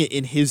don't know. putting it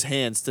in his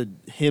hands to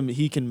him.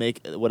 He can make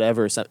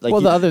whatever. Like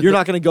Well, you're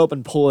not going to go up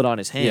and pull it on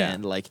his Yeah.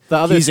 hand. Like The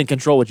other- he's in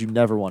control, which you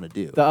never want to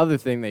do. The other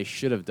thing they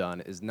should have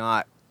done is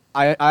not.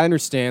 I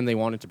understand they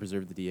wanted to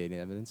preserve the DNA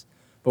evidence,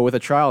 but with a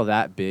trial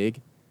that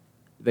big,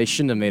 they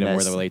shouldn't have made him wear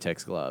the Messy.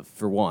 latex glove,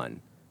 for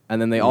one.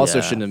 And then they also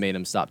Yeah. shouldn't have made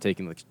him stop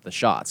taking the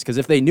shots. Because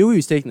if they knew he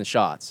was taking the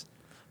shots,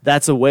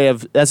 That's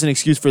an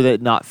excuse for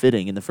that not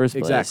fitting in the first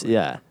place. Exactly.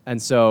 Yeah.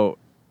 and so,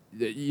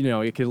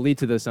 it could lead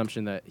to the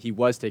assumption that he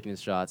was taking his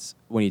shots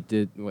when he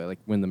did,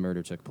 when the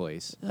murder took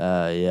place.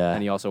 Yeah.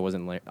 And he also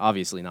wasn't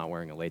obviously not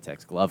wearing a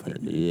latex glove.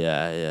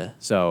 Yeah.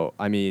 So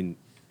I mean,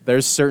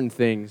 there's certain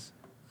things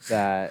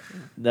that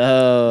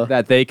No.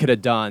 that they could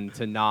have done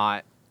to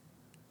not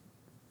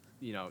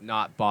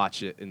not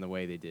botch it in the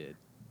way they did.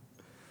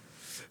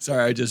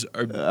 Sorry, I just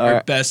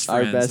our best friends.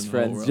 Our best in the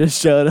whole friends world.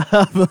 just showed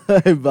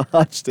up and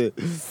botched it.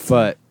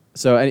 But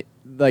so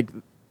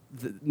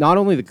not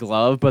only the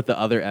glove, but the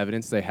other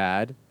evidence they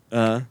had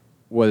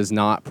was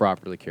not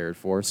properly cared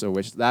for. So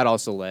that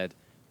also led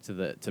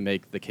to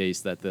make the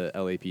case that the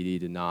LAPD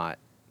did not,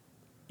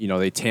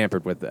 they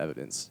tampered with the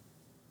evidence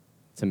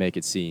to make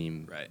it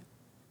seem Right.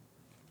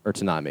 or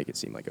to not make it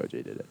seem like OJ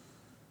did it.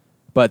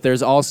 But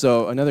there's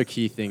also another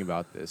key thing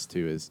about this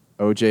too is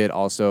OJ had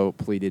also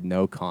pleaded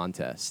no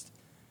contest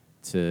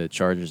to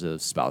charges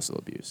of spousal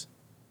abuse.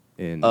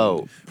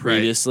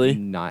 Previously?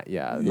 Not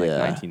Yeah.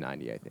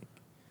 1990, I think.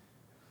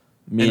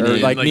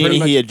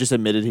 Meaning he had just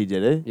admitted he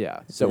did it?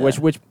 Yeah. So Yeah.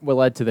 which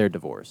led to their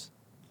divorce.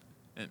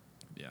 And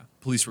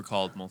police were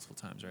called multiple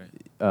times,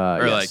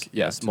 right?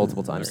 Yes,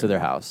 multiple times to their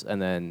house,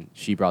 and then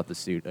she brought the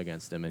suit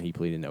against him, and he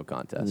pleaded no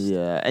contest.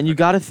 Yeah, and you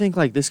got to think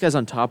like this guy's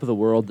on top of the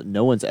world.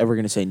 No one's ever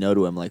going to say no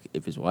to him. Like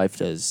if his wife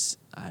does,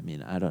 I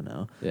mean, I don't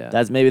know. Yeah.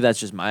 That's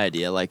just my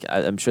idea. Like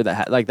I'm sure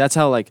that that's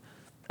how like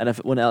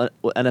when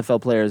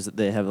NFL players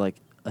they have like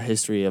a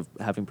history of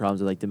having problems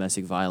with like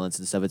domestic violence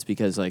and stuff. It's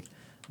because like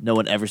no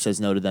one ever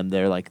says no to them.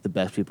 They're like the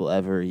best people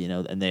ever,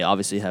 and they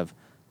obviously have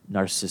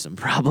narcissism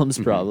problems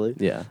probably.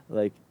 Yeah.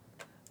 Like,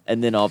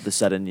 and then all of a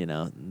sudden,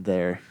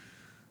 they're.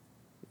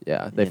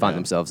 Yeah, they find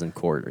themselves in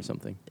court or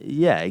something.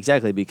 Yeah,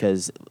 exactly,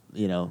 because,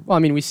 Well, I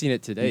mean, we've seen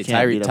it today. You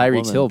can't beat up a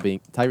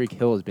Tyreek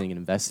Hill is being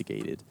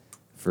investigated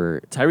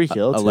for Tyreek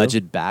Hill,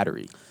 alleged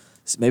battery.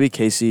 So maybe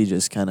KC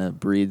just kind of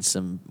breeds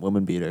some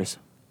woman beaters.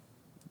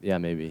 Yeah,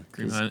 maybe.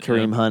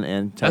 Kareem Hunt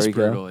and That's Tyreek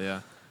Hill. brutal,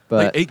 yeah.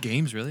 But like 8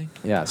 games, really?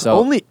 yeah, so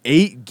Only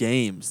 8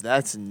 games.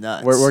 That's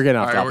nuts. we're getting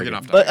off All right, topic. we're getting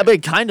off But topic. I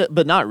mean, kind of,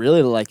 but not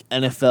really. Like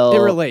NFL, It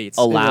relates.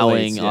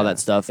 allowing all yeah. that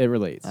stuff. It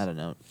relates. I don't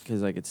know,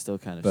 because like it's still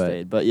kind of But-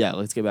 stayed. But yeah,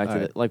 let's get back to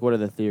Alright. what are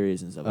the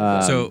theories and stuff.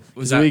 Like that. So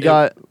was So that we it-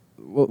 got.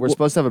 We'll- We're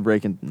supposed to have a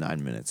break in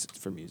 9 minutes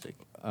for music.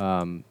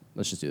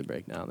 Let's just do the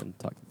break now and then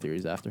talk the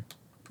theories after.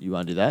 You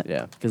want to do that?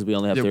 Yeah. Because we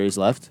only have Yeah. theories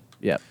left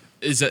Yeah.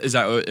 Is that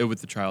it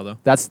with the trial though?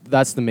 That's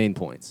the main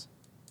points.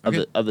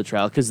 Okay. of the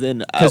trial. Because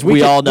then 'Cause we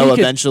we all could- know we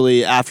could-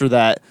 eventually after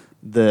that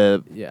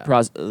the Yeah.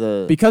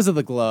 the Because of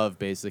the glove,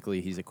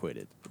 basically, he's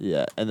acquitted.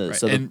 yeah, and Right.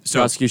 so the And so-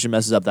 prosecution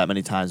messes up that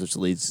many times, which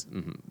leads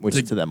Which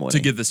to them winning. To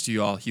give this to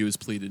you all, he was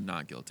pleaded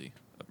not guilty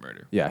of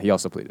murder. Yeah, he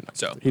also pleaded not.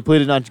 So He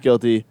pleaded not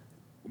guilty,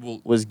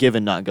 we'll was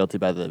given not guilty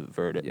by the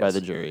verdict by Yes.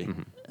 the jury.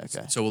 Mhm.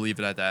 Okay, so we'll leave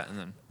it at that,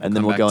 and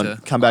then we'll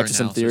come back our to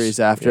some analysis. theories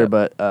after. Yeah.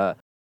 But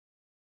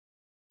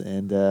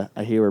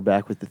I hear we're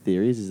back with the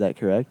theories. Is that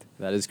correct?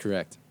 That is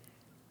correct.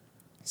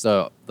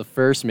 So the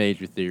first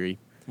major theory.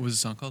 What was the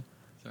song called?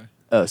 Sorry.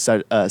 Oh,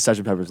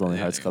 Sgt. Pepper's Lonely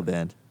Yeah, Hearts yeah. Club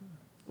Band.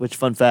 Which,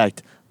 fun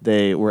fact,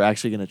 they were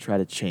actually going to try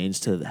to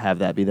change to have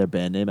that be their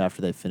band name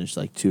after they finished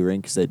like touring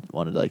because they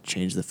wanted to like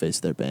change the face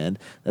of their band.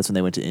 That's when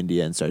they went to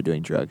India and started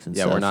doing drugs and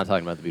Yeah, stuff. we're not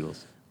talking about the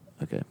Beatles.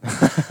 Okay.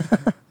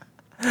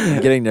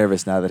 I'm getting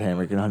nervous now that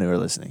Hamrick and Hanu are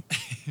listening.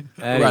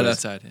 Right Anyways.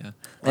 outside. Yeah. Live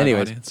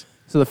Anyways. audience.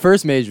 So the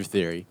first major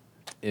theory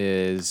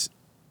is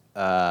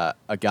a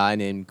guy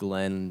named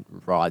Glenn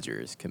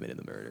Rogers committed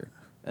the murder.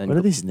 And What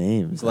are these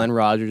names? Glenn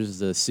Rogers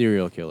is a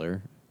serial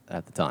killer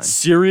at the time.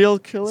 Serial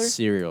killer?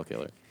 Serial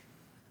killer.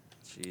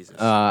 Jesus.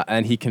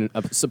 And he can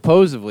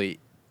supposedly,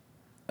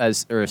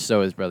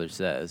 so his brother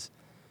says.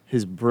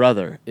 His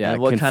brother. Yeah,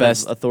 And what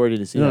confessed- kind of authority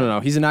does he No, have? no, no.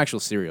 He's an actual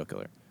serial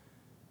killer.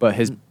 But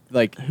his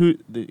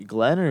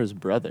Glenn or his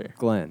brother?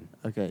 Glenn.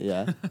 Okay,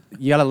 yeah.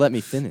 You gotta let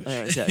me finish. All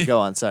right, yeah, go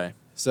on. Sorry.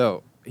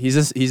 So he's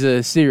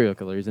a serial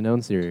killer. He's a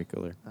known serial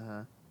killer.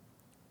 Uh-huh.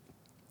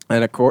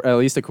 And at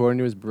least according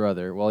to his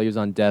brother, while he was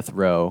on death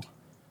row,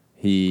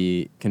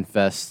 he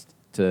confessed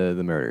to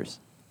the murders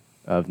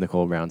of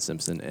Nicole Brown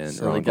Simpson and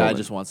So Ron the guy Goldman.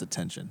 just wants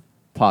attention.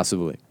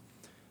 Possibly.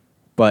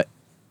 But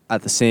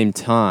at the same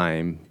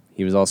time,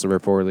 he was also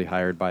reportedly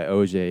hired by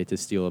OJ to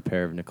steal a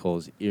pair of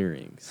Nicole's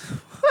earrings.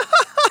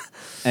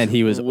 And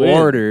he was Weird.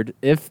 ordered,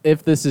 if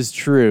this is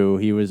true,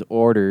 he was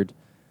ordered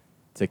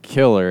to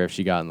kill her if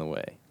she got in the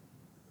way.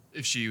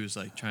 If she was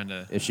like trying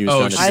to. If she was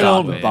trying to I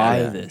stop don't it, buy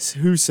yeah. this.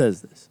 Who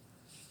says this?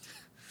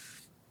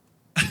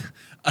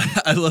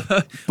 I love.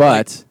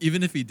 But- like,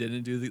 even if he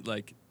didn't do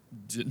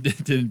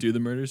didn't do the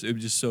murders, it would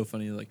be just so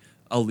funny. Like,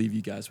 I'll leave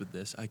you guys with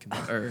this. I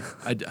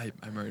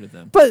murdered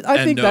them. But I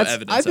And think no that's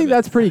evidence of it.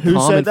 that's pretty Who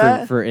common said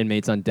that? for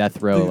inmates on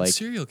death row. The Like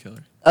serial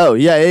killer. Oh,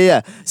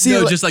 yeah. See,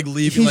 No, like, just like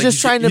leaving. he's like,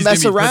 just trying to he's gonna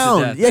mess be put to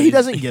around. death, Yeah, and he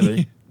doesn't give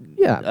a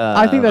yeah,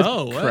 I think that's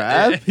Oh, what?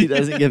 crab. He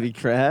doesn't give a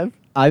crab.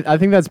 I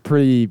think that's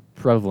pretty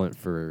prevalent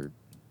for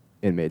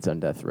inmates on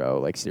death row,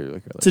 like serial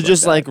killers. To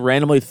just that. like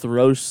randomly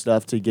throw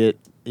stuff to get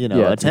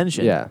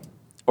attention. Yeah,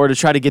 Or to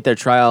try to get their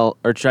trial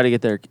or try to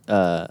get their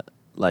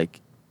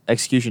like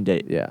execution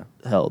date yeah.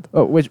 held.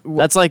 Oh,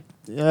 That's like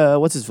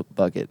what's his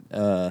bucket?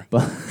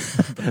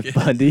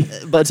 Bundy.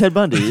 But Ted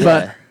Bundy.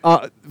 Yeah.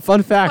 But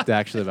fun fact,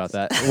 actually, about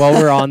that. While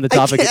we're on the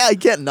topic, I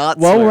can't not.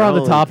 while swear. we're on the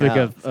Holy topic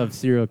cow. of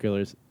serial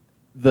killers,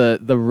 the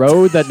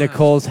road that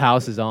Nicole's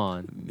house is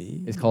on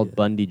Me? is called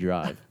Bundy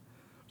Drive.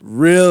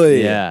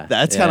 Really? Yeah,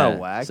 That's yeah. kind of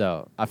whack.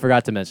 So I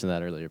forgot to mention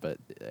that earlier, but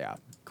yeah,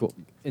 cool.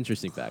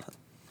 interesting fact.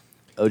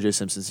 OJ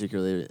Simpson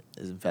secretly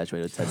is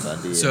infatuated with Ted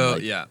Bundy. So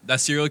and, yeah, that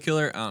serial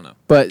killer. I don't know.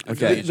 But I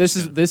feel like it's this just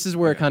is gonna- this is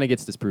where it okay. kind of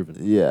gets disproven.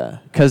 Yeah.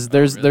 Because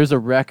there's really? there's a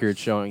record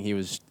showing he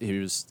was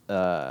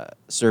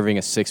serving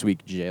a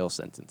 6-week jail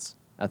sentence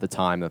at the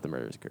time that the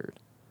murders occurred.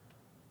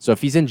 So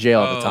if he's in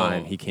jail at the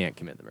time, Oh. he can't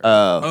commit the murder.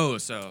 Oh,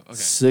 so okay,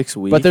 6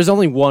 weeks. but there's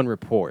only one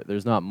report.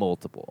 There's not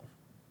multiple.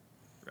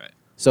 right.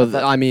 So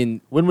I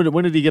mean, when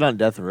did he get on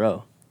death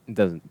row? it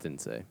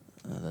didn't say.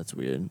 Oh, that's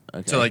weird.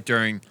 Okay. So like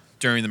during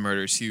the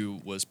murders, he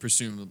was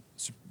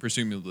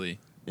presumably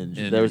In-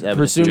 in- there was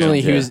evidence. Presumably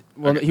in he jail. was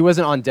Okay. he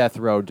wasn't on death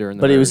row during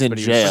the But he was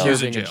murders, in but jail. He was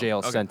He serving was in a jail. jail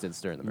Okay. sentence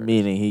during the murders.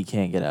 Meaning he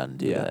can't get out and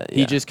do Yeah. that. He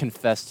yeah. just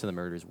confessed to the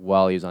murders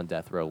while he was on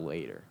death row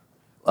later.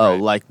 Oh,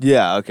 Right. like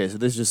yeah. Okay, so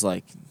this is just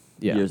like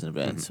Yeah. years in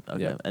advance.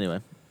 Okay. Yeah.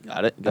 Anyway,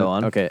 got it. Go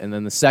on. Okay, and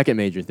then the second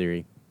major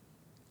theory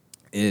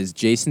is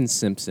Jason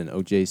Simpson,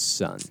 OJ's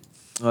son.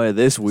 Oh yeah,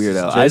 this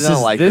weirdo. I This don't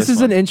is, like this this.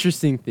 is one. an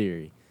interesting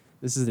theory.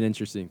 This is an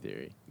interesting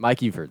theory.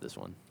 Mike, you've heard this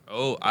one.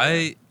 Oh,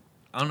 I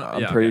don't know.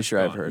 I'm Yeah, pretty okay, sure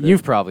go I've on. heard it.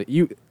 You've probably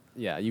you've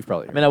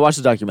probably I heard. mean, I watched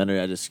the documentary.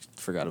 I just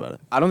forgot about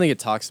it. I don't think it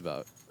talks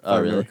about. Oh,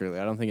 really? Clearly,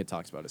 I don't think it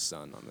talks about his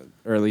son on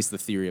the, or at least the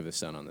theory of his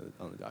son on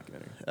the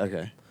documentary.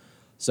 Okay.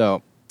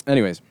 So,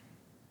 anyways,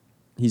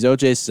 he's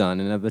OJ's son,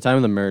 and at the time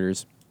of the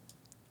murders,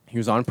 he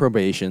was on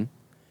probation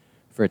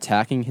for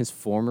attacking his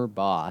former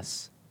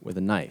boss with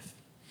a knife.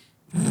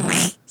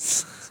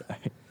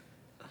 Sorry.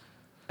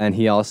 And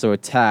he also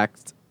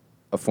attacked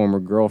a former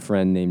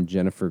girlfriend named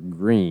Jennifer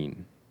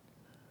Green.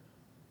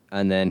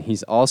 And then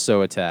he's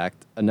also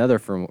attacked another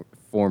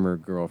former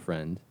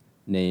girlfriend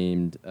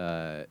named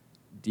Dee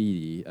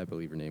Dee, I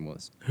believe her name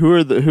was.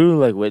 Who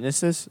like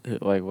witnesses?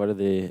 Like, what are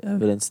the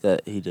evidence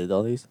that he did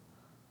all these?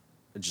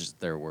 It's just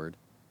their word.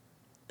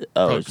 Oh,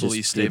 Probably it's just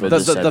police people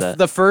statement. just said that.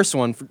 The first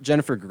one,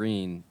 Jennifer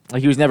Green,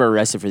 Like he was never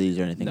arrested for these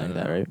or anything No, like no,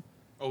 that, no. right?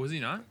 Oh, was he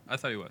not? I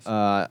thought he was.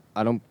 I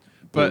don't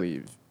But-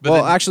 believe. but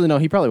Well, then- actually, no,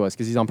 he probably was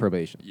because he's on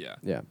probation. yeah.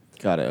 Yeah.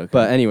 Got it. Okay.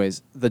 But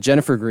anyways, the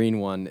Jennifer Green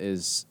one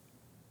is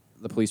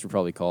the police were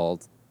probably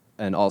called,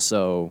 and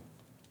also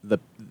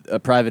a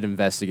private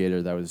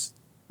investigator that was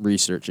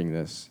researching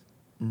this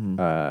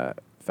Mhm.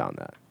 found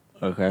that.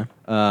 Okay.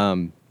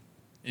 And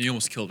he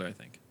almost killed her, I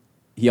think.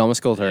 He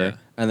almost killed her, Yeah.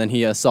 and then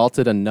he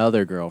assaulted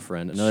another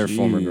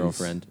former Jeez.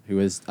 girlfriend who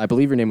was, I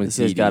believe her name was This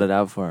Dee guy's Dee. got it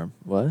out for him.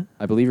 What?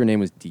 I believe her name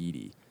was Dee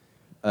Dee.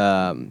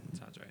 Sounds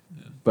right.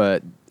 Yeah.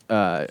 But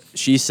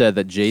she said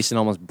that Jason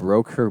almost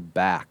broke her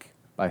back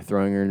by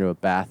throwing her into a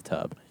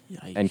bathtub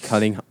and Yikes.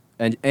 cutting,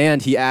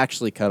 and he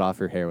actually cut off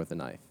her hair with a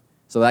knife.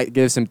 So that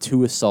gives him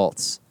 2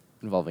 assaults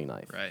involving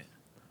knife. Right.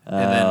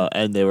 then-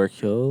 And they were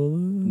killed.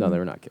 No, they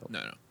were not killed.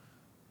 No.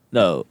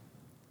 No,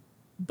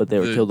 but they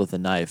were The- killed with a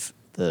knife.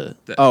 The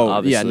Oh, yeah,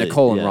 Obviously,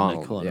 Nicole and yeah,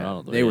 Ronald. Nicole and yeah.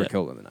 Ronald were, They were yeah.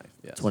 killed with a knife.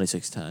 Yes.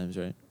 26 times,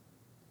 right?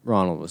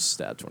 Ronald was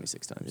stabbed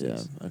 26 times. Yeah.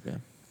 Yes.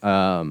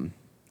 Okay.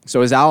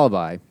 So his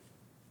alibi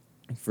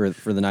for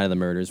the night of the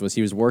murders was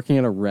he was working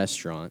at a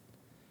restaurant.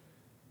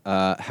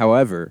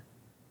 However,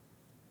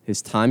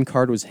 his time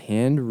card was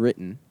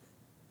handwritten,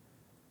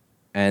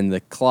 and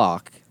the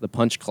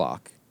punch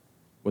clock,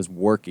 was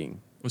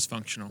working. Was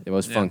functional. It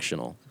was Yeah.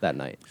 functional that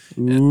night.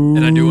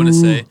 And I do want to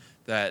say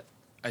that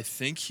I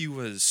think he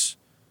was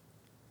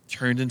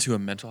turned into a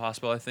mental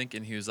hospital, I think,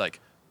 and he was like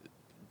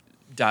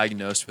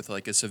diagnosed with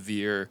like a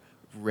severe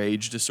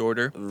rage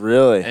disorder.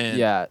 Really? And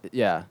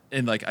Yeah.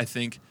 and like I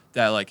think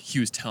that like he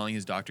was telling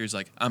his doctors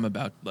like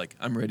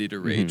I'm ready to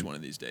rage Mhm. one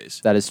of these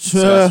days. That's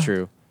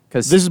true.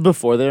 Because This is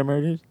before they were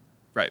murdered?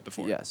 Right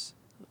before. yes.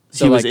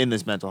 he was like, in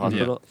this mental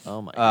hospital?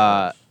 Oh, my Uh,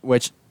 God.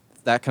 which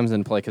that comes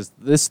into play because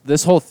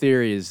this whole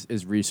theory is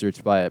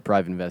researched by a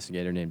private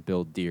investigator named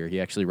Bill Deere. He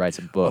actually writes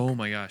a book. Oh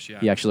my gosh, yeah.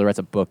 He actually writes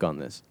a book on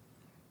this.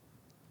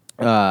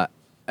 But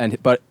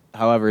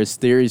however, his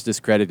theory is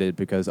discredited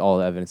because all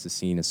the evidence is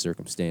seen as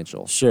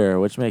circumstantial, Sure,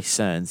 which makes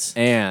sense.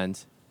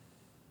 and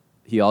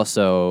he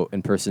also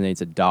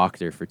impersonates a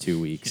doctor for 2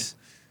 weeks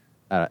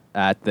at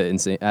the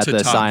To talk-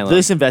 asylum.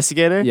 This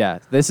investigator? Yeah,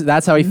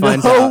 that's how he No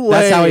finds out.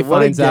 That's how he way, what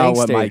a finds out what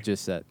gangster. Mike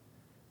just said.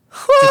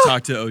 to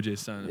talk to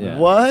OJ's son. Yeah. about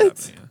What?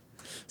 what's happening,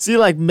 See,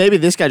 like, maybe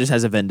this guy just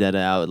has a vendetta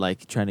out,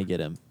 like, trying to get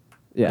him.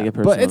 Yeah, Like a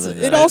but personal it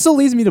vendetta. also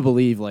leads me to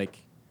believe like.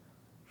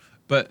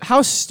 But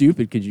How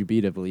stupid could you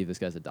be to believe this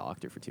guy's a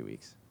doctor for 2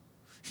 weeks?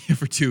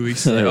 for 2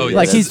 weeks, like, oh, Yeah,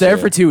 Like that's he's there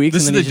true. for 2 weeks.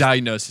 this is and the then he just,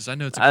 diagnosis. I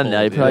know it's a I don't cold.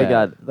 know, he probably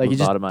got like he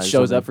just lobotomized or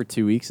shows up something. for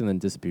 2 weeks and then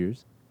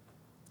disappears.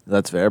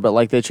 That's fair, but,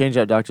 like, they change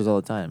out doctors all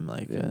the time.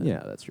 Like,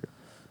 Yeah, that's true.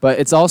 But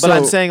it's also. But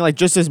I'm saying, like,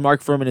 just as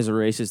Mark Furman is a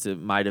racist,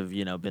 it might have,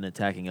 been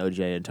attacking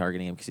OJ and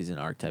targeting him because he's an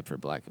archetype for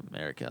Black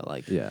America.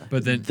 Like, Yeah.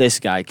 But then this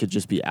guy could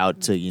just be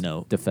out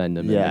to, defend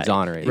him Yeah, and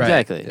exonerate. right. him.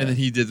 Exactly. And then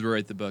he did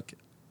write the book.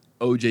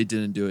 OJ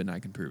didn't do it, and I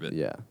can prove it.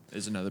 Yeah.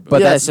 Is another book.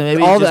 But Yeah, that's so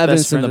maybe all he's the just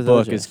evidence best in the friends book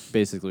with OJ. is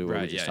basically what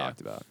Right, we just yeah,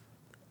 talked about.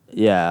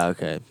 Yeah,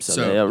 okay. So,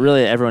 So-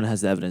 really, everyone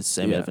has the evidence,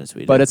 same Yeah. evidence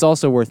we do. But it's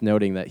also worth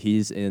noting that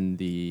he's in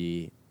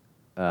the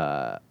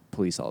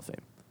Police Hall of Fame.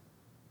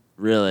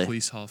 really,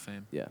 Police Hall of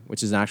Fame. Yeah,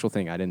 which is an actual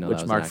thing. I didn't know that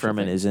which was Mark an actual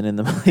Furman thing. isn't in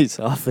the police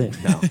office.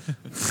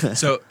 No.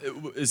 So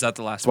is that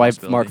the last? That's why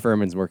possibility? Mark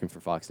Furman's working for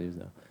Fox News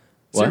now.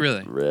 Is it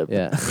really? Rip.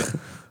 Yeah.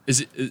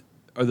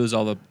 Are those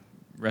all the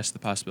rest of the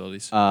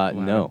possibilities?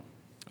 No.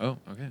 Oh,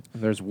 okay.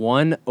 There's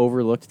one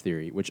overlooked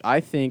theory, which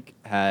I think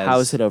has. How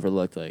is it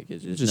overlooked? Like,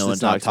 it's just no one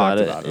it's not talks about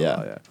it. at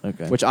all, yeah.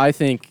 Okay. Which I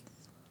think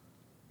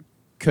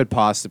could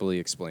possibly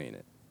explain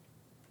it.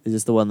 Is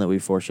this the one that we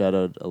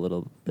foreshadowed a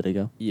little bit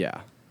ago?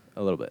 Yeah,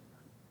 a little bit.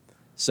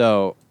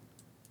 So,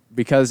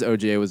 because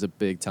OJ was a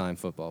big-time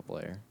football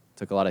player,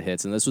 took a lot of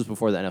hits, and this was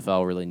before the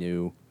NFL really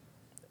knew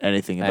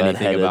Anything about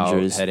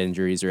head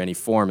injuries or any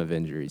form of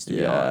injuries, to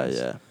be honest.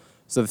 Yeah.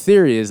 So the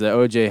theory is that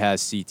OJ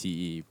has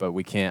CTE, but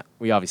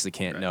we obviously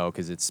can't know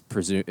because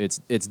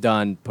it's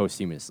done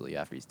posthumously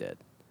after he's dead.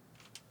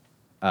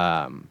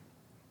 And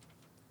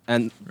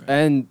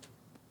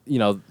you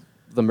know,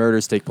 the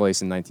murders take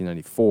place in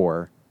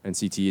 1994, and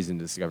CTE isn't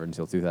discovered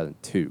until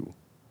 2002.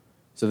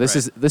 So this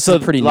is a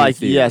pretty new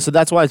theory. Yeah, so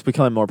that's why it's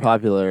becoming more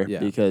popular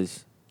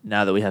because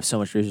now that we have so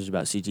much research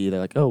about CTE, they're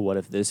like, oh, what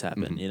if this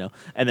happened? You know,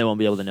 and they won't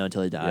be able to know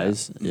until he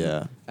dies.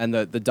 Yeah. And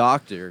the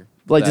doctor,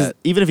 like,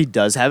 even if he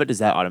does have it, does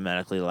that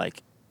automatically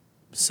like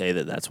say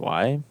that that's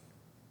why?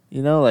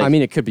 You know, like, I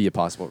mean, it could be a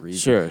possible reason.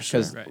 Sure.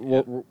 Because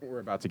we're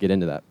about to get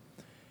into that.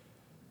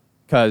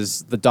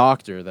 Because the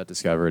doctor that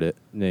discovered it,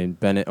 named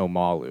Bennett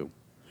Omalu,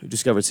 who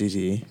discovered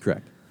CTE?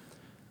 Correct.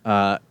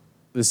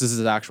 This is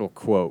his actual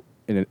quote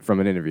from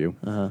an interview.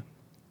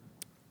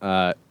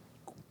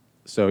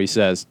 So he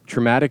says,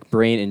 "Traumatic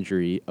brain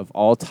injury of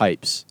all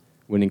types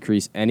would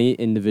increase any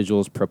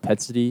individual's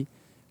propensity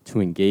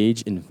to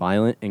engage in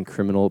violent and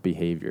criminal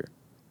behavior."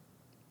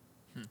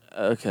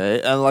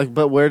 Okay, and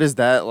but where does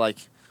that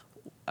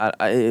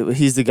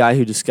he's the guy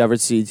who discovered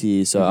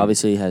CTE, so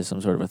obviously he has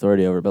some sort of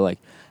authority over it. But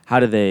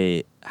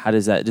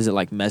does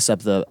it mess up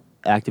the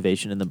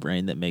activation in the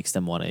brain that makes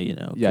them want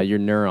to, Yeah, your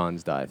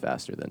neurons die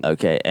faster than.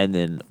 Okay, and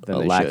then a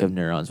lack should. of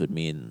neurons would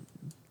mean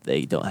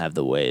they don't have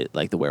the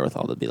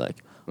wherewithal to be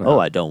like, oh,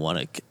 I don't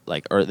want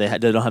to or they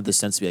don't have the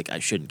sense to be like, I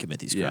shouldn't commit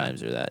these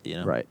crimes or that,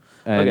 Right.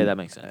 Okay, that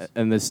makes sense.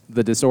 And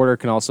the disorder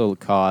can also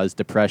cause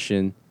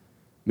depression,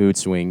 mood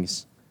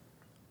swings,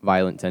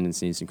 violent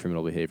tendencies, and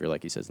criminal behavior,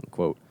 like he says in the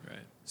quote. Right.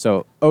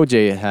 So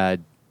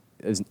OJ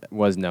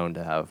was known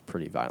to have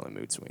pretty violent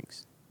mood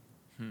swings.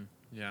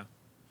 Yeah.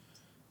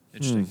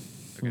 Interesting.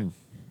 Okay.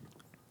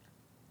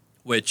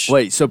 Which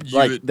wait, so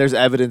there's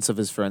evidence of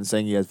his friends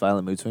saying he has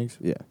violent mood swings,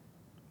 Yeah.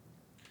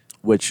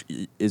 which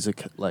is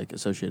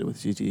associated with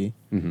CTE.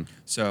 Mm-hmm.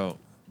 So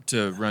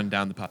to run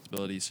down the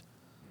possibilities,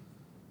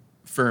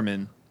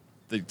 Furman,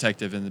 the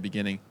detective in the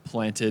beginning,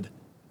 planted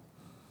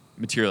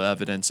material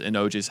evidence in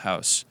OJ's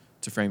house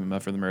to frame him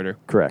up for the murder.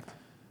 Correct.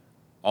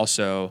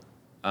 Also,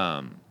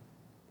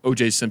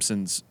 OJ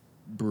Simpson's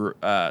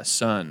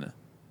son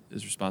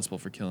is responsible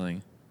for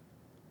killing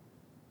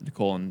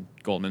Nicole and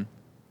Goldman.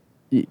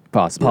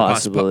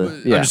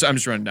 Possibly. Yeah. I'm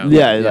just running down. These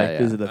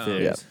are the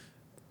theories.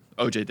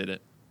 OJ did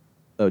it.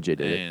 OJ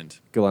did it. And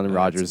Glenn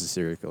Rogers is a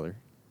serial killer.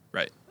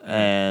 Right.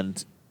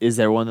 And is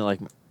there one that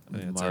think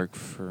that's Mark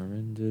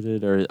Furman did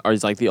it, or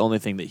is the only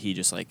thing that he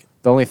just The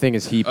only thing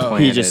is he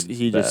planted.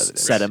 he just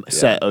set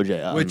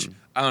OJ up, Which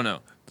I don't know.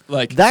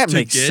 That to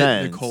makes get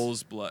sense.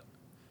 Nicole's blood.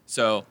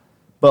 So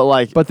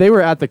but they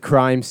were at the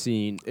crime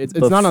scene. It's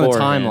not on the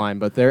Beforehand. timeline,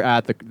 but they're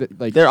at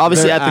they're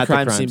obviously they're at the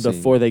crime scene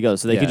before they go,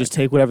 so they could just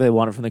take whatever they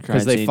wanted from the crime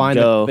because scene.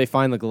 they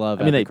find the glove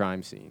at the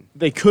crime scene.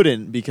 They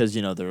couldn't because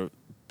they're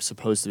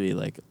supposed to be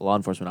law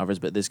enforcement officers,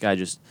 but this guy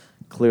just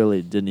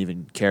clearly didn't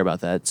even care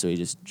about that, so he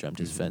just jumped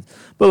his fence.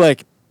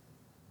 But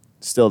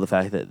still, the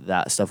fact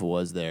that stuff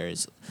was there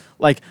is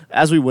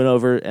as we went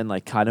over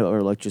and kind of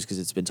overlooked just because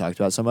it's been talked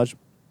about so much.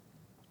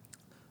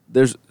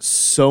 There's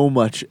so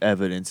much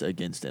evidence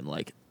against him.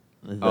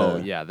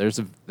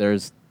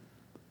 There's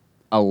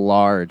a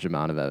large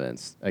amount of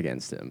evidence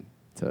against him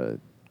to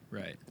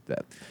right.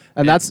 that,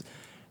 and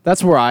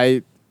that's where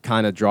I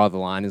kind of draw the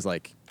line. Is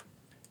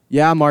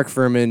Mark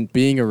Furman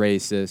being a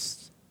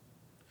racist,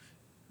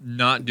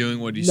 not doing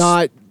what he's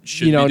not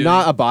should be doing.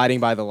 not abiding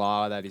by the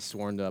law that he's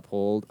sworn to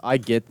uphold. I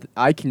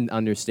can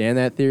understand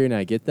that theory, and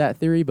I get that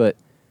theory, but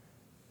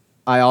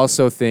I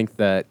also think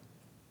that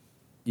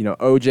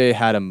OJ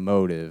had a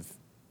motive.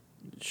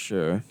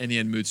 Sure. And he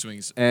had mood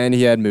swings. And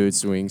he had mood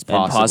swings,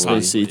 possibly.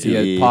 And possibly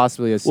CTE. He had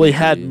possibly a CTE. Well, he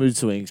had mood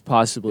swings,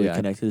 possibly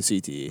connected to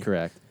CTE.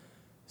 Correct.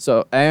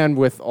 So, and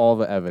with all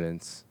the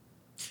evidence,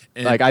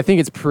 And I think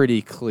it's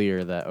pretty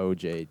clear that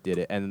OJ did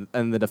it, and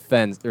the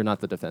defense, or not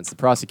the defense, the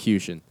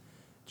prosecution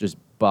just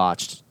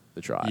botched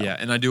the trial. Yeah,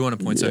 and I do want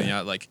to point something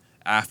out.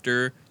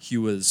 After he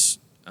was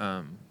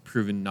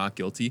proven not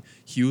guilty,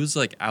 he was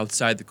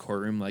outside the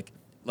courtroom,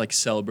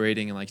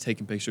 celebrating and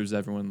taking pictures of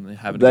everyone and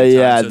having a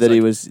good time. So that he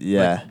was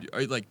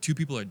two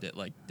people are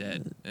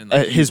dead, and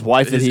his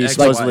wife that he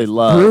ex-wife. supposedly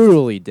loved,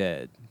 brutally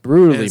dead,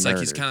 brutally and it's murdered.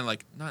 he's kind of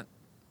not.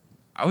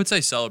 I would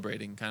say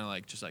celebrating, kind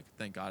of just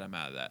thank God I'm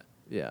out of that.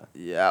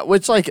 Yeah,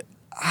 which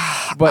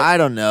but I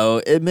don't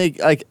know. It He-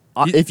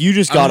 if you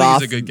just I don't got think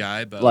off he's a good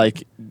guy,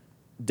 but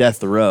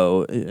death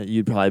row,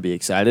 you'd probably be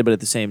excited. But at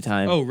the same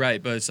time, oh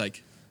right, but it's I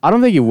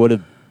don't think he would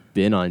have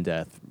been on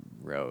death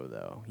row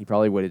though. He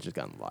probably would have just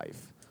gotten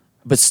life.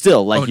 but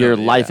still, like, Oh, no, your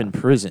yeah. life in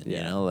prison, you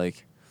Yeah. know?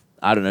 Like,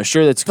 I don't know.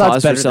 Sure, that's That's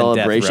cause for better than death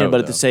celebration, row, but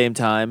at the though. same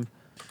time,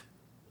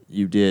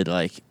 you did,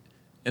 like,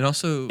 And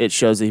also, it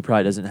shows that he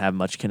probably doesn't have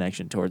much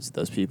connection towards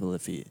those people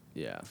if he...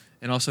 Yeah.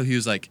 he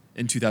was like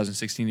in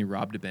 2016 he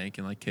robbed a bank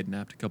and like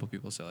kidnapped a couple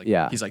people. So like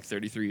Yeah. he's like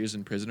 33 years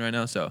in prison right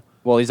now. So,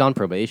 Well, he's on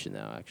probation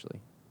now, actually.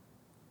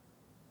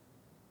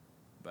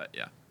 but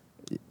yeah,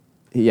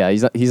 Yeah,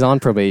 he's on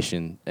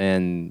probation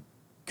and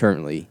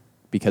currently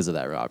because of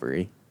that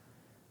robbery.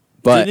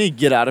 But Didn't he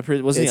get out of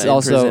prison? Wasn't he it's in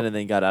also- prison and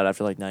then got out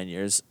after like 9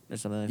 years or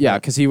something like yeah,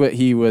 that? because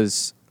he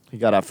was He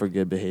got out for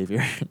good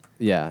behavior.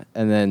 yeah,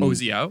 and then is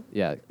he out?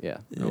 Yeah. Yeah,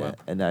 wow.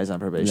 and now he's on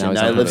probation. Now Now, he's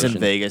he on lives in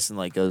probation. Vegas and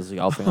like goes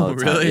golfing all the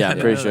time. Really? Yeah, I I'm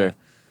didn't pretty know sure.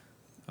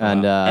 that.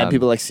 and And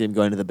people like see him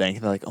going to the bank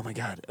and they're like, "Oh my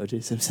god,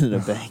 OJ Simpson in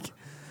a bank."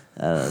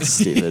 I don't know, it's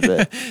stupid,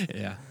 but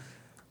Yeah.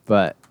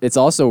 But it's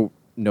also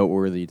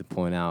noteworthy to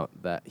point out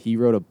that he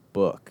wrote a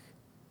book.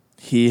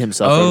 he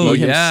himself. Oh, wrote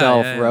He it. yeah.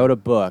 himself wrote a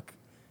book,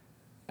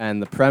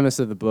 and the premise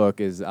of the book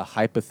is a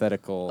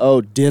hypothetical.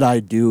 Oh, did I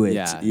do it?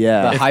 yeah,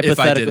 yeah. The If I did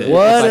hypothetical. it.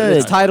 What?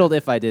 It's titled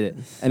 "If I Did It,"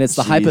 and it's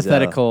the Jeez,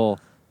 hypothetical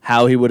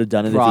How he would have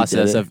done it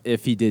process if he did of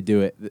if he did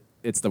do it.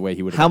 It's the way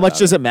he would. How much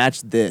does it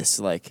match this?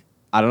 Like,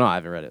 I don't know. I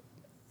haven't read it.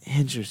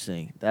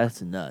 interesting.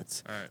 That's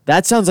nuts. All right.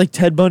 That sounds like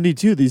Ted Bundy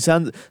too. These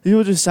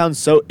people just sound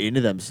so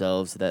into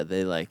themselves that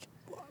they like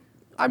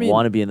I mean,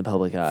 want to be in the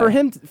public eye. for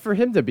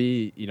him to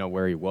be,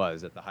 where he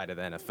was at the height of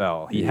the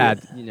NFL, he Yeah. had,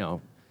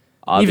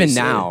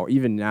 Obviously.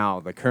 even now,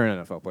 the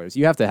current NFL players,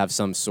 you have to have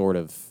some sort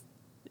of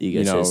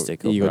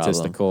egotistical, problem.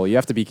 egotistical. You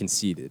have to be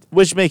conceited.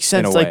 Which makes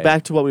sense. a Like way.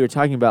 back to what we were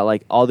talking about.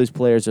 Like all these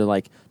players are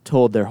like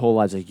told their whole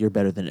lives like you're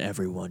better than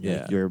everyone.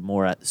 Yeah. You're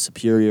more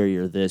superior.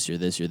 You're this. You're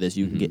this. You're this.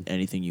 You can Mhm. get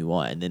anything you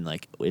want. And then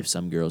like if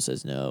some girl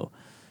says no,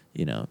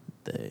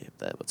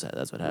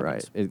 that's what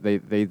happens. Right.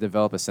 They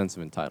develop a sense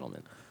of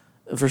entitlement.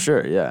 For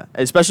sure, yeah.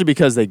 Especially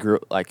because they grew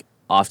like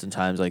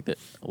oftentimes like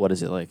what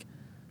is it like?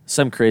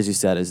 Some crazy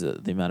stat is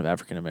the amount of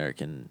African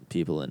American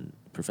people in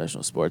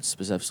professional sports,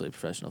 specifically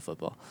professional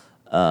football,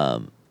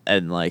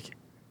 and like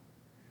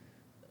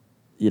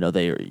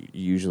they are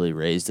usually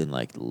raised in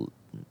like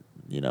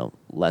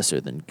lesser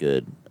than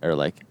good or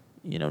like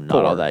not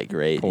Poor. all that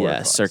great Poor yeah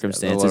class, yeah,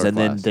 circumstances, the lower and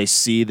then class. they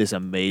see this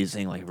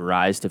amazing like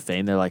rise to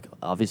fame. They're like,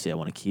 obviously, I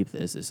want to keep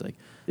this. It's like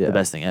Yeah. the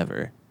best thing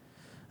ever.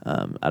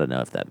 I don't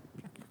know if that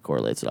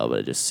correlates at all, but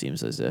it just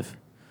seems as if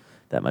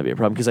that might be a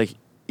problem because like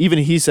even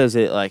he says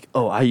it like,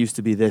 oh, I used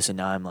to be this and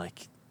now I'm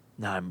like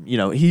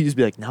he used to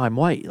be like, now I'm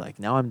white, like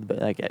now I'm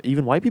like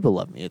even white people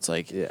love me. It's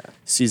like Yeah.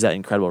 sees that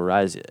incredible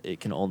rise, it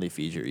can only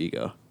feed your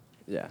ego.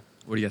 Yeah.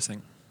 What do you guys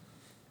think?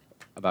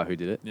 About who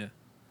did it? Yeah.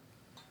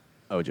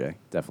 OJ,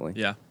 definitely.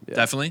 Yeah. Yeah.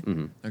 Definitely.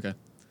 hmm Okay.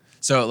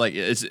 So like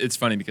it's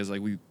funny because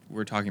like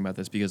we're talking about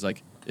this because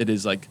like it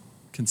is like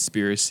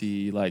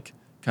conspiracy like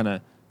kind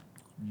of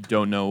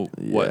don't know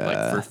what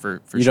Yeah. like for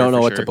You sure, don't know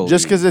for what to sure. believe.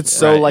 Just because it's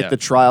so Right, like yeah. the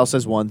trial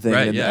says one thing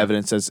Right, and yeah. the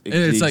evidence says And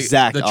it's the like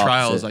exact the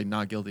trial is opposite. like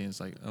not guilty and it's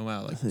like oh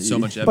wow like so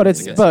much evidence But it's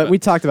against but it, we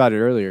talked about it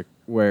earlier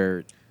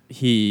where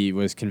he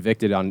was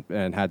convicted on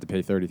and had to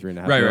pay $33.5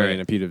 Right, million right.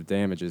 in punitive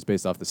damages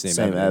based off the same,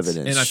 Same evidence.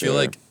 evidence. and I feel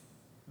sure. like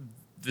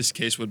this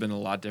case would have been a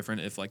lot different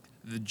if like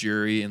the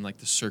jury and like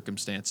the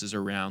circumstances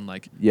around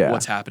like Yeah.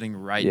 what's happening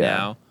right Yeah.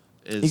 now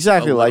is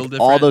exactly a like little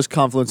all different. those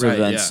confluence Right,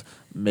 events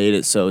made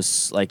it so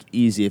like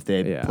easy if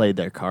they Yeah. played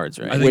their cards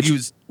right. I think he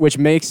was Which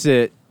makes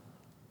it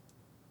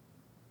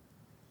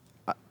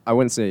I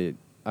wouldn't say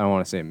I don't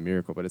want to say a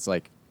miracle, but it's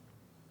like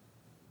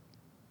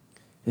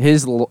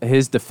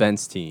his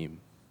defense team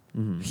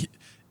Mhm.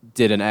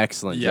 did an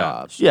excellent Yeah.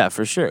 job. Yeah,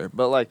 for sure.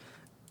 But like,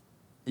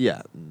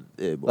 yeah,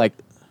 Like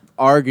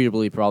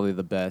arguably probably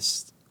the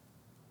best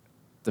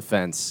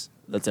defense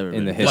that's ever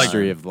in been the done.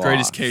 history of law.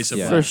 greatest case of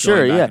Yeah. like, For going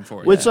sure, back yeah. and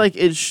forth. Which Yeah. like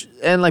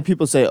and like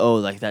people say, oh,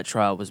 like that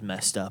trial was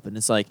messed up, and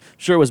it's like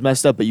sure it was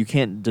messed up, but you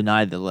can't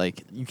deny that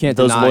like You can't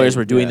those deny lawyers it,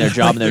 were doing yeah. their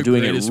job Like and they're the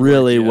doing it greatest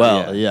really work, yeah.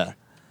 well. Yeah. Yeah.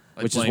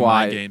 like which is playing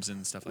why- mind games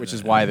and stuff like which that.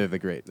 is why they're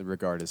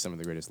regarded as some of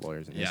the greatest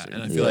lawyers in yeah, history.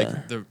 and I feel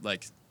Yeah.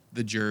 like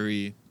the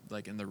jury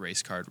like in the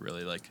race card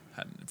really like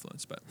had an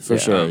influence, but For Yeah.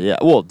 sure, yeah.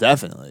 Well,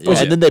 definitely. Yeah. Which-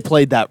 And then they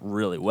played that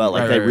really well.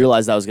 Like Right, they right.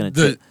 realized that was going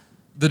to.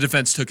 the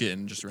defense took it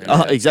and just ran.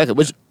 with it. Exactly.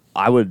 Which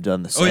I would have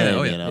done the Oh, same. yeah,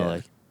 oh, yeah. You know, Yeah.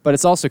 like But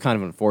it's also kind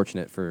of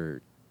unfortunate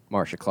for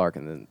Marsha Clark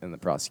and the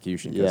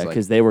prosecution. yeah, like,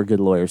 because they were good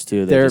lawyers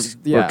too. They they're just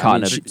yeah, were caught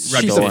in a she's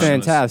Right, a stolen.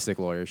 fantastic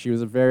lawyer. She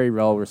was a very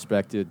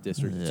well-respected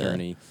district Yeah.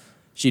 attorney.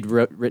 She'd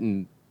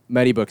written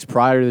many books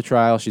prior to the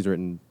trial. She's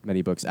written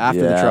many books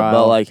after the Yeah, trial.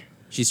 but like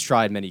she's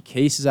tried many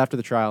cases after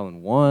the trial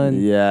and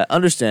won. yeah,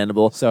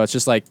 understandable. So it's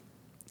just like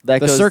That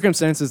the goes,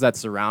 circumstances that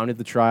surrounded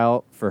the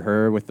trial for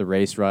her with the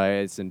race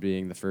riots and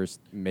being the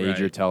first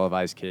major Right.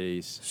 televised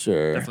case,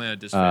 sure Definitely had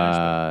a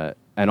disadvantage.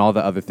 and all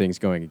the other things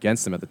going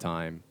against them at the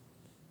time,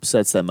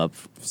 sets them up.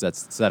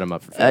 set him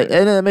up for failure.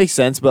 And it makes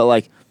sense, but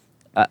like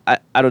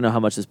I don't know how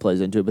much this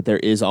plays into it, but there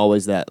is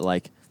always that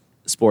like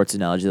sports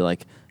analogy,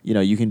 like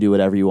you can do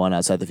whatever you want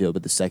outside the field,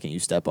 but the second you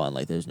step on,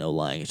 like there's no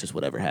lying. It's just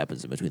whatever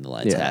happens in between the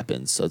lines Yeah.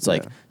 happens. So it's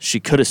like Yeah. she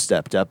could have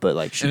stepped up, but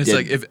like she and it's did.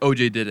 like if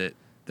OJ did it,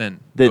 then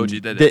then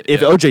OJ did it.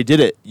 if yeah. OJ did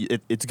it,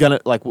 it's gonna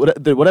like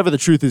whatever the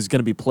truth is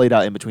gonna be played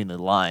out in between the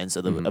lines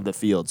of the Mhm. of the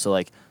field. So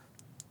like,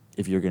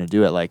 if you're gonna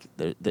do it, like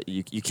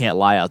you can't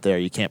lie out there,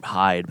 you can't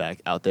hide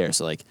back out there.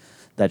 So like,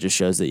 that just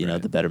shows that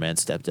Right. the better man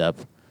stepped up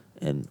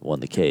and won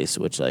the case,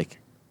 which like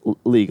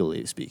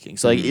legally speaking.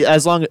 So like, Mhm.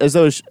 as long as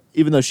though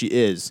even though she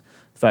is,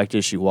 the fact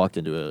is she walked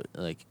into a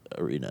like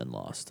arena and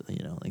lost.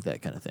 Like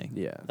that kind of thing.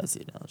 Yeah. That's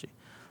the analogy.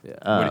 Yeah.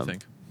 What do you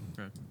think?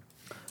 Right.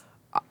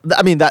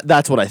 I mean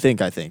that's what I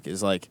think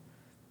is like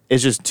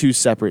it's just two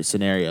separate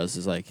scenarios.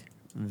 Is like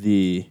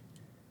the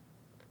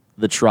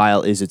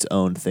trial is its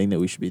own thing that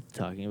we should be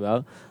talking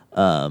about.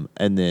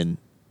 And then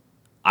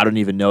I don't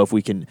even know if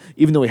we can,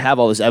 even though we have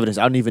all this evidence,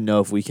 I don't even know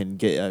if we can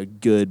get a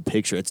good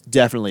picture. It's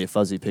definitely a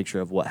fuzzy picture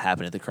of what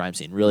happened at the crime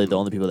scene. Really, the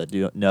only people that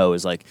do know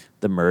is like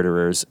the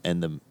murderers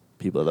and the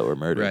people that were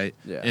murdered. Right.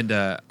 Yeah. And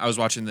I was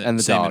watching the And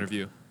the same dog.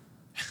 interview.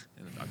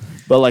 And the dog.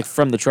 But like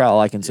from the trial, all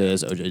I can say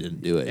is OJ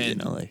didn't do it.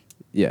 And- Like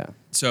Yeah.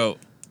 So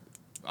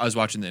I was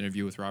watching the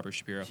interview with Robert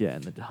Shapiro. yeah,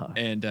 and the dog.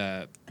 And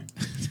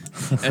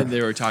and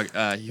they were talking.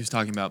 He was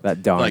talking about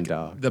That darn like,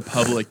 dog. The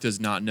public does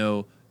not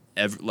know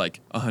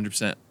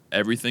 100%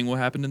 everything what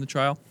happened in the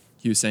trial.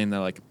 He was saying that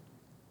like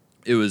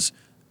it was.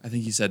 I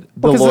think he said The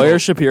Because lawyer the-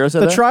 Shapiro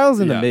said The that. trial's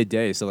in Yeah. the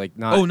midday, so like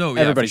not Oh, no, yeah, for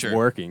everybody's sure.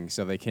 working,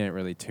 so they can't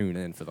really tune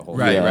in for the whole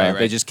Right, thing. right, They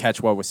right. just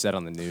catch what was said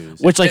on the news.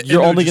 Which like And you're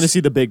they were only going to just- see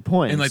the big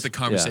points. and like the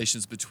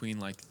conversations between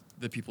like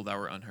the people that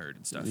were unheard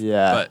and stuff.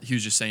 Yeah. But he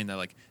was just saying that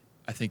like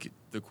I think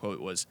the quote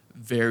was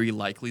very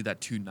likely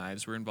that 2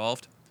 knives were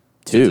involved.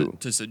 Two.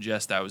 To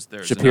suggest that was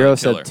there. Shapiro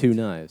said 2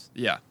 knives.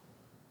 Yeah.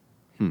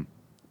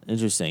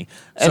 Interesting.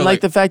 So, And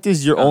like, the fact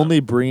is, you're I don't only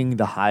bringing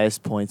the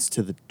highest points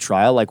to the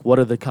trial. Like, what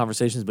are the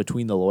conversations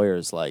between the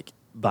lawyers like?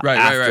 Right,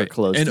 after right, right.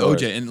 closed And doors?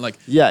 OJ and like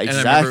Yeah, and I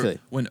remember exactly.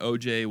 when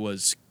OJ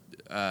was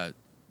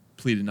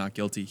pleaded not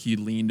guilty, he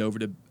leaned over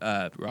to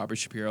Robert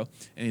Shapiro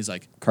and he's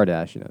like,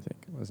 Kardashian, I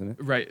think, wasn't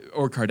it? right,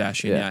 or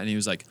Kardashian, Yeah. yeah, and he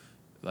was like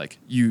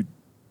you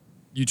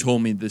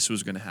told me this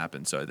was going to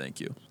happen, so I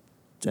thank you.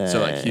 So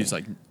like he was Dang.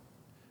 like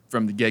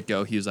from the get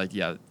go, he was like,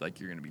 yeah,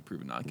 like you're going to be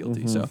proven not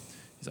guilty. So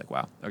he's like,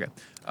 wow, okay.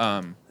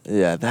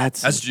 Yeah,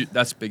 that's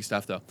That's big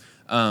stuff though.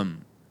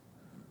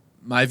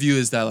 My view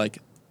is that like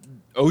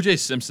OJ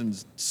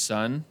Simpson's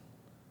son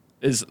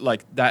is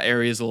like that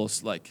area is a little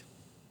like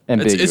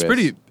Ambiguous.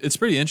 it's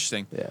pretty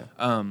interesting. Yeah.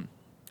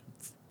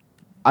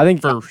 I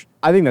think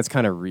I think that's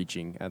kind of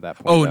reaching at that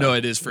point. oh though. no,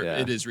 it is Yeah.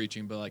 it is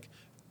reaching, but like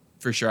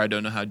for sure I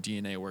don't know how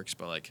DNA works,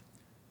 but like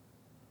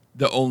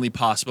the only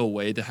possible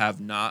way to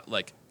have not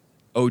like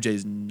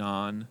OJ's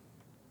non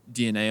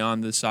DNA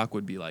on the sock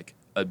would be like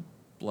a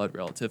blood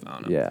relative. I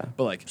don't know. Yeah.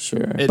 But like Sure.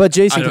 But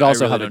Jason I could don't- I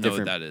also really have a don't know what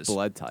different that is.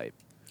 blood type.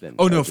 Than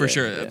Oh no, OJ, for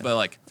sure. yeah. But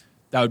like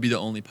that would be the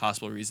only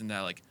possible reason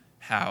that like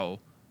how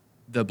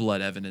the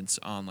blood evidence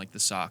on like the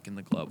sock and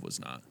the glove was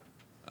not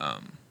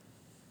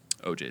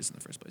OJ's in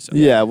the first place. So,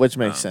 yeah, which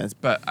makes sense.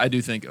 But I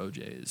do think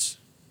OJ is.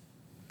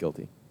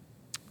 Guilty.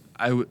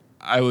 I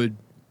would.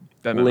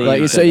 Bet my Lean money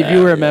on Like, to so if that, you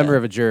were a yeah. member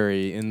of a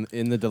jury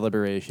in the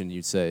deliberation,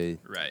 you'd say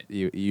Right.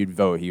 you'd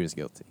vote he was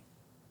guilty.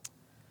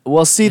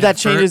 Well, see, Yeah, that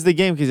changes the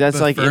game because that's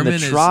but like in the Furman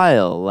is-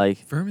 trial. Like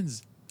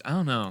Furman's. I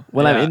don't know.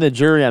 when I'm Yeah. in the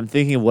jury, I'm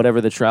thinking of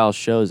whatever the trial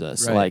shows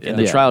us. Right, Like, and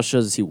yeah. the trial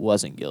shows us he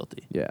wasn't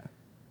guilty. Yeah.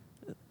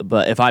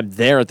 But if I'm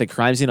there at the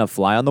crime scene, a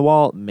fly on the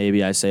wall,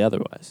 maybe I say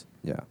otherwise.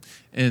 Yeah.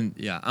 And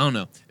yeah, I don't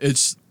know.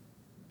 It's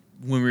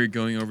when we were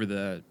going over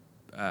the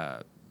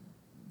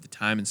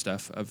time and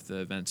stuff of the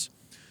events.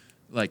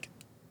 Like,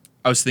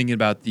 I was thinking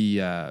about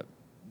the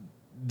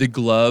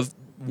glove.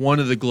 One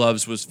of the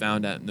gloves was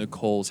found at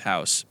Nicole's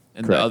house,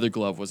 and Correct. the other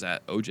glove was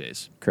at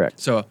OJ's. Correct.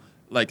 So,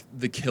 like,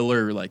 the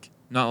killer, like,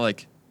 not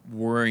like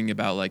worrying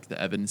about like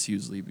the evidence he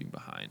was leaving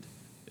behind,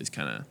 is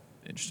kind of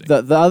interesting.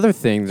 The other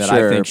thing that I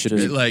Sure, think should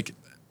just- be Like,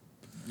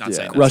 not Yeah.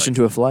 saying that's Rush like,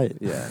 into a flight.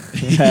 yeah.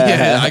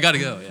 yeah, I gotta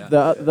go. Yeah.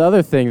 The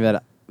other thing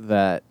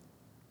that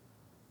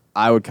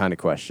I would kind of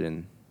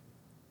question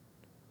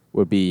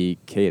would be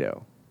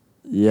Cato.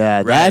 Yeah,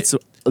 Right. that's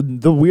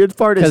the weird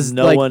part is Because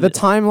no like one. the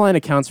timeline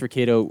accounts for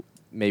Cato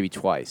maybe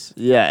twice.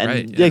 yeah, and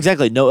Right, yeah, yeah.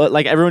 exactly. No,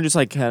 like everyone just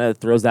like kind of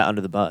throws that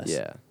under the bus.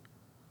 Yeah.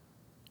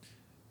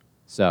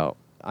 So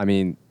I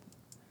mean,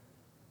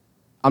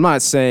 I'm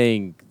not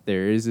saying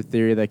there is a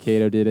theory that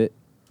Cato did it,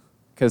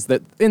 because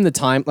in the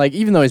time, like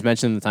even though he's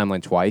mentioned in the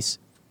timeline twice,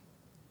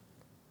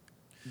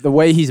 the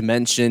way he's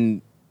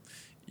mentioned,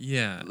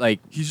 Yeah, like,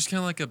 he's just kind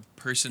of like a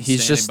person.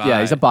 he's standing just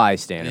by. he's a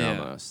bystander Yeah.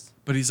 almost.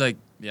 But he's like,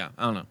 yeah,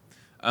 I don't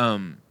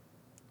know.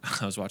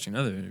 I was watching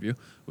another interview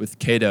with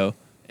Cato,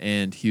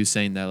 and he was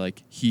saying that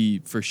like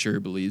he for sure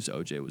believes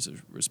OJ was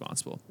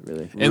responsible.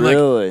 Really. And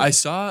Really? like I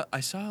saw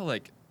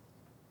like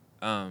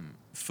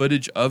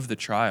footage of the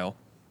trial,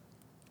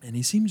 and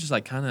he seemed just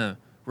like kind of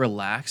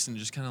relaxed and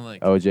just kind of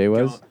like OJ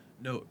was? going-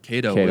 no,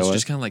 Cato Cato was was?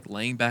 just kind of like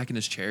laying back in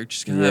his chair,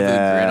 just kind of have a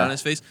grin Yeah. on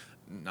his face.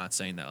 Not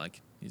saying that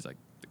like he's like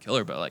the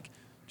killer, but like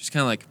just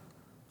kind of like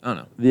I don't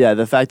know. Yeah,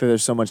 the fact that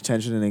there's so much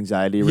tension and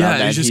anxiety around that,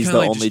 he's and just he's kinda, the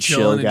like, only just chill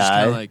chilling and just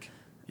guy. kinda, like,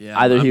 Yeah,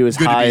 Either he was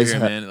good to high be as here,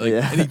 hell- man. Like,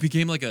 yeah. and he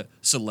became like a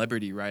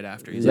celebrity right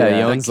after. He's Yeah, like, he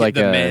that owns kid- like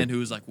the a- man who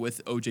was like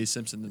with OJ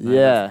Simpson. The night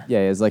Yeah. of- Yeah,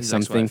 it's like His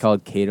something ex-wife.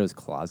 called Cato's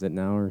Closet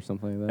now or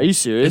something like that. Are you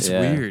serious? It's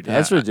Yeah. weird.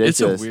 That's yeah. ridiculous.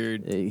 It's a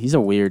weird. He's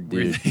a weird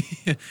dude.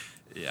 weird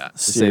yeah. to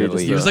say the Seriously.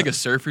 least. He was like a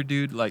surfer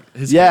dude. Like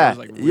his Yeah, hair was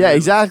like yeah, weird,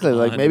 exactly.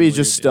 Like blonde maybe and he's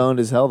just weird, stoned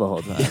as hell the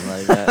whole time.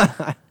 Like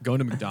that. Going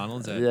to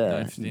McDonald's at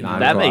Yeah. 9:15. Nine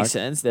That o'clock. makes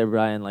sense. They're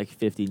buying like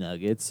 50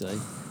 nuggets. Like,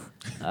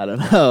 I don't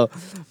know,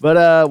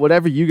 but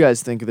whatever you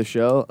guys think of the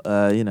show,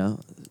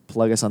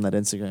 plug us on that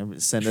Instagram.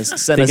 Send us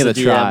Think a of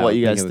the DM trial. what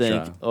you Think guys of the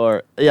think, trial.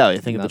 or think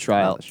of the Not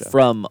trial the show.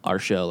 from our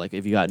show. Like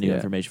if you got new Yeah.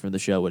 information from the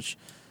show, which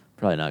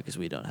probably not because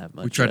we don't have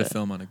much. We tried to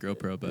film on a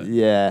GoPro, but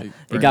Yeah, it it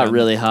burned got down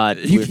really the- hot.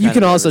 it- We You, were you kinda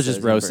can also nervous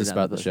just that it was roast gonna us burn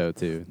down about the the show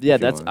too. Yeah,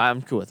 if you want.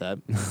 I'm cool with that.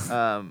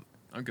 I'm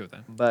good with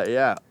that. But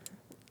yeah,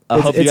 I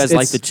It's- hope you it's- guys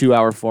like it's- the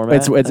 2-hour format.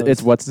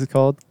 It's what's it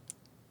called?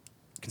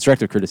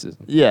 Constructive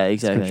criticism. Yeah,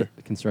 It's exactly.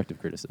 constructive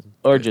criticism.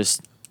 Or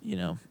just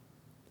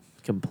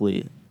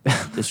complete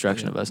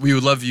destruction of us. We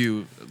would love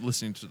you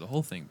listening to the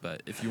whole thing,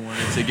 but if you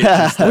wanted to get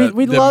just the,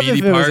 We'd the love meaty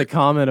if it was a part,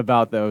 comment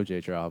about the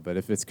OJ trial, but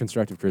if it's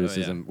constructive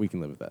criticism, we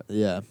can live with that.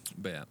 Yeah.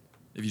 but yeah,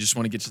 if you just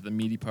want to get to the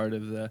meaty part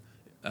of the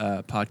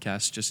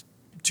podcast, just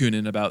tune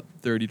in about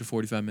 30 to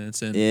 45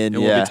 minutes in, and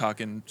we'll yeah. be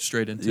talking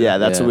straight into Yeah,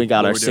 that's Yeah. when we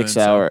got what our we're doing,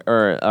 6-hour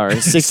or our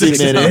 60 6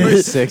 minute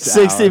hours.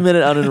 60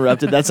 minute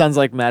uninterrupted. That sounds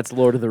like Matt's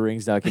Lord of the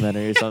Rings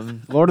documentary or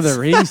something. Lord of the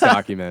Rings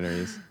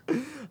documentaries.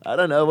 I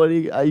don't know. What do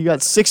you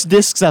got 6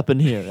 discs up in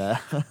here.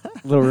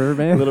 Little River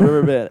Band. Little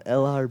River Band,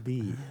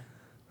 LRB.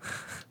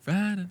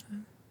 Friday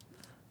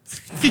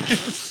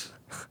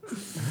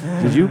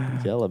Did you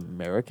yell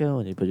America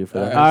when you put your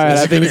foot All up? All right,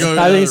 Just I think, gonna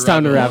go I think it's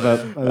time to wrap wrap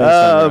up. up.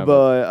 Oh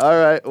boy! All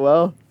right.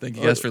 Well, Thank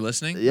you guys for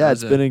listening. Yeah, That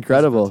it's was been that was a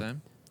incredible. fun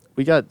time.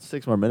 we got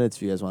 6 more minutes.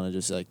 If you guys want to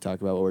just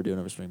talk about what we're doing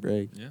over spring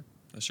break, Yeah,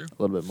 that's true.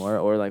 a little bit more,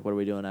 or what are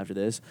we doing after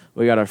this?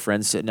 We got our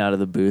friends sitting out of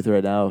the booth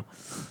right now.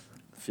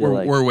 Feel We're,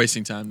 like we're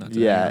wasting time. Not to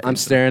Yeah. I'm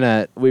staring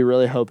at we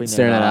really hoping they're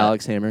staring at not.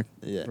 Alex Hammer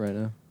Yeah. right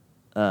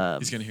now.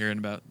 He's gonna hear in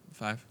about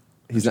 5.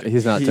 He's not turning.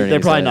 They're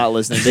his probably head. not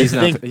listening. They He's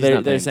not- think he's they're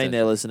not paying saying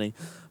they're attention. listening,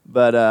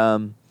 but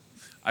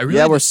I really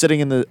yeah, we're sitting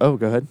in the. Oh,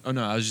 go ahead. Oh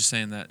no, I was just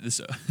saying that this.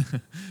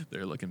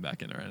 They're looking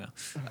back in it right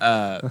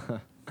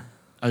now.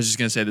 I was just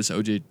gonna say this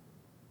OJ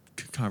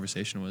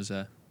conversation was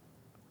a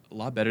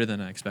lot better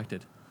than I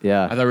expected.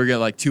 Yeah. I thought we were gonna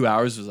like 2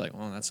 hours. Was like,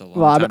 well, that's a long.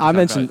 Well, time to I talk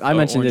mentioned about I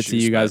mentioned it orange to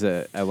you juice, guys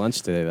but- at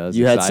lunch today. That I was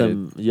You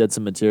excited. had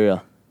some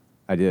material.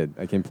 I did.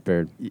 I came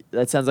prepared.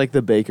 That sounds like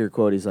the Baker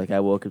quote. He's like, "I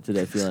woke up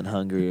today feeling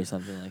hungry" or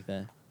something like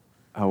that.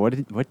 Oh,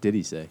 what did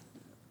he say?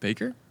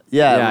 Baker.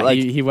 Yeah, like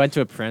he went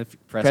to a press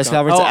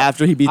conference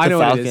after he beat I the know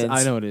Falcons. What it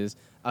is. I know what it is.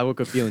 I woke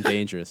up feeling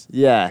dangerous.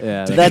 Yeah,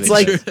 Yeah, that's that's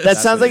like really that true.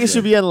 sounds like it That's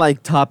should be on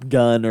like Top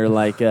Gun or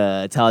like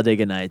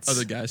Talladega Nights.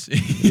 Other guys.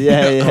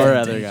 Yeah. Or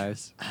other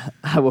guys.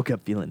 I woke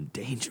up feeling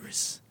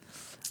dangerous.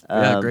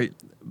 Yeah, great.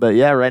 But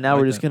yeah, right now I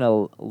like we're just that.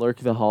 gonna lurk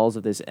the halls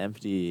of this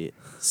empty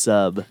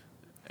sub.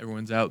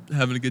 Everyone's out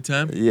having a good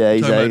time. Yeah,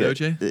 Talking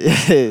exactly.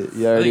 about OJ.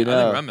 You already I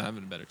know. think I'm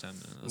having a better time.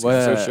 Let's What,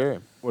 go. For sure.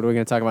 What are we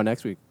going to talk about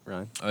next week,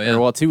 Ryan? Oh, yeah. Or,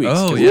 well, 2 weeks.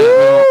 Oh, 'cause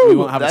yeah. we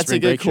won't have a That's spring a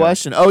good break show.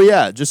 question. Oh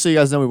yeah, just so you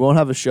guys know, we won't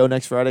have a show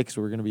next Friday because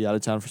we're gonna be out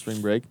of town for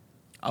spring break.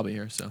 I'll be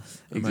here, so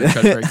I might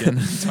try to break in.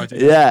 Talk to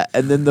you. Yeah,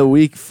 and then the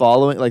week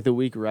following, like the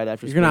week right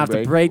after, You're going to have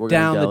spring to break we're gonna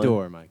down go the in.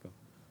 door, Michael.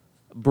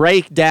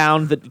 Break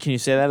down the. Can you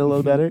say that a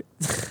little better?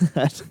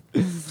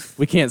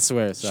 We can't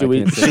swear, so should I we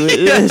can't say it.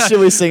 yeah, should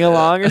we sing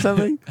along or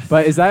something?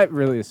 But is that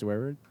really a swear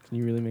word? Can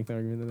you really make the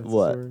argument that it's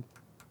What? a swear word?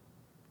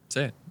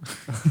 Say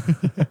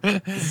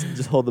it.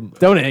 Just hold them.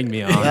 Don't hang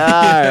me on. All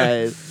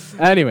right.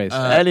 Anyways,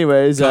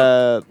 Anyways,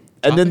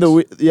 and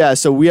then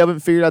so we haven't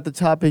figured out the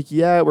topic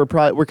yet. We're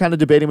kind of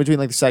debating between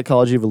like the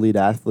psychology of elite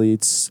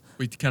athletes.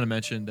 We kind of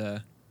mentioned.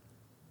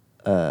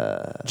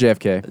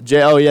 JFK.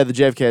 The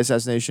JFK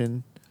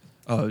assassination.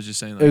 I was just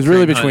saying. Like, It was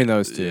really Kareem between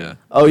Hunt, those two. Yeah.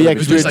 Oh yeah, It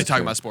was because just we're like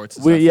talking about sports.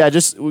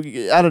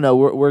 And I don't know.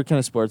 We're kind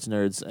of sports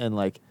nerds, and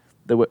like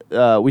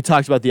we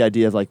talked about the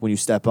idea of like when you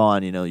step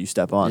on, you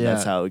step on. Yeah.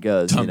 That's how it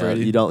goes. Tom you know?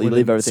 Brady. You don't. You winning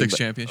leave everything. 6 but-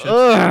 championships.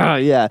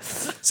 Yeah.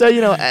 So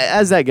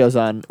as that goes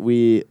on,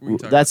 We can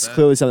talk that's about that.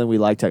 clearly something we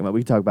like talking about.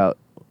 We can talk about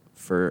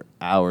for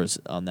hours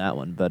on that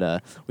one,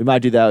 but we might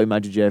do that. We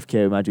might do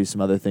JFK. We might do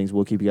some other things.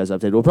 We'll keep you guys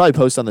updated. We'll probably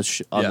post on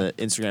the Yeah. the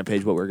Instagram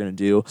page what we're gonna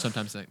do.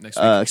 Sometimes next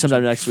week.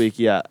 Sometime next week,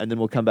 yeah, and then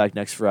we'll come back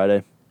next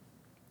Friday.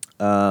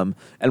 And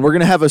we're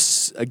gonna have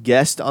a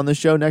guest on the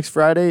show next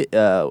Friday.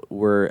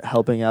 We're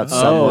helping out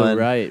someone.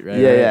 right.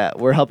 Yeah.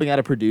 We're helping out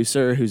a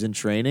producer who's in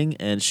training,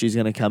 and she's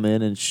gonna come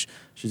in and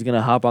she's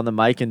gonna hop on the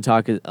mic and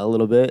talk a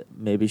little bit.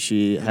 Maybe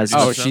she has.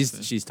 Oh,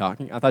 Something. she's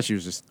talking. I thought she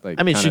was just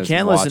like. I mean, she kinda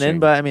can listen in, watching.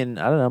 but I mean,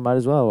 I don't know. Might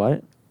as well,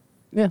 right?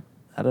 yeah,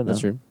 I don't know.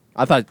 that's true.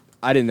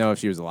 I didn't know if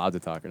she was allowed to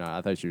talk or not.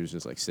 I thought she was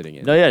just like sitting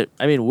in. No, yeah.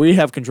 I mean, we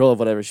have control of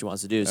whatever she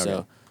wants to do. So,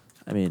 Okay.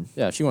 I mean,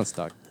 Yeah, if she wants to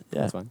talk.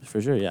 yeah, That's fine.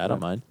 for sure. Yeah, I don't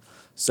mind.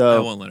 I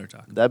So won't let her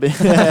talk. that'd be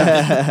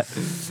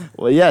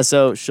well, yeah.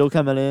 So she'll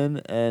come in,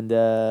 and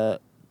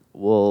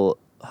we'll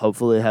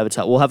hopefully have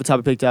we'll have a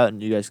topic picked out,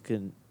 and you guys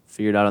can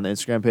figure it out on the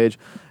Instagram page.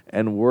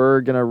 And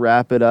we're gonna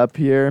wrap it up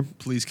here.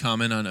 Please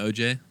comment on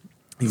OJ.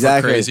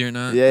 Exactly. Crazy or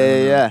not?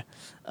 Yeah.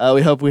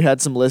 We hope we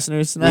had some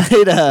listeners tonight.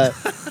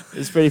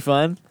 It's pretty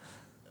fun.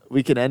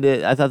 We can end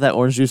it. I thought that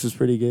orange juice was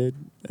pretty good.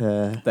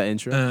 The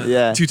intro.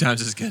 Yeah. 2 times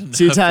is good enough.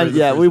 2 times.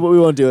 Yeah, we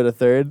won't do it a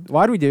third.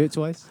 Why do we do it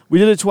twice? We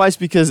did it twice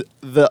because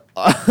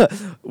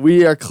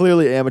we are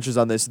clearly amateurs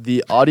on this.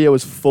 The audio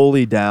was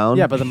fully down.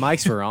 Yeah, but the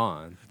mics were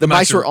on. The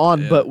mics were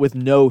on, yeah. but with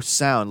no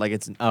sound. Like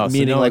it's Oh, so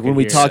meaning no one like when could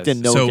we hear talked us.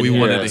 in, no So one could we hear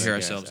wanted us. to hear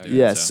Yes, ourselves okay. do it.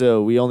 Yeah,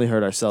 so we only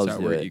heard ourselves Sorry,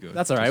 do we're it. ego.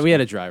 That's all right. We had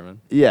a dry run.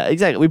 Yeah,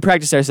 exactly. We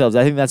practiced ourselves.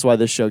 I think that's why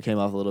this show came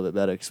off a little bit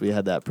better because we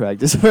had that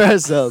practice for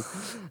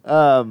ourselves.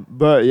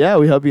 But yeah,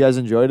 we hope you guys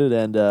enjoyed it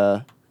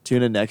and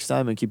tune in next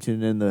time and keep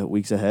tuning in the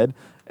weeks ahead.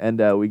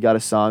 And we got a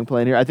song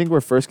playing here. I think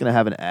we're first gonna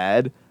have an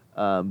ad,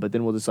 but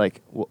then we'll just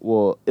like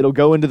it'll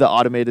go into the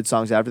automated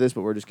songs after this.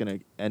 But we're just gonna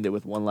end it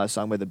with one last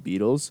song by the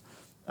Beatles.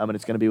 And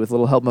it's gonna be with a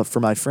little help for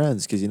my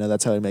friends because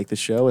that's how we make the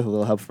show with a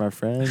little help from our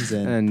friends.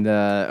 And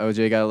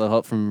OJ got a little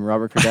help from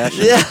Robert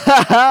Kardashian.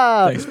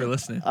 yeah. Thanks for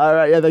listening. All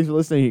right. Yeah. Thanks for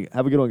listening.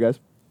 Have a good one, guys.